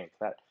 I think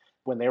that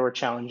when they were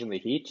challenging the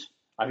Heat,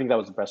 I think that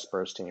was the best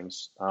Spurs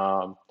teams.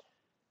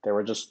 They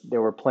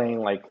were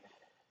playing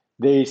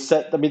because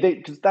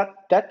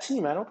that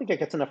team, I don't think it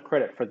gets enough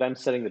credit for them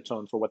setting the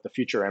tone for what the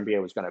future NBA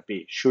was going to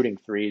be. Shooting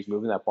threes,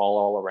 moving that ball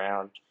all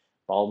around,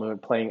 ball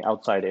movement, playing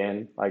outside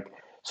in.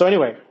 So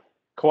anyway,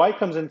 Kawhi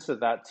comes into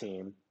that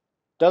team,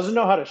 doesn't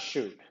know how to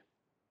shoot.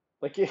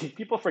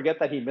 People forget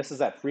that he misses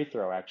that free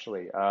throw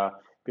actually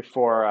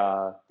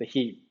before the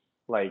Heat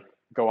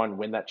go on and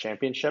win that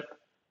championship.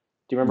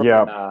 Do you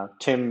remember when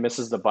Tim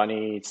misses the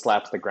bunny,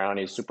 slaps the ground,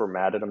 he's super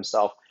mad at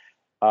himself?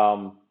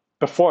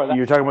 Before that,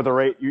 You're talking about the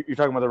Ray. You're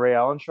talking about the Ray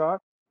Allen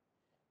shot.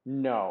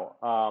 No,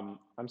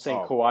 I'm saying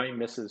Kawhi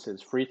misses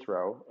his free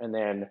throw, and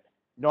then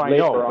no, I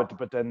know,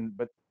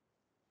 but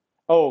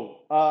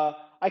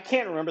I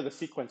can't remember the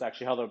sequence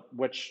actually.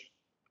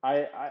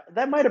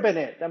 That might have been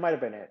it.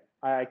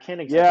 I can't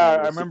exactly.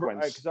 Yeah, I remember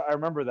because I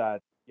remember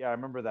that. Yeah, I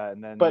remember that,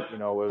 and then it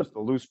was the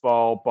loose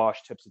ball.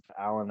 Bosch tips it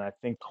to Allen. I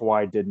think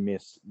Kawhi did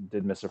miss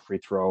a free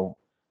throw.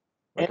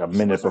 A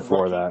minute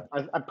before that.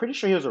 I'm pretty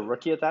sure he was a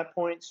rookie at that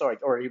point. So,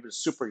 or he was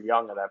super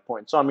young at that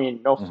point. So, I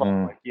mean, no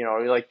fault.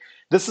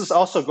 This is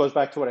also goes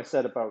back to what I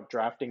said about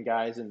drafting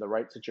guys in the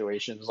right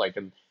situations.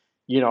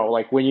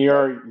 When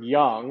you're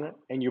young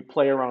and you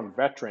play around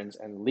veterans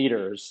and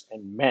leaders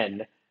and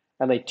men,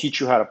 and they teach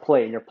you how to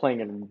play, and you're playing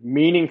in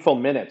meaningful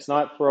minutes,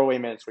 not throwaway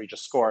minutes where you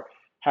just score,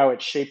 how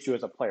it shapes you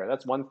as a player.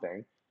 That's one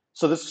thing.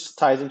 So this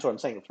ties into what I'm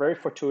saying. It's a very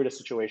fortuitous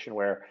situation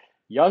where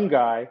young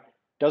guy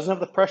doesn't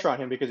have the pressure on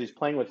him because he's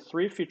playing with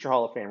 3 future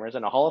Hall of Famers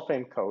and a Hall of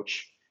Fame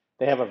coach.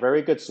 They have a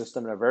very good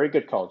system and a very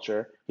good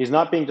culture. He's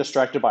not being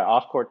distracted by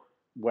off-court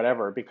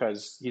whatever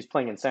because he's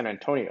playing in San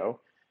Antonio.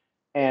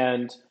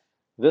 And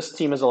this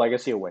team has a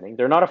legacy of winning.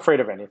 They're not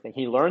afraid of anything.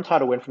 He learns how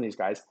to win from these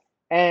guys.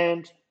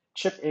 And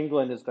Chip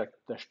England is the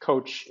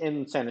coach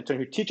in San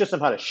Antonio who teaches him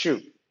how to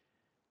shoot,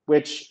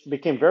 which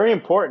became very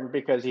important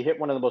because he hit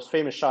one of the most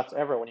famous shots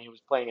ever when he was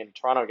playing in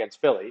Toronto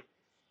against Philly.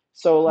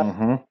 So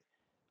like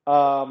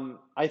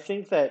I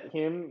think that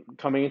him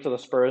coming into the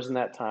Spurs in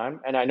that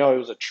time, and I know it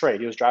was a trade.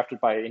 He was drafted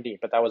by Indy,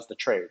 but that was the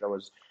trade. That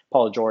was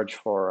Paul George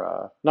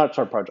for not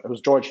sorry, Paul, it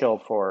was George Hill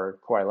for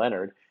Kawhi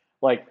Leonard.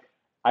 Like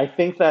I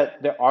think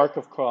that the arc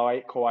of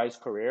Kawhi's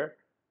career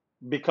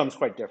becomes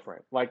quite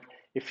different. Like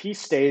if he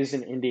stays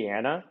in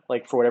Indiana,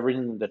 like for whatever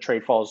reason the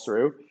trade falls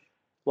through,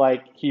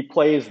 like he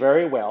plays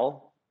very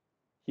well.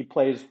 He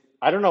plays.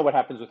 I don't know what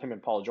happens with him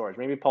and Paul George.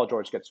 Maybe Paul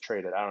George gets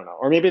traded. I don't know,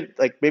 or maybe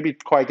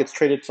Kawhi gets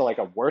traded to like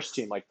a worse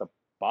team, like the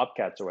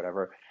Bobcats or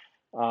whatever.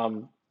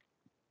 Um,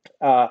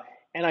 uh,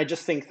 and I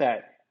just think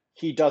that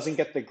he doesn't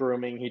get the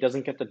grooming. He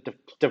doesn't get the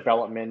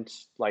development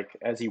like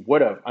as he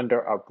would have under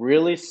a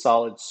really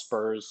solid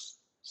Spurs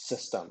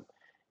system.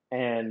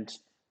 And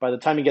by the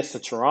time he gets to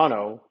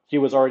Toronto, he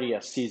was already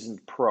a seasoned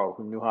pro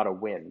who knew how to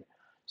win.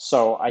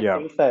 So I Yeah.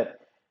 think that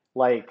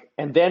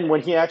and then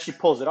when he actually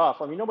pulls it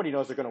off, I mean, nobody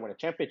knows they're going to win a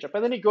championship.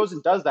 And then he goes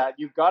and does that.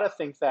 You've got to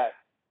think that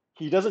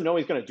he doesn't know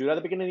he's going to do it at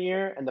the beginning of the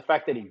year. And the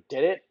fact that he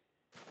did it,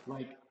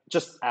 like,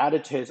 just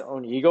added to his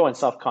own ego and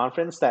self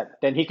confidence that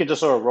then he could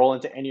just sort of roll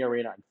into any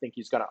arena and think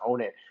he's going to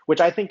own it,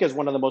 which I think is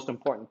one of the most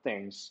important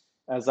things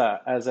as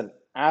an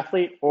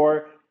athlete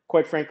or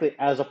quite frankly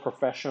as a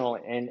professional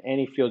in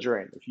any field you're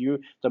in.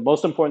 The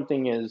most important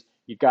thing is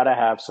you got to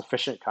have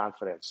sufficient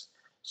confidence.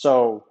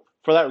 So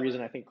for that reason,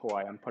 I think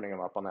Kawhi, I'm putting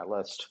him up on that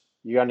list.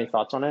 You got any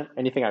thoughts on it?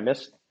 Anything I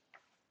missed?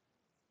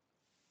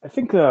 I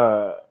think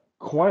Kawhi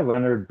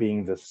Leonard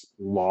being this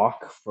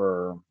lock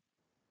for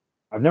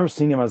I've never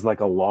seen him as like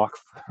a lock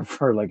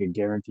for like a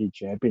guaranteed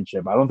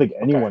championship. I don't think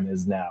Okay. anyone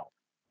is now.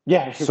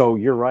 Yeah. So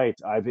you're right.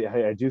 I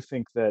do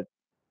think that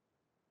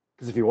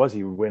because if he was,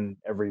 he would win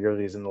every year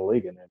that he's in the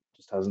league, and it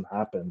just hasn't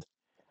happened.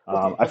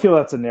 I feel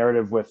that's a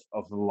narrative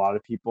of a lot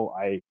of people.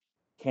 I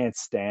can't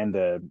stand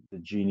the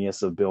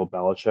genius of Bill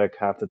Belichick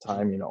half the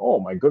time. You know, oh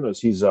my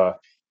goodness, he's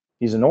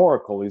an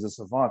oracle, he's a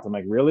savant. I'm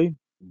like, really?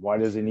 Why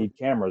does he need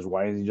cameras?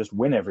 Why does he just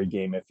win every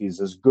game if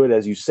he's as good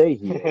as you say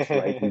he is?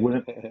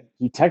 Right?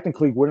 He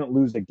technically wouldn't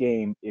lose the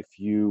game if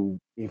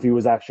he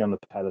was actually on the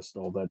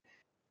pedestal that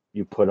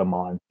you put him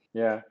on.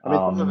 Yeah. I mean,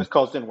 some of his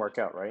calls didn't work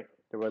out, right?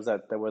 There was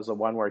the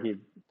one where he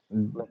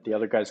let the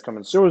other guys come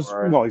and There was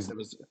score. well, There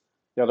was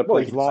the other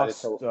play he decided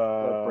lost. to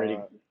let Brady.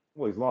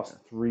 He's lost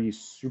 3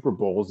 Super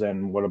Bowls,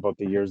 and what about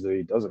the years that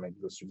he doesn't make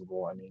the Super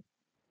Bowl? I mean,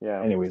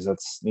 Yeah. anyways,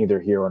 that's neither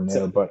here or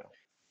there. But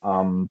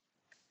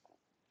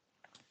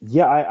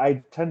yeah,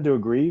 I tend to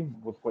agree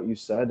with what you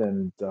said,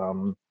 and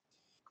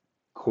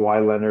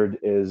Kawhi Leonard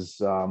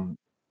is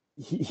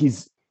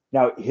he's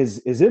now his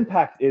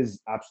impact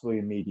is absolutely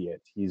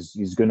immediate.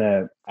 He's going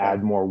to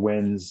add more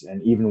wins,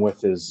 and even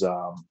with his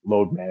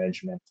load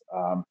management,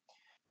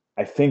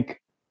 I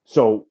think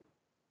so.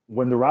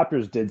 When the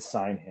Raptors did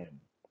sign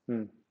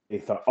him, they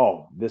thought,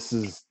 "Oh, this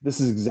is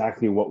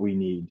exactly what we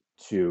need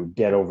to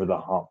get over the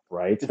hump."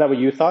 Right? Is that what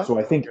you thought? So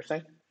I think you're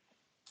saying.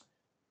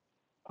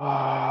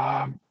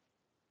 uh,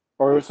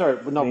 Or sorry,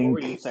 no. What were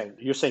you think saying?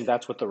 You're saying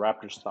that's what the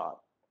Raptors thought.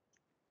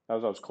 That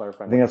was what I was I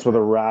clarifying. think that's what the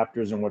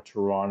Raptors and what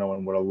Toronto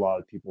and what a lot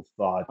of people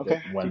thought that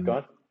Okay, keep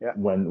going. Yeah.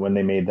 when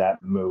they made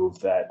that move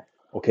that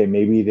okay,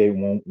 maybe they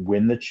won't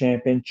win the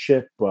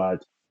championship,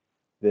 but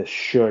this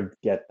should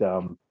get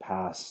them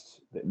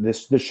past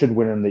this should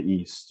win in the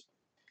East.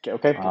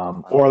 Okay.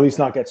 Or at least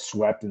not get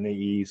swept in the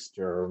East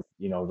or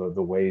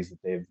the ways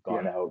that they've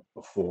gone out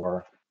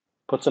before.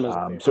 Puts him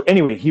as so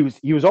anyway, he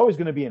was always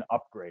going to be an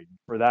upgrade.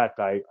 For that,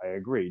 I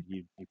agreed.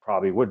 He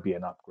probably would be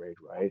an upgrade,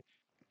 right?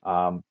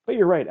 But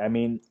you're right. I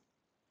mean,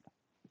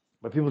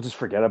 but people just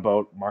forget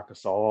about Marc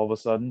Gasol all of a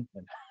sudden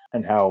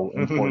and how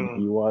important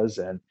he was,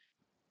 and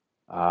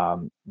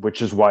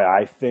which is why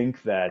I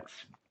think that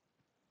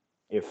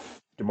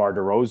if DeMar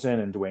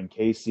DeRozan and Dwayne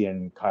Casey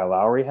and Kyle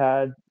Lowry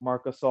had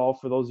Marc Gasol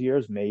for those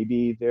years,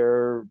 maybe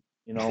they're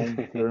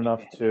good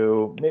enough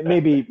to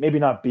maybe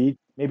not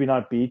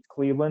beat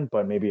Cleveland,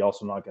 but maybe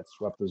also not get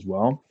swept as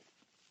well.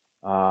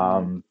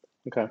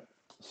 Okay.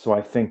 So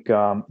I think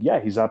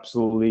he's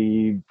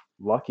absolutely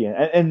lucky,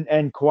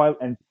 and Kawhi,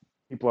 and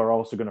people are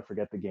also going to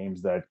forget the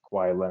games that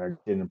Kawhi Leonard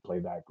didn't play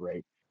that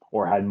great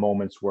or had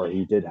moments where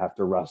he did have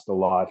to rest a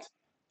lot,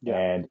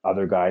 and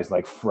other guys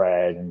like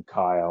Fred and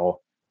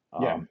Kyle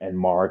and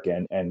Mark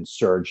and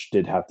Serge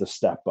did have to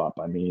step up.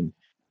 I mean,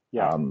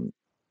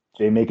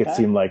 they make it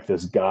seem like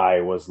this guy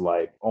was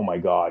like, oh my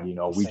God,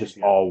 we just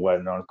all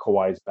went on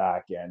Kawhi's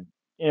back, and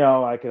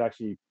I could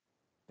actually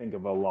think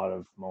of a lot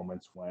of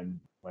moments when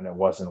it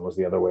was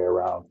the other way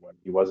around, when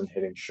he wasn't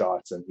hitting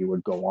shots and he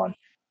would go on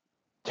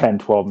 10,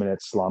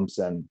 12-minute slumps,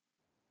 and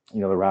the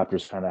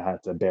Raptors kind of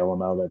had to bail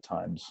him out at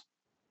times.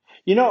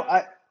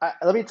 I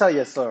let me tell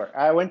you a story.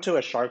 I went to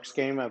a Sharks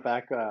game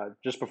back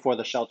just before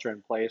the shelter in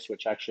place,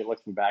 which actually,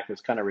 looking back, is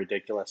kind of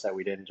ridiculous that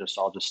we didn't just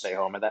all stay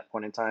home at that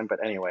point in time.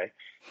 But anyway,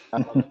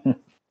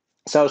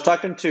 so I was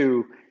talking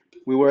to,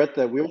 we were at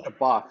the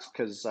box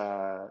because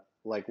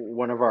like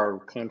one of our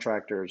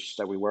contractors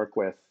that we work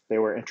with, they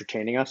were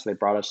entertaining us. They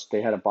brought us,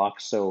 they had a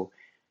box, so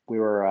we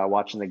were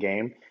watching the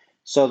game.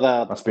 So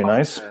the Must be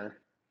nice. partner,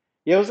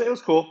 yeah, it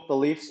was cool. The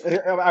Leafs,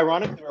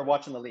 ironically, we were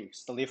watching the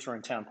Leafs. The Leafs were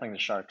in town playing the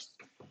Sharks.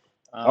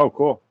 Oh, Um,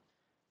 cool.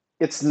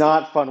 it's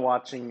not fun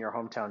watching your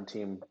hometown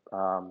team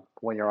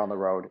when you're on the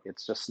road.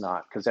 It's just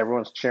not because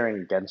everyone's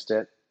cheering against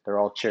it. They're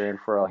all cheering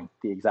for like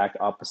the exact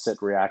opposite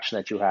reaction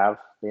that you have.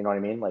 You know what I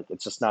mean? Like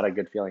it's just not a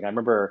good feeling. I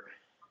remember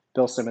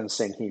Bill Simmons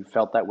saying he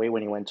felt that way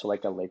when he went to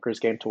like a Lakers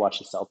game to watch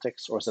the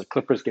Celtics, or was it a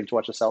Clippers game to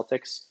watch the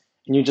Celtics?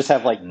 And you just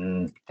have like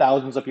Mm.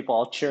 thousands of people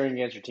all cheering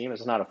against your team.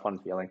 It's not a fun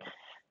feeling.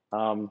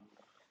 Um,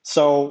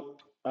 so,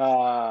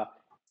 uh,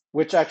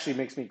 which actually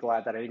makes me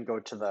glad that I didn't go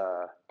to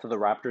the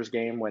Raptors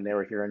game when they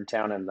were here in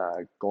town in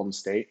Golden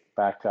State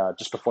back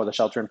just before the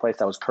shelter in place.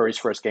 That was Curry's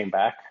first game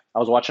back. I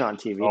was watching it on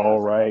TV and I All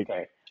was like, right.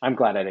 okay, I'm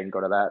glad I didn't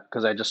go to that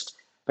because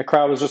the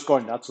crowd was just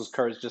going nuts. Was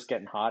Curry's just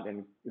getting hot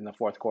in the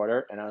fourth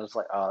quarter, and I was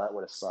like, oh, that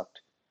would have sucked.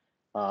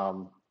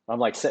 I'm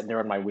like sitting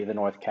there in my We the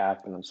North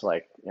cap, and it's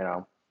like, I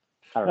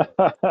don't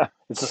know.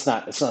 It's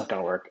not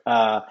gonna work.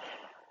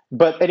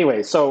 But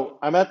anyway, so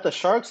I'm at the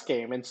Sharks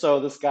game, and so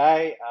this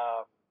guy,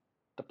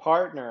 the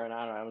partner, and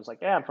I don't know, I was like,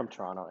 yeah, I'm from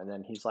Toronto, and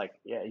then he's like,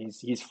 yeah,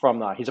 he's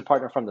a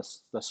partner from the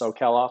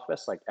SoCal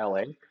office, like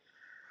LA.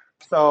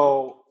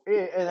 So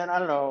and then I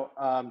don't know,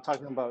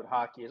 talking about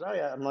hockey is, oh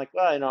yeah, I'm like,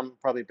 well, I'm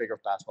probably a bigger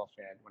basketball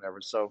fan,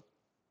 whatever. So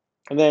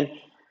and then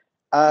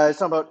it's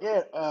not about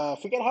yeah,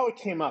 forget how it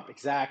came up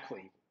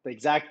exactly, the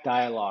exact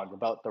dialogue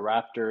about the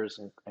Raptors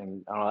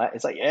and all that.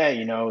 It's like, yeah,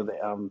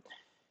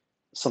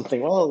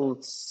 something, well,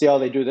 let's see how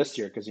they do this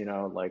year because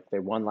like they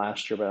won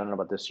last year, but I don't know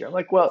about this year. I'm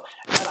like, well,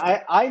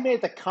 and I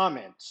made the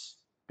comments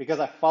because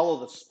I follow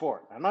the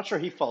sport. I'm not sure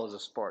he follows the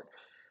sport.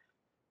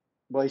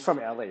 Well, he's from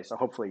LA, so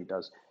hopefully he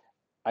does.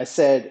 I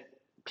said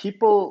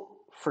people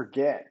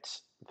forget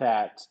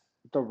that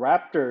the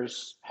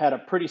Raptors had a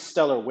pretty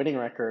stellar winning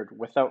record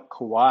without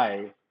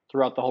Kawhi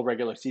throughout the whole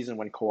regular season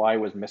when Kawhi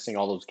was missing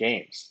all those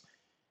games.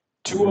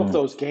 Two of Mhm.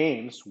 those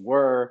games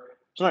were,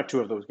 it's not two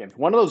of those games.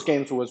 One of those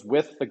games was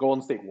with the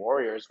Golden State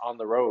Warriors on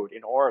the road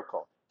in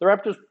Oracle. The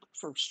Raptors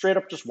straight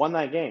up just won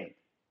that game.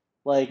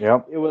 Like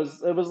Yep. it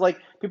was like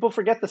people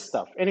forget this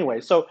stuff.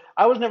 Anyway, so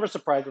I was never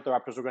surprised that the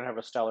Raptors were going to have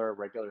a stellar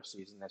regular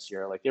season this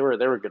year. Like they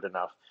were good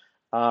enough.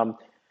 Um,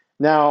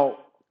 now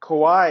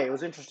Kawhi, it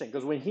was interesting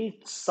because when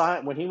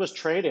he was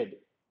traded,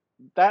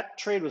 that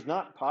trade was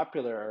not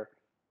popular,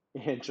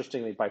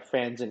 interestingly, by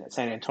fans in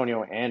San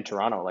Antonio and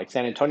Toronto. Like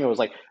San Antonio was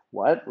like,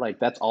 "What? Like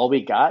that's all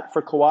we got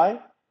for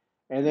Kawhi?"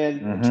 And then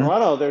in Hmm.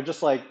 Toronto, they're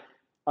just like,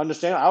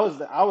 "Understand?" I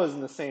was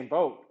in the same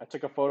boat. I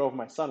took a photo of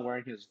my son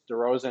wearing his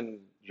DeRozan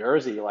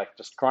jersey, like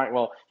just crying.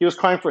 Well, he was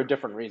crying for a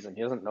different reason.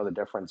 He doesn't know the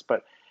difference,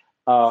 but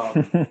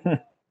um,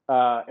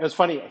 it was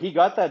funny. He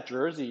got that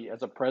jersey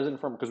as a present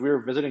from because we were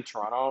visiting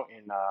Toronto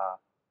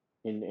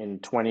in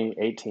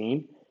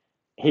 2018.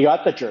 He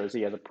got the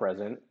jersey as a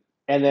present,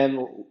 and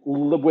then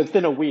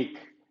within a week,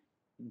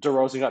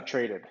 DeRozan got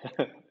traded.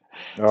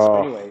 So Oh,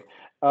 anyway,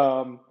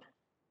 um,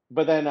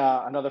 but then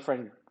another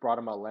friend brought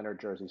him a Leonard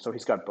jersey, so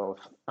he's got both.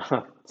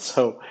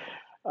 So,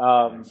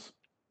 um, nice.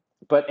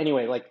 but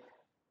anyway, like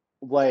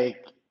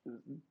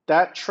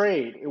that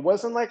trade, it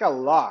wasn't like a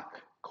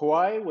lock.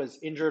 Kawhi was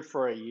injured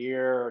for a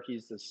year.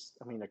 He's this,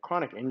 I mean, a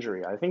chronic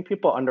injury. I think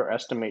people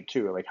underestimate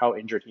too, like how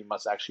injured he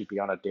must actually be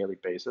on a daily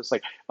basis.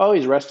 Like, oh,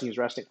 he's resting, he's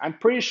resting. I'm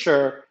pretty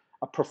sure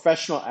a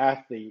professional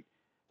athlete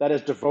that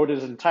has devoted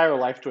his entire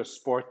life to a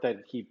sport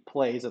that he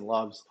plays and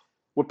loves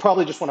would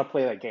probably just want to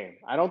play that game.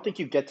 I don't think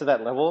you get to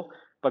that level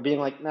by being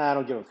like, nah, I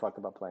don't give a fuck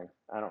about playing.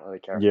 I don't really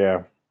care.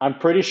 Yeah. I'm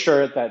pretty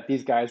sure that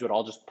these guys would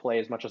all just play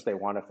as much as they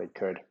want if they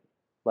could.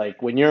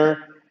 Like when you're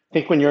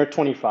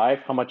 25,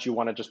 how much you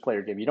want to just play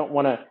your game. You don't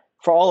want to,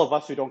 for all of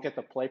us who don't get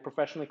to play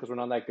professionally because we're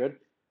not that good,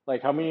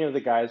 like how many of the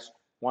guys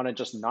want to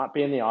just not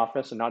be in the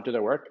office and not do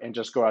their work and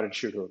just go out and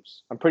shoot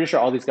hoops? I'm pretty sure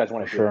all these guys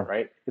want For to do that, sure.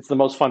 right? It's the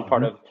most fun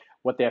part Hmm. of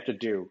what they have to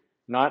do.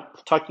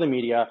 Not talk to the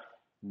media,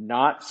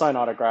 not sign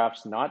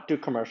autographs, not do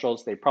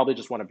commercials. They probably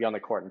just want to be on the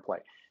court and play.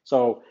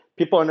 So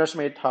people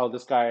underestimate how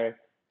this guy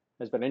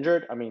has been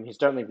injured. I mean, he's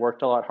certainly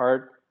worked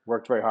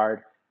very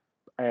hard,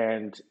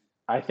 and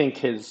I think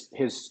his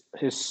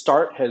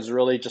start has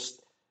really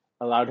just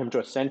allowed him to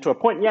ascend to a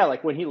point. Yeah,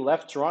 like when he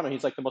left Toronto,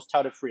 he's like the most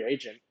touted free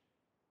agent,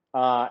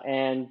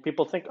 and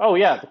people think, oh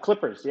yeah, the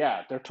Clippers,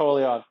 yeah, they're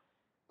totally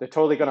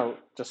gonna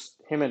just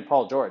him and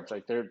Paul George,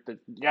 like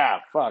yeah,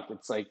 fuck,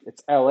 it's like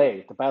it's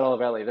L.A., the Battle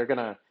of L.A. They're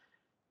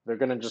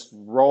gonna just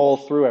roll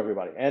through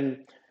everybody,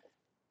 and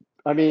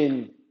I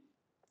mean,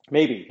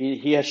 maybe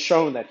he has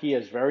shown that he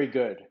is very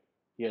good.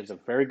 He is a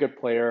very good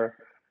player.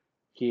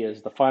 He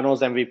is the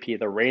Finals MVP,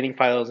 the reigning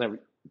Finals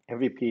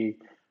MVP.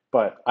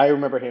 But I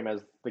remember him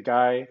as the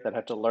guy that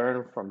had to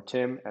learn from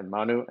Tim and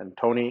Manu and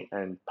Tony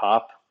and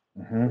Pop,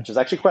 Hmm. which is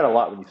actually quite a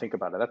lot when you think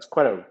about it. That's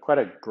quite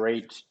a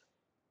great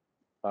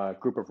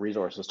group of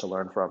resources to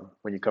learn from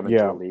when you come into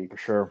the Yeah, league. for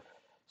sure.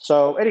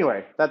 So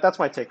anyway, that's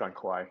my take on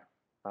Kawhi.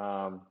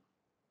 Um,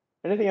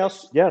 anything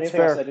else? Yeah, it's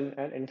Anything else? I fair. didn't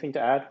add? Anything to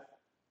add?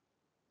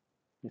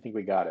 You think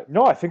we got it?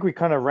 No, I think we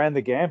kind of ran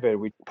the gambit.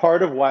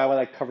 Part of why I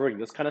like covering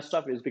this kind of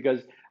stuff is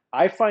because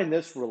I find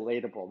this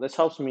relatable. This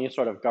helps me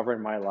sort of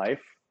govern my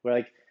life.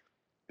 Like,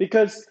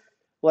 because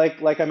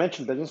like I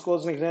mentioned, business school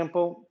is an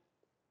example,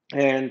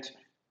 and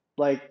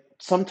like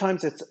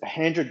sometimes it's a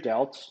hand you're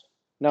dealt.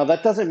 Now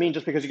that doesn't mean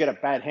just because you get a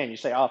bad hand, you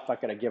say, "Oh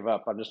fuck it, I give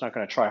up. I'm just not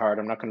going to try hard.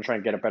 I'm not going to try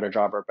and get a better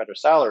job or a better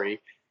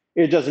salary."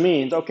 It just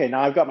means, okay,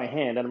 now I've got my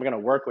hand and I'm going to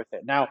work with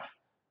it. Now,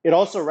 it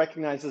also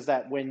recognizes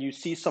that when you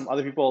see some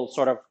other people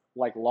sort of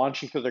like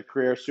launching through their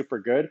career super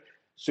good,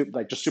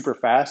 like just super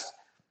fast,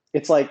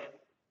 it's like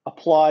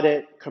applaud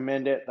it,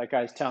 commend it. That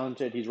guy's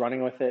talented. He's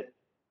running with it.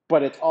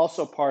 But it's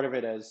also part of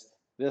it as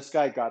this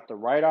guy got the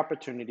right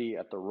opportunity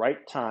at the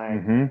right time.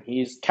 Mm-hmm.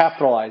 He's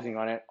capitalizing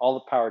on it. All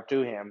the power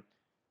to him.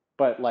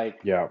 But like,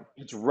 Yeah.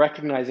 it's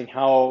recognizing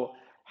how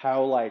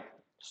like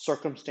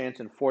circumstance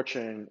and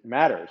fortune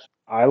matters.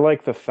 I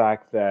like the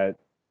fact that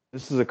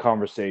this is a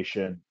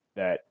conversation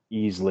that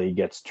easily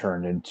gets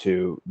turned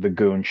into the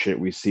goon shit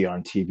we see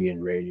on TV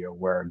and radio,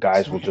 where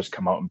guys will just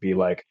come out and be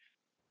like,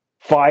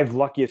 5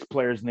 luckiest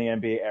players in the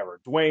NBA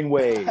ever, Dwayne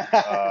Wade,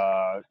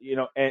 you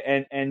know,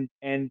 and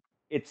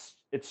it's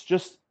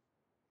just,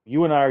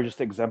 you and I are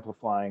just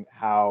exemplifying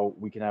how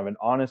we can have an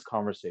honest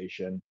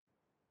conversation,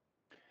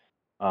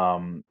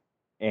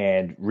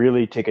 and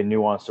really take a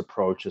nuanced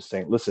approach to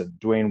saying, listen,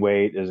 Dwayne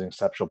Wade is an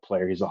exceptional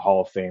player. He's a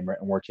Hall of Famer,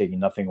 and we're taking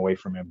nothing away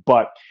from him.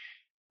 But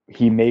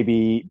he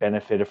maybe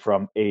benefited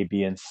from A,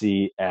 B, and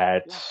C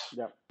at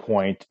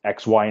point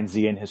X, Y, and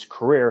Z in his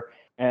career.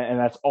 And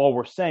that's all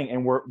we're saying.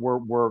 And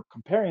we're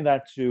comparing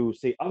that to,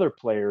 say, other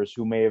players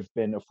who may have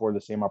been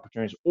afforded the same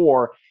opportunities,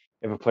 or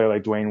if a player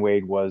like Dwayne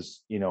Wade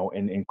was, you know,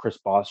 in Chris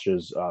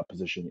Bosh's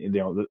position. You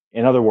know,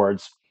 in other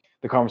words,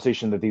 the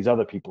conversation that these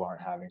other people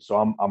aren't having. So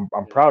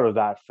I'm proud of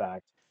that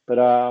fact. But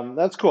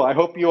that's cool. I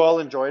hope you all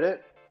enjoyed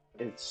it.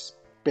 It's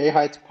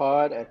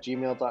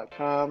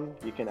BayHeightsPod@gmail.com.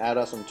 You can add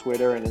us on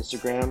Twitter and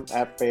Instagram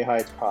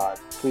 @BayHeightsPod.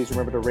 Please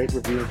remember to rate,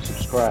 review, and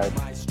subscribe.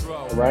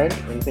 All right?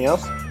 Anything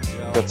else?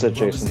 That's it,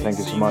 Jason. Thank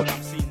you so much.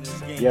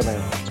 Yeah,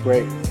 man. It's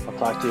great. I'll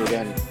talk to you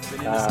again.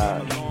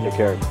 Take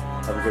care.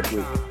 Have a good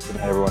week. Good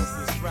night, everyone.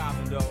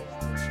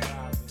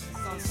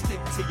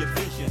 Stick to your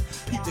vision,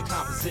 keep the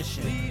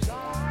composition.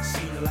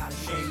 Seen a lot of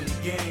shame in the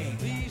game.